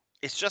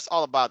it's just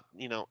all about,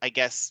 I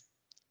guess,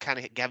 kind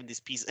of having these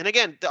pieces. And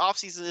again, the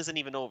offseason isn't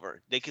even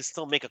over. They can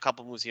still make a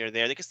couple moves here or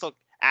there. They can still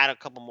add a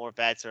couple more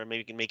vets, or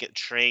maybe can make it a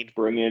trade.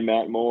 Bring in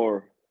Matt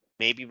Moore.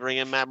 Maybe bring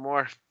in Matt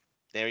Moore.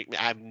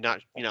 I'm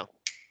not,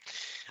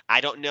 I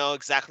don't know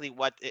exactly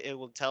what it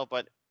will tell,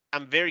 but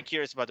I'm very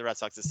curious about the Red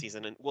Sox this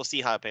season, and we'll see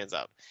how it pans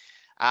out.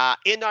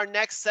 In our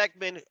next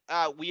segment,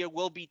 we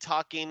will be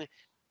talking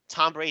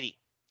Tom Brady.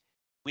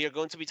 We are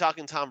going to be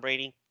talking Tom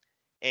Brady.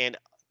 And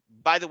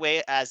by the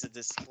way, as a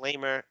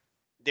disclaimer,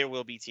 there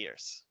will be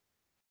tears.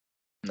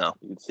 No.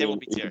 There will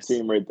be tears. You can see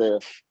him right there.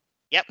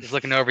 Yep. He's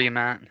looking over you,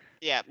 Matt.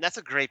 Yeah, that's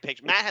a great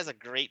picture. Matt has a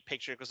great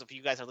picture, because if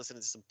you guys are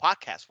listening to some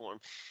podcast form,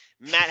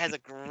 Matt has a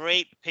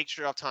great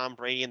picture of Tom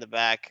Brady in the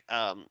back.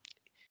 I'm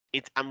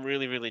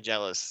really, really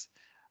jealous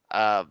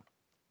of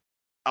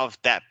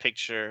that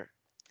picture.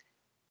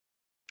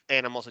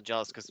 And I'm also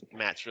jealous because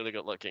Matt's really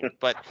good looking.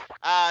 But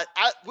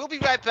we'll be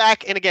right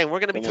back. And again, we're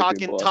going to be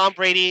talking Tom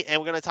Brady, and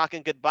we're going to talk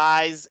in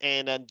goodbyes.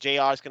 And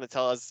JR is going to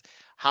tell us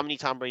how many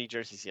Tom Brady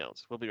jerseys he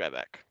owns. We'll be right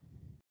back.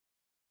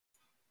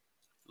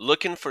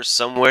 Looking for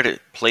somewhere to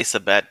place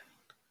a bet?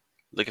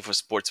 Looking for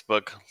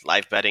sportsbook,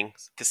 live betting,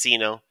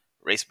 casino,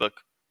 racebook,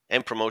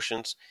 and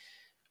promotions?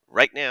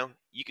 Right now,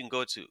 you can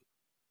go to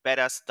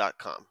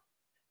betus.com.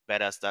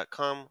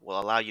 Betus.com will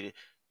allow you to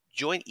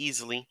join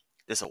easily.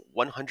 There's a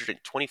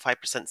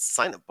 125%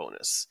 sign-up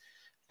bonus,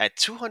 a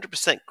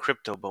 200%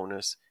 crypto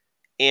bonus,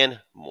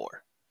 and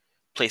more.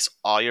 Place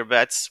all your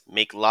bets,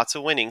 make lots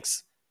of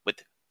winnings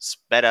with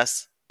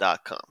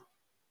betus.com.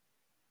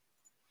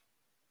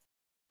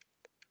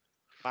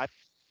 Bye.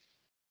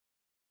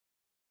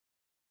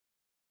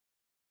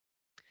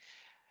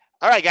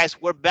 All right,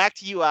 guys, we're back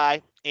to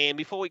UI. And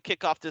before we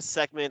kick off this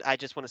segment, I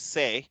just want to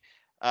say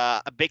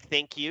a big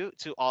thank you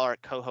to all our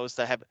co-hosts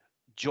that have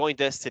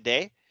joined us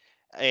today.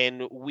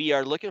 And we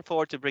are looking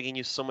forward to bringing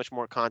you so much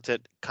more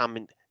content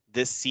coming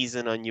this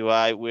season on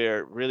UI.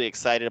 We're really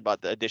excited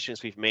about the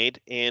additions we've made,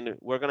 and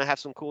we're going to have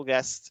some cool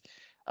guests,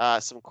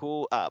 some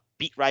cool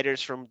beat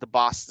writers from the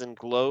Boston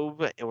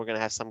Globe, and we're going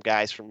to have some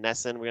guys from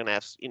NESN. We're going to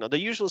have, the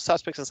usual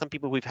suspects and some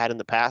people we've had in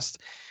the past.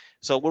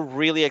 So we're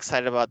really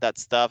excited about that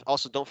stuff.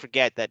 Also, don't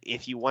forget that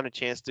if you want a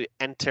chance to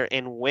enter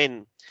and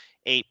win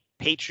a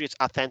Patriots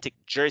Authentic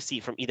jersey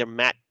from either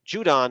Matt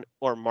Judon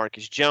or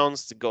Marcus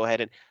Jones, to go ahead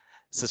and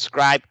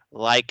subscribe,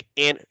 like,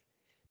 and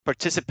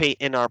participate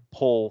in our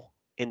poll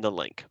in the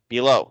link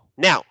below.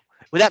 Now,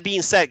 with that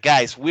being said,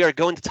 guys, we are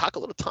going to talk a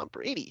little Tom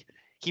Brady.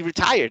 He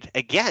retired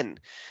again.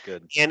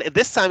 Good. And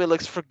this time it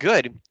looks for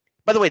good.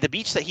 By the way, the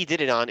beach that he did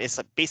it on is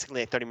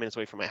basically 30 minutes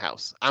away from my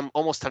house. I'm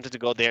almost tempted to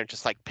go there and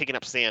just picking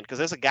up sand, because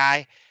there's a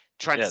guy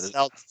trying to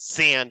sell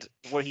sand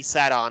where he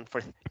sat on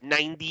for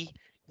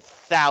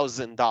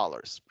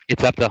 $90,000.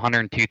 It's up to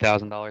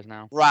 $102,000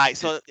 now. Right.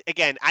 So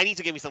again, I need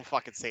to get me some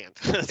fucking sand.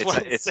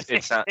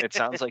 It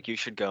sounds like you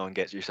should go and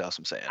get yourself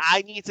some sand.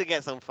 I need to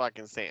get some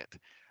fucking sand.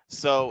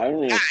 So I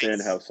don't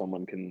understand how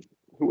someone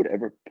Who would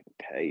ever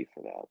pay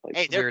for that? Like,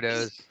 Hey, they're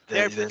Weirdos.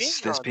 they're There's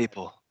paying on that.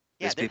 people.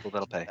 Yeah, There's they're people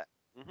that'll paying pay. for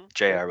that.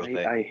 JR will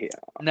pay. I hate.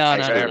 No, I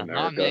no, hate no,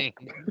 not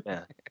America. me.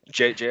 Yeah.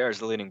 JR is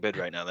the leading bid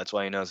right now. That's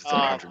why he knows it's Oh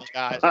 800.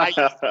 my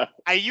gosh.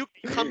 Are you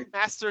come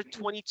master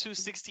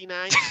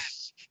 2269?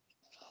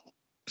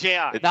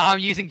 JR. It- No, I'm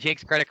using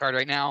Jake's credit card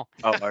right now.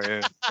 Oh, are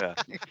you? Yeah.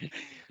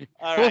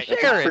 All We'll right.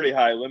 That's share a it. pretty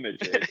high limit,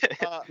 Jake.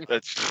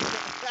 That's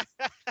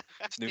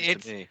it's news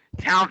It's- to me.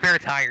 Town Fair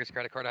Tires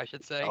credit card, I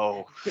should say.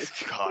 Oh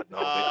God, no.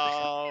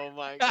 Oh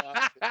my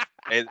god.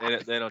 They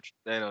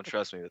don't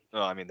trust me.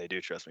 No, I mean they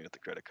do trust me with the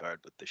credit card,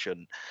 but they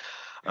shouldn't.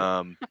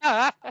 Might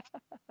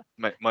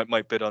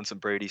bid on some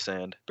Brady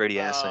sand, Brady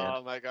ass sand.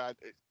 Oh my god.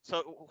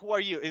 So who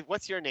are you?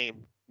 What's your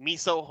name? Me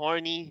so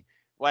horny.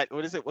 What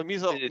is it? What me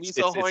so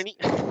horny?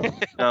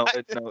 No,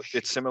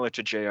 it's similar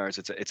to JR's.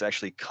 It's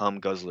actually cum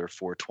guzzler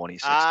 420.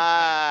 Okay.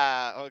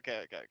 I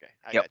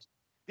Yep. got you.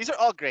 These are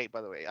all great,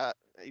 by the way.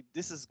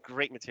 This is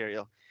great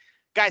material.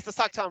 Guys, let's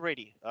talk Tom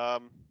Brady.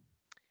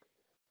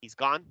 He's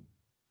gone.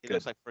 It Good.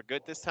 looks like for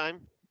good this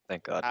time.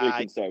 Thank God. Jake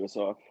can start us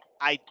off.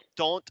 I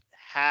don't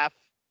have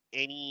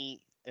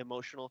any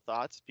emotional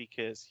thoughts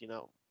because,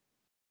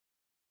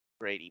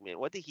 Brady, man,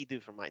 what did he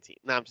do for my team?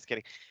 No, I'm just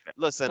kidding.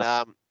 Listen,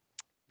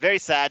 very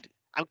sad.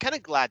 I'm kind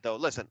of glad though.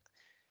 Listen,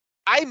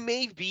 I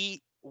may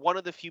be one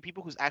of the few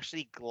people who's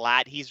actually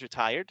glad he's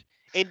retired,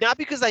 and not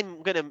because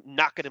I'm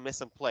not gonna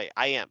miss him play.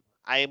 I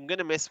am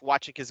gonna miss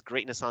watching his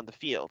greatness on the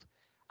field.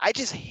 I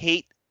just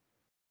hate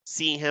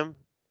seeing him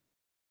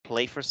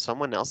play for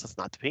someone else that's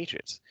not the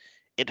Patriots.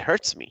 It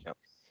hurts me. Yep.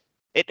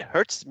 It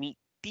hurts me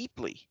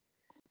deeply.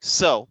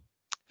 So,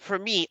 for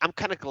me, I'm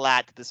kind of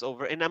glad that this is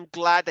over, and I'm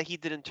glad that he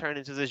didn't turn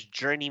into this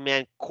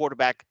journeyman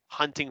quarterback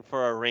hunting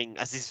for a ring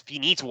as if he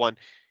needs one.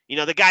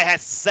 The guy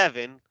has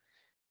 7.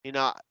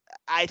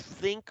 I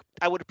think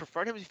I would have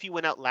preferred him if he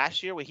went out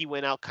last year, where he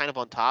went out kind of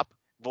on top,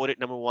 voted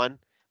number 1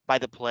 by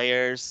the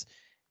players,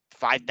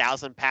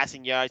 5,000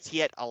 passing yards. He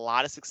had a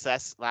lot of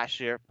success last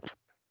year,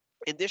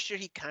 and this year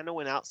he kind of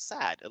went out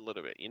sad a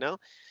little bit.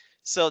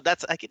 So I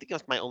think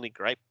that's my only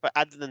gripe. But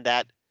other than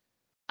that,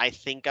 I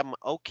think I'm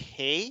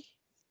okay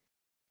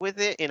with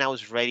it, and I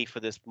was ready for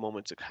this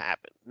moment to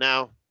happen.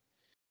 Now,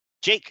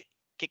 Jake,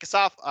 kick us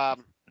off.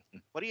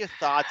 What are your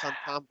thoughts on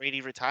Tom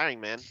Brady retiring,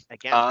 man?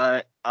 Again,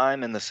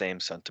 I'm in the same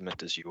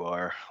sentiment as you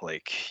are.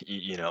 Like,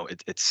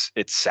 it's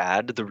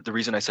sad. The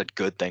reason I said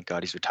good, thank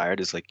God he's retired,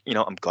 is like,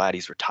 I'm glad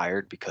he's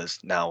retired because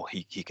now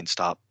he can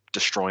stop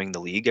destroying the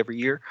league every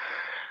year.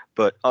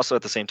 But also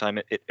at the same time,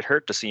 it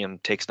hurt to see him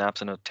take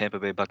snaps in a Tampa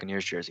Bay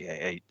Buccaneers jersey.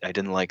 I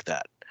didn't like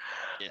that.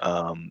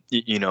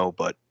 Yeah.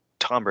 But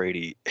Tom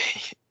Brady,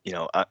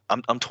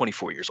 I'm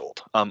 24 years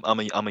old. I'm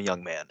a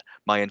young man.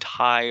 My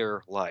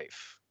entire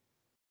life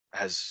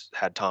has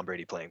had Tom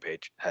Brady playing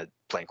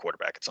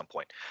quarterback at some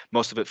point.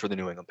 Most of it for the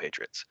New England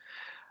Patriots.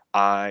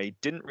 I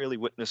didn't really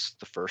witness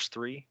the first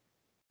 3,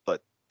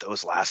 but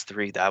those last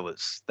 3, that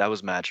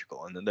was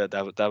magical, and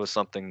that was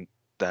something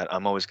that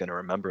I'm always going to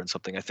remember, and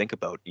something I think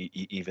about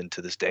even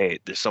to this day.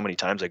 There's so many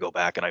times I go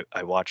back and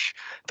I watch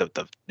the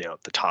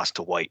toss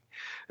to White,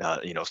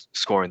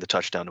 scoring the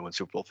touchdown to win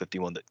Super Bowl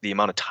 51. The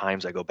amount of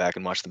times I go back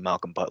and watch the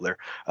Malcolm Butler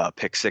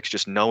pick 6,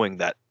 just knowing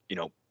that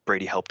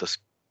Brady helped us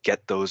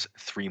get those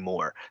 3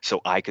 more, so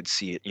I could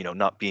see it.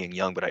 Not being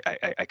young, but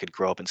I could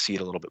grow up and see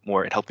it a little bit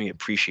more. It helped me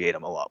appreciate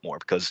him a lot more,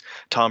 because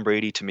Tom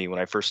Brady, to me, when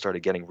I first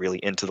started getting really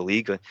into the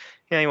league,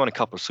 he won a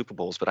couple of Super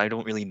Bowls, but I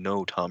don't really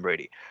know Tom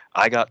Brady.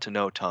 I got to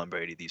know Tom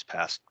Brady these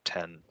past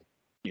 10,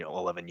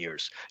 11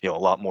 years, a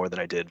lot more than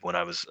I did when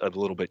I was a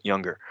little bit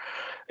younger.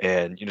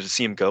 And to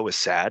see him go is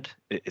sad.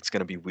 It's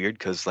going to be weird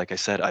because, like I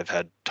said, I've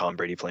had Tom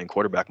Brady playing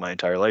quarterback my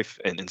entire life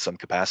and in some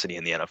capacity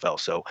in the NFL.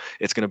 So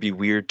it's going to be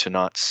weird to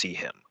not see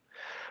him.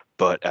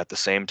 But at the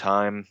same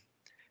time,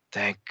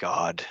 thank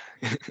God,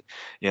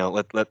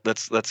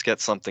 let's get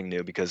something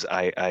new, because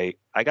I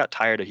got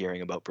tired of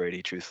hearing about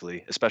Brady,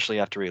 truthfully, especially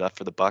after he left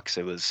for the Bucks.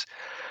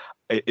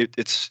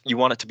 It's you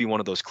want it to be one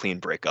of those clean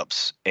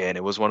breakups, and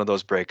it was one of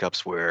those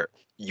breakups where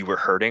you were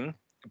hurting,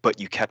 but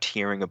you kept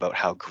hearing about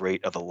how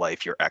great of a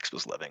life your ex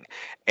was living,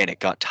 and it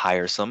got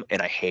tiresome,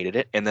 and I hated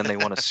it. And then they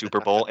won a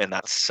Super Bowl, and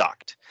that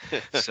sucked.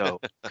 So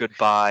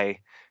goodbye,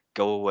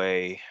 go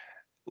away.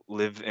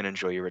 Live and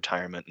enjoy your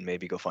retirement, and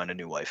maybe go find a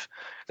new wife.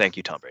 Thank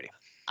you, Tom Brady.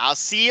 I'll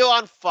see you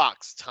on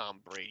Fox, Tom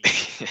Brady.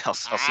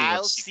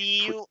 I'll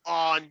see you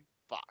on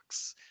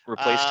Fox.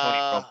 Replace Tony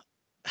Romo.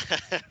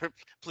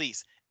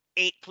 Please.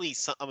 I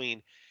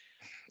mean,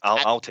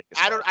 I'll take this.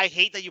 I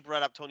hate that you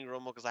brought up Tony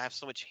Romo, because I have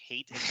so much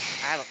hate. And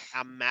I have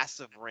a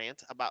massive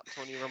rant about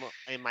Tony Romo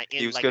in my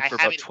He was good for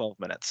about 12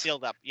 minutes.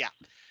 Filled up, yeah.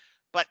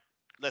 But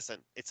listen,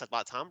 it's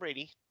about Tom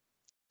Brady.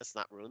 Let's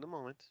not ruin the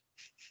moment.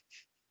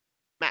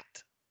 Matt,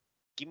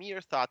 give me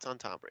your thoughts on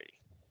Tom Brady.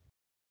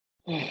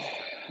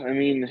 I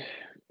mean,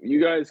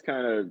 you guys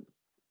kind of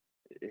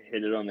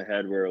hit it on the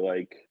head, where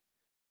like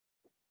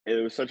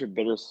it was such a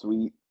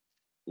bittersweet,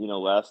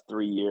 last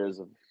 3 years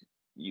of,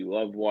 you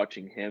loved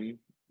watching him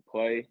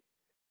play,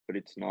 but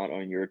it's not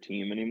on your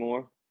team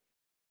anymore.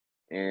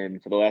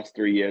 And for the last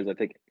 3 years, I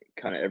think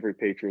kind of every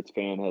Patriots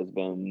fan has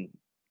been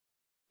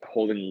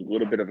holding a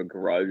little bit of a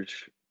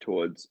grudge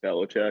towards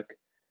Belichick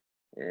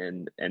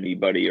and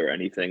anybody or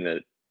anything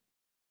that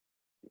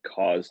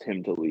caused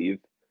him to leave.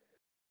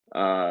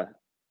 I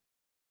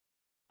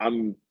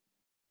think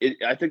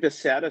the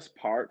saddest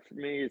part for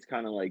me is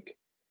kind of like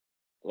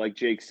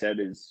Jake said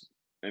is,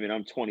 I mean,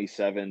 I'm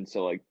 27,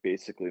 so like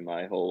basically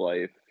my whole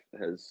life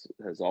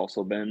has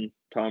also been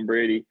Tom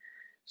Brady.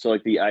 So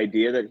like the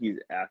idea that he's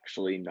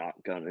actually not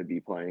going to be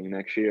playing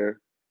next year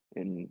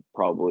and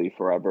probably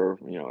forever,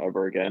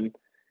 ever again,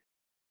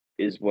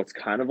 is what's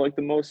kind of like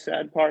the most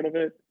sad part of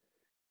it.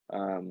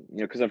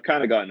 Because I've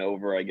kind of gotten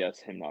over, I guess,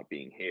 him not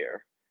being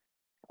here.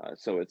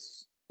 So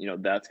it's,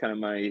 that's kind of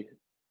my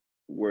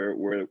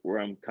where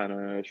I'm kind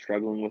of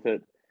struggling with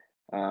it.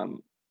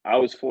 I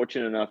was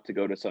fortunate enough to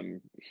go to some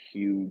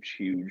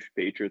huge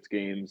Patriots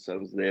games. I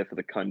was there for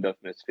the Cundiff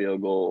missed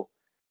field goal.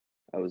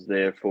 I was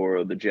there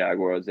for the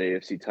Jaguars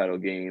AFC title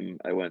game.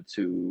 I went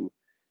to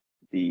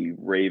the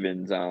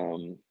Ravens,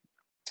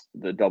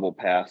 the double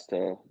pass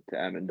to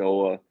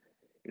Amendola.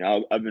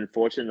 I've been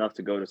fortunate enough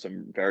to go to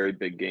some very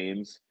big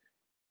games.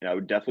 And I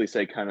would definitely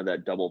say kind of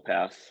that double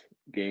pass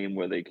game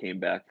where they came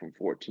back from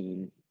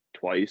 14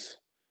 twice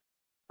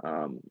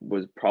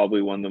was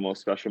probably one of the most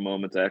special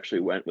moments. I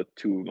actually went with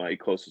two of my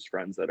closest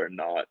friends that are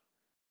not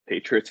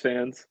Patriots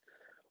fans.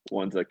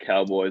 One's a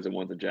Cowboys and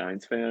one's a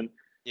Giants fan.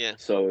 Yeah.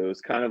 So it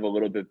was kind of a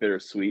little bit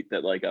bittersweet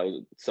that like I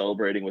was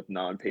celebrating with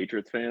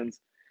non-Patriots fans.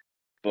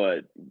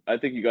 But I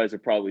think you guys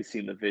have probably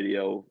seen the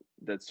video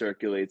that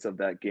circulates of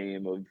that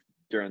game of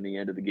during the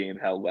end of the game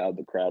how loud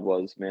the crowd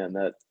was. Man,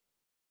 that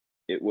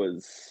it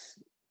was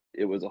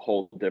a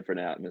whole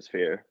different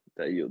atmosphere.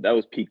 That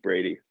was peak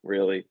Brady,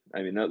 really.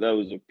 I mean, that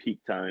was a peak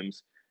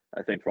times,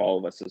 I think, for all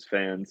of us as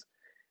fans.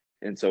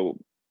 And so,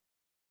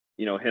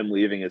 him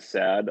leaving is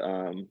sad.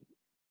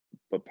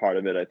 But part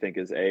of it, I think,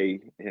 is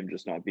him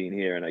just not being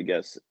here. And I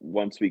guess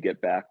once we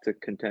get back to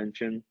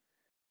contention,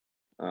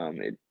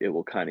 it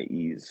will kind of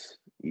ease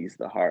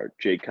the heart.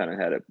 Jake kind of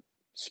had it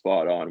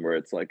spot on where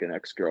it's like an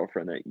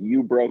ex-girlfriend that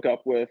you broke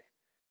up with,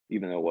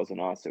 even though it wasn't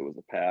us, it was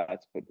the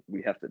Pats, but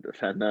we have to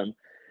defend them.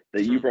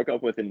 That you broke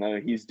up with, and now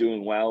he's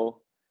doing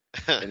well.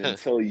 And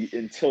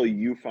until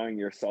you find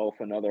yourself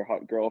another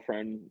hot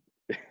girlfriend,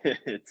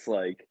 it's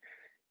like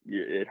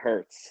it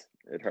hurts.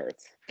 It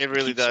hurts. It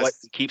really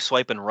does. Keep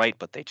swiping right,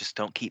 but they just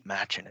don't keep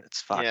matching it.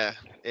 It's fucked. Yeah,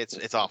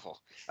 it's awful.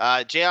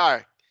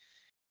 JR,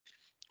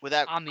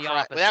 without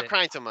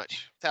crying so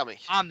much, tell me.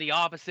 I'm the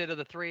opposite of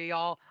the three of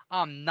y'all.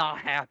 I'm not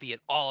happy at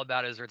all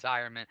about his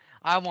retirement.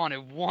 I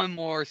wanted one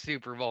more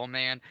Super Bowl,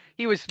 man.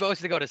 He was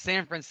supposed to go to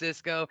San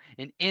Francisco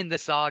and end the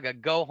saga,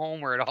 go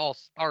home where it all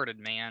started,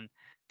 man.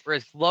 Where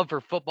his love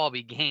for football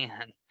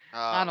began.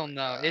 I don't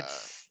know. It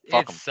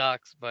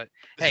sucks, but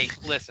hey,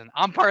 listen,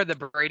 I'm part of the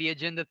Brady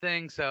agenda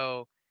thing,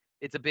 so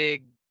it's a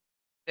big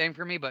thing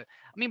for me. But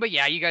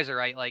yeah, you guys are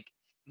right. Like,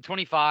 I'm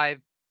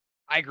 25.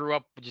 I grew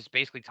up with just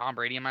basically Tom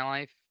Brady in my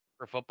life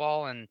for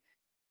football, and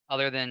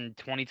other than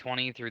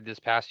 2020 through this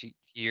past few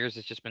years,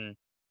 it's just been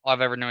all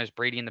I've ever known is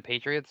Brady and the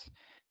Patriots.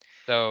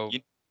 So,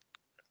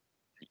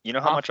 you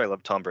know how much I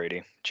love Tom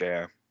Brady,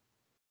 JR?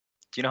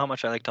 Do you know how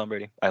much I like Tom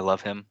Brady? I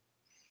love him.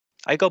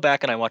 I go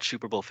back and I watch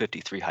Super Bowl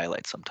 53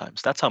 highlights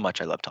sometimes. That's how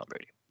much I love Tom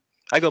Brady.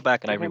 I go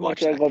back and I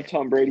rewatch that. I love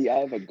Tom Brady. I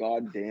have a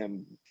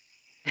goddamn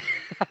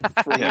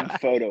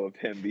photo of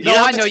him.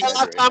 I know you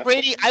love Tom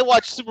Brady. I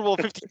watched Super Bowl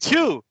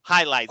 52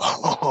 highlights.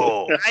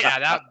 Oh,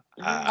 yeah,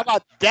 how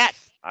about that?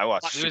 I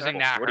watched losing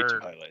that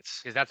hurt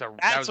highlights. Because that's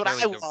what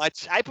I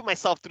watch. I put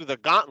myself through the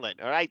gauntlet.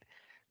 All right.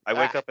 I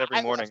wake up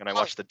every morning and I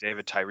watch the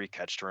David Tyree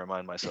catch to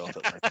remind myself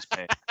that life is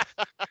pain.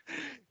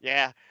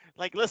 Yeah.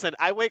 Like, listen,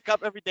 I wake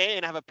up every day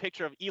and I have a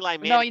picture of Eli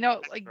Manning.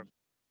 No, like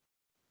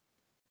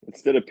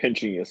instead of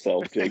pinching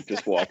yourself, Jake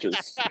just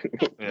watches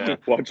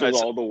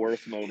all the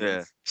worst moments.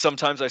 Yeah.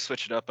 Sometimes I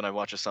switch it up and I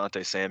watch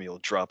Asante Samuel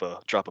drop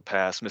a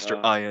pass, Mr.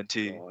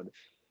 INT. God.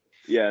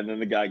 Yeah, and then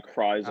the guy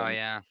cries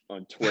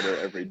on Twitter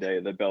every day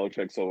that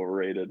Belichick's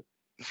overrated.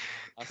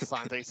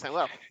 Asante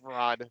Samuel, what a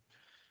fraud.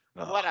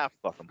 What a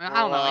fuck him.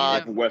 I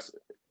don't know.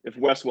 If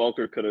Wes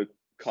Welker could have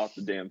caught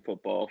the damn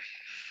football.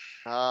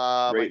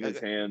 Right in his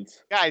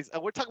hands. Guys,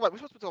 we're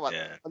supposed to talk about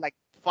like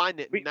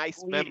finding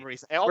nice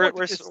memories.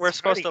 We're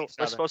supposed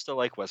to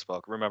like Wes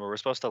Welker. Remember, we're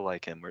supposed to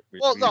like him.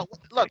 Look,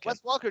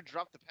 Wes Welker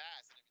dropped the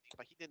pass and everything,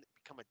 but he didn't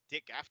become a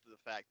dick after the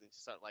fact and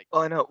start like.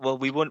 Well, I know. Well,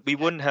 we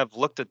wouldn't have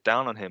looked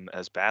down on him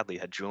as badly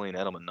had Julian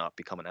Edelman not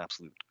become an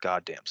absolute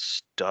goddamn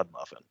stud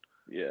muffin.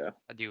 Yeah,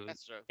 I do.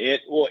 That's true.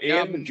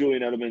 And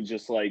Julian Edelman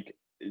just like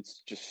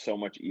it's just so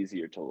much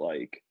easier to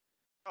like.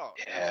 Oh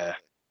yeah.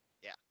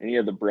 Yeah. And he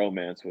had the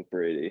bromance with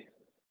Brady.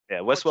 Yeah,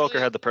 Wes Welker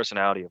had the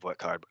personality of Wes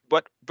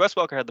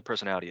Welker had the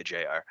personality of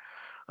JR.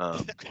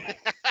 Okay.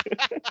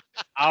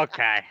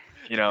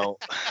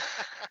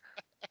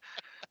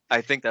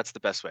 I think that's the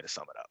best way to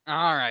sum it up.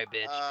 All right,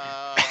 bitch.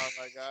 Oh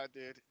my god,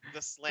 dude.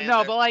 The slander.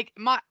 No, but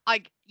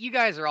you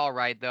guys are all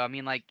right though. I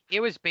mean, like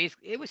it was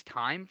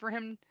time for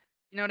him,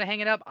 to hang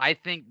it up. I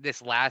think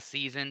this last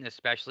season,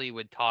 especially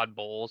with Todd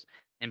Bowles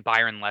and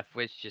Byron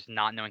Leftwich just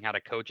not knowing how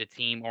to coach a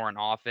team or an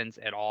offense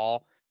at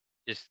all,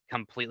 just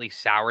completely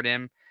soured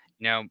him.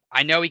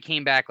 I know he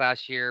came back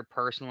last year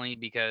personally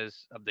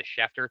because of the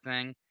Schefter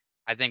thing.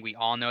 I think we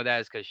all know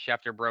that is because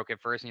Schefter broke it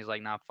first, and he's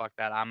like, "Nah, fuck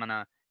that. I'm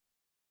gonna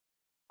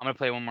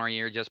play one more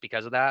year just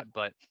because of that."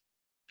 But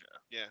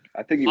Yeah.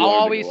 I think he I'll wanted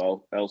always- to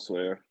go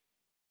elsewhere.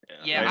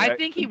 yeah, I I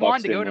think the he Bucks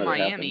wanted to go didn't to let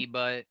it Miami, happen.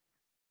 but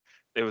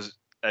it was.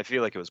 I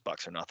feel like it was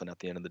Bucks or nothing at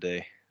the end of the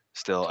day.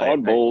 Still,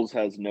 Todd Bowles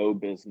has no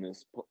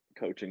business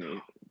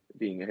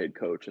being a head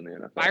coach in the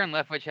NFL. Byron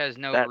Leftwich has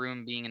no That-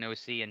 room being an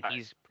OC, and I-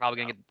 he's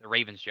probably gonna get the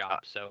Ravens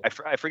job. So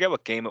I forget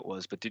what game it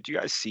was, but did you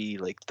guys see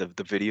like the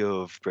video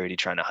of Brady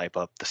trying to hype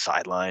up the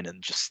sideline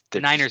and just the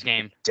they're Niners just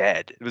game,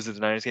 dead? It was the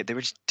Niners game. They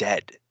were just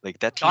dead. Like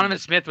that team. Donovan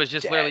was Smith was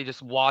just dead. literally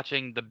just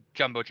watching the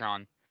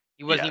jumbotron.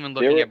 He wasn't Yeah, even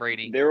looking at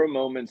Brady. There were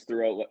moments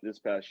throughout this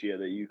past year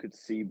that you could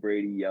see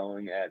Brady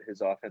yelling at his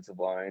offensive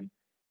line,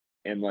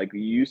 and like you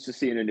used to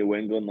see in New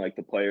England, like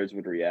the players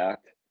would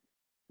react.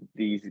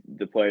 The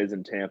players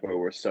in Tampa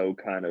were so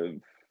kind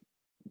of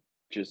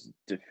just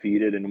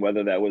defeated, and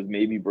whether that was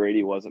maybe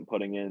Brady wasn't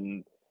putting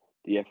in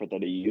the effort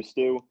that he used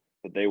to,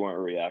 but they weren't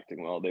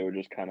reacting well. They were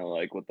just kind of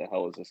like, "What the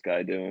hell is this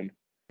guy doing?"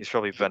 he's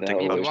probably What the venting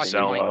hell If about you the watch is the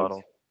Zell Mike-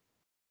 model.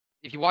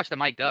 If you watch the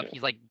mic'd up, Yeah.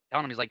 he's like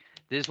telling him, he's like,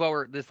 "This is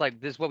what this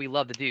is what we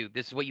love to do.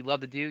 This is what you love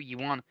to do. You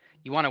want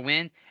to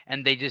win,"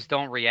 and they just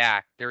don't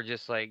react. They're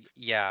just like,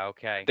 "Yeah,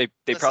 okay." They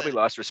probably Listen.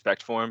 lost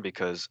respect for him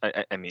because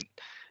I mean,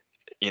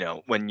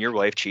 when your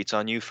wife cheats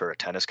on you for a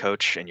tennis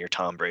coach and you're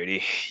Tom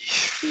Brady,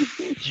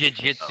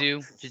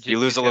 Jiu-jitsu. you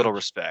lose a little coach.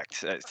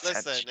 respect.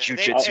 Listen,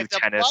 Jiu-jitsu, if the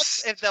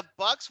tennis. If the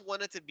Bucks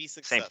wanted to be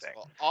Same thing.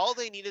 successful, all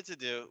they needed to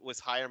do was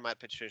hire Matt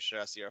Patricia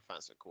as your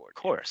offensive Of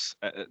coordinator. course,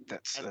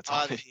 that's That's all.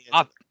 all they needed to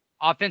Off- do.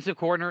 Offensive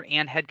coordinator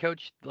and head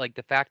coach, like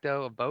de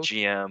facto of both.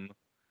 GM.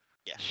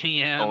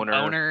 GM, owner.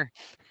 owner.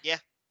 Yeah.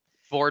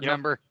 Board You know,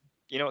 member,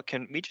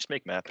 Can we just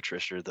make Matt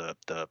Patricia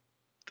the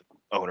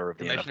owner of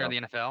the commissioner NFL? of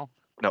the NFL.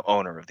 No,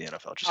 owner of the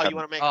NFL. Just Oh, have you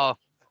want to make? Oh,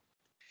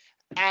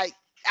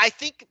 I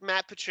think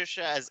Matt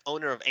Patricia as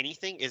owner of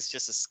anything is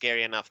just a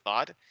scary enough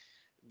thought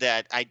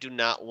that I do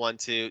not want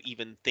to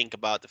even think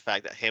about the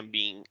fact that him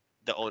being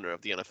the owner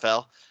of the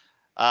NFL.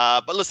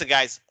 But listen,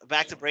 guys,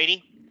 back to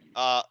Brady.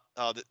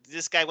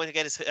 This guy went to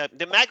get his.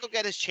 Did Matt go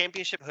get his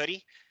championship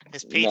hoodie?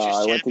 His Patriots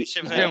I went to-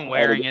 championship he's hoodie. been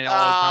wearing it all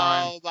the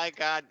time. Oh my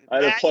God! I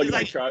had to Matt plug is my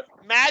like, chart.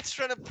 Matt's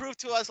trying to prove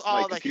to us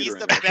all that he's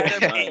computer the in there.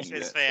 better Mine,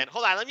 Patriots yeah. fan.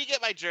 Hold on, let me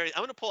get my jersey.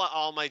 I'm gonna pull out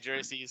all my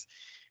jerseys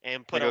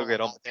and put to go them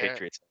get all out the there.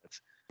 Patriots.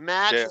 hats.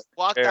 Matt Yeah, just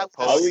walked yeah, out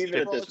with I'll the leave it Super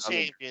at Bowl this.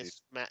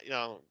 champions. Matt,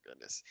 oh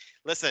goodness.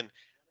 Listen,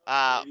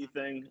 Brady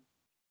thing.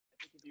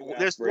 If you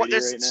ask Brady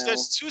right now,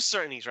 there's two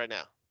certainties right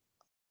now.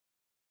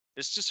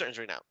 There's two certainties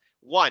right now.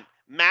 One,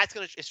 Matt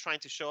is trying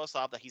to show us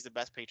off that he's the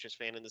best Patriots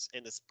fan in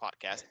this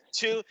podcast.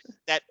 Two,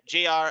 that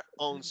JR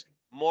owns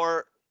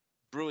more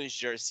Bruins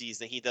jerseys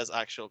than he does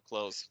actual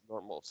clothes,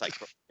 normal like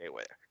they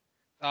wear.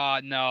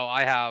 No,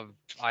 I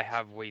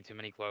have way too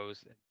many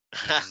clothes.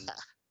 And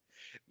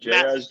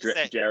JR's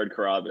said- Jared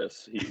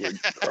Carabas.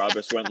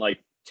 Carabas went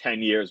like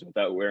 10 years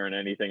without wearing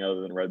anything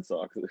other than Red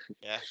Sox.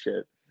 Yeah.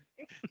 Shit.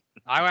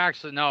 I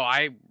actually no,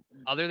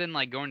 other than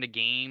like going to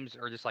games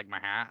or just like my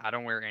hat, I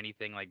don't wear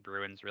anything like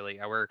Bruins really.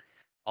 I wear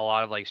a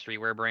lot of like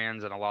streetwear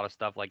brands and a lot of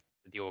stuff like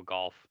to deal with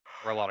golf.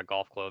 I wear a lot of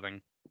golf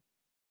clothing.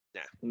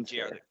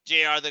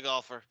 JR the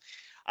golfer.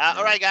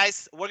 All right,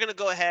 guys, we're gonna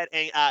go ahead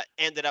and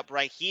end it up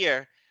right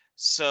here.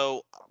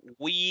 So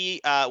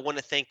we want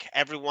to thank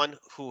everyone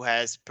who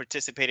has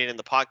participated in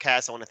the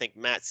podcast. I want to thank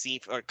Matt C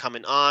for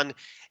coming on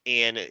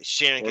and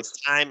sharing his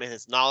time and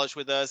his knowledge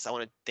with us. I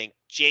want to thank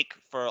Jake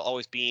for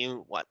always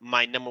being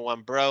my number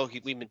one bro.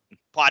 We've been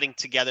plotting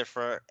together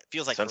for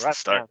feels like Since forever the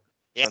start. now.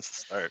 Yeah. Since the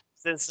start.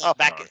 Since Off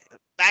and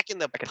back in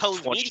the Back in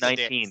post media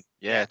 2019. days.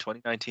 Yeah,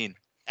 2019.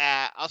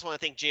 I also want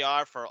to thank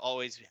JR for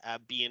always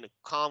being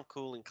calm,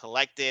 cool, and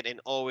collected, and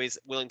always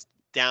willing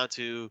down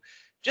to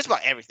just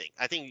about everything.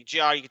 I think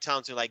JR, you could tell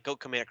him to like go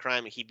commit a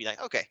crime, and he'd be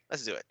like, "Okay,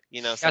 let's do it."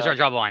 That's So our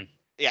job line.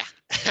 yeah.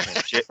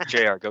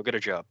 JR, go get a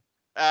job.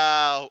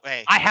 Oh,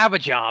 hey. I have a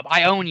job.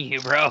 I own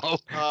you, bro. Oh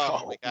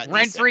my God.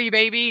 Rent free,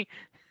 baby.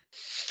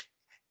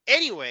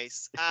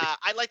 Anyways,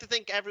 I'd like to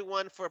thank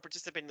everyone for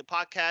participating in the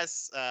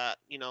podcast.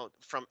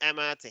 From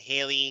Emma to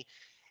Haley,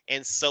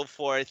 and so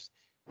forth.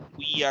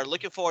 We are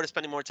looking forward to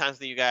spending more time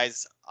with you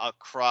guys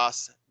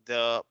across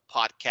the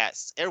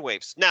podcast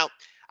airwaves. Now,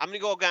 I'm going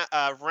to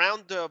go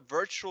around the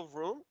virtual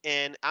room,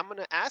 and I'm going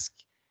to ask,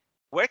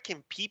 where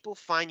can people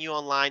find you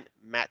online,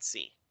 Matt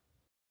C?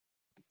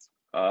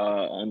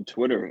 On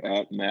Twitter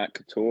at Matt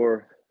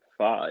Couture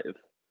 5.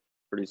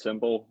 Pretty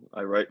simple.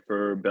 I write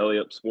for Belly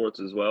Up Sports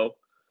as well.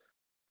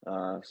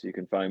 So you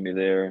can find me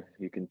there.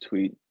 You can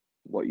tweet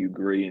what you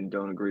agree and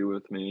don't agree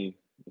with me.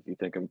 If you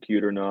think I'm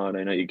cute or not.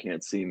 I know you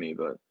can't see me,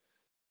 but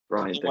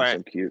Brian thinks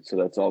I'm cute, so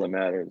that's all that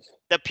matters.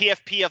 The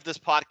PFP of this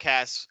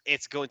podcast,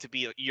 it's going to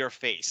be your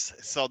face.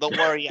 So don't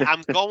worry.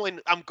 I'm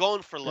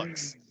going for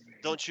looks.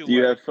 Don't you Do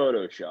you worry. have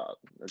Photoshop?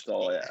 That's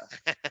all I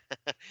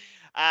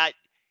ask.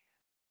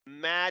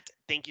 Matt,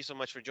 thank you so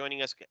much for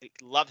joining us.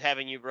 Loved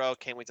having you, bro.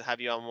 Can't wait to have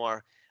you on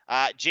more.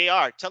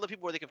 JR, tell the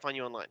people where they can find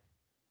you online.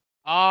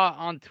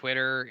 On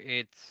Twitter,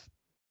 it's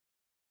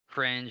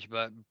cringe,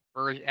 but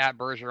at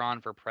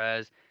Bergeron for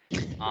Prez.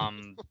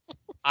 I'm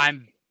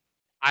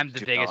the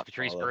Do biggest not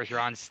Patrice follow.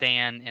 Bergeron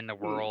stan in the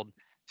world.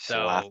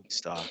 So So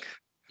stock.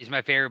 he's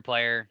my favorite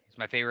player. He's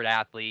my favorite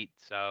athlete.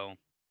 So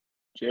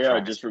JR,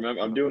 Trash. just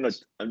remember, I'm doing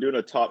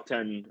a top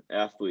 10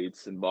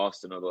 athletes in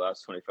Boston over the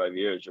last 25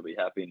 years. You'll be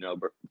happy to know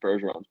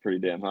Bergeron's pretty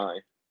damn high.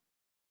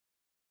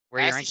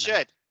 where are you As he ranking him?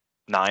 should.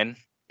 9.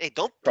 Hey,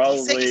 don't. He's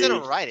Probably- gonna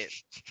write it.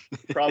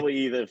 Probably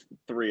either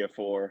 3 or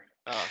 4.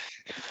 Oh,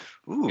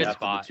 Ooh. Good After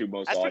spot. the 2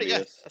 most that's pretty good.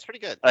 obvious. That's pretty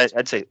good.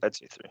 I'd say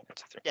 3.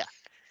 Yeah.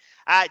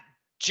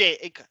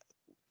 Jay,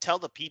 tell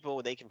the people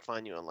where they can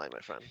find you online, my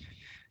friend.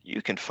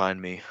 You can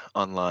find me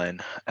online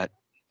at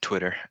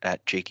Twitter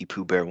at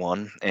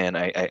JakeyPoohBear1, and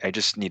I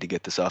just need to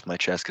get this off my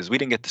chest because we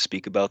didn't get to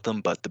speak about them,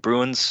 but the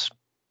Bruins,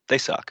 they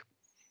suck.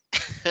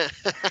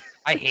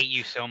 I hate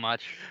you so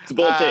much. It's a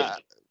bold take.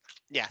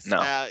 Yes. No.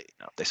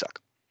 No, they suck.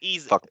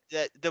 Easy. Fuck.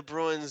 The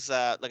Bruins.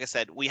 Like I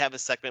said, we have a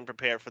segment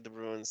prepared for the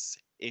Bruins.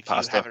 If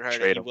Pasta, you haven't heard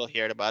trade it, you 'em. will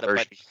hear about it. But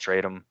Hershey,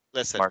 trade them.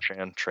 listen,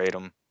 Marchand, trade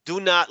them.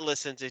 do not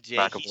listen to Jay.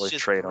 McAvoy, He's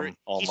just trade 'em. he's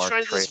Allmark,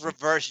 trying to do this trade 'em.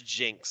 reverse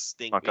jinx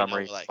thing.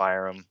 Montgomery, like,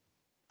 fire them.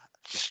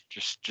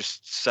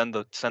 Just send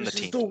the This team.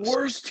 is the to us.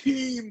 worst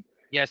team.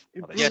 Yes,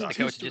 in they yes, suck. the Bruins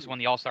coach history. just won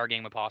the All-Star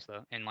game with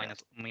Pasta and Linus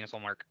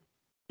Ullmark.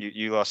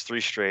 You lost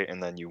 3 straight,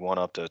 and then you won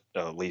up to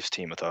Leafs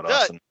team without Look,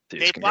 us. And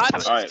they bought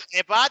All right.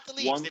 they bought the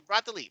Leafs. One- They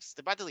brought the Leafs.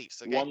 They brought the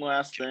Leafs. Okay. One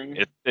last thing.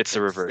 It's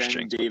a reverse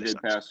Extend jinx. but they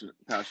David suck.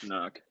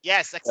 Pastrnak.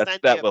 Yes, extend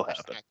that the will Pastrnak.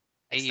 happen.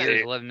 8 Extend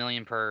years, it. 11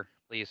 million per,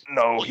 please.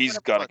 No, He he's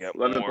whatever got to he get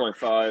wants. more.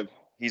 11.5.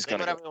 He's Say got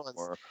to whatever get he wants.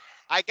 more.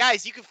 All right,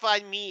 guys, you can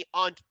find me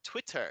on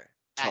Twitter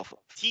at Tough.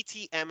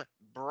 TTM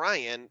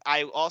Brian.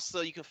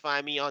 You can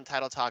find me on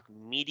Title Talk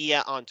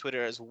Media on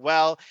Twitter as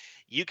well.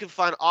 You can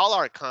find all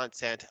our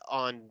content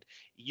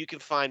you can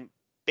find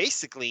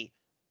basically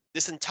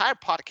this entire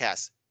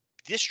podcast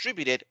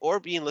distributed or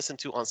being listened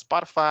to on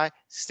Spotify,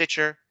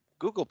 Stitcher,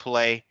 Google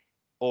Play,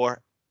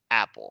 or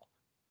Apple.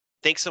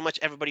 Thanks so much,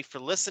 everybody, for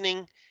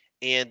listening,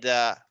 and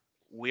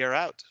we are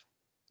out.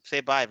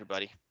 Say bye,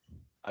 everybody.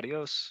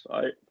 Adios.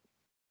 All right.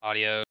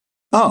 Audio.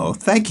 Oh,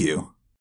 thank you.